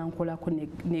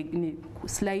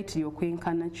 slightly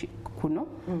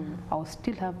I'll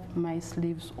still have my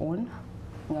sleeves on.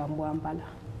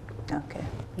 Okay.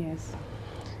 Yes.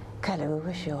 Kale, we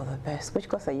wish you all the best. Which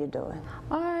course are you doing?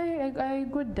 I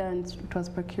good dance. It was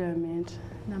procurement.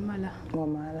 Namala.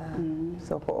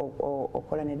 So,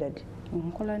 okola ne daddy.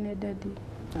 Okola ne daddy.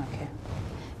 Okay.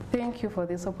 Thank you for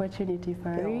this opportunity,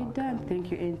 Farida, and thank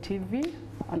you NTV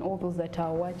and all those that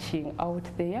are watching out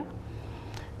there.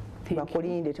 Thank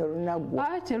you.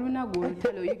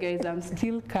 Tell you guys I'm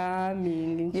still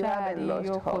coming. You haven't lost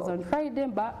hope. On Friday,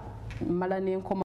 but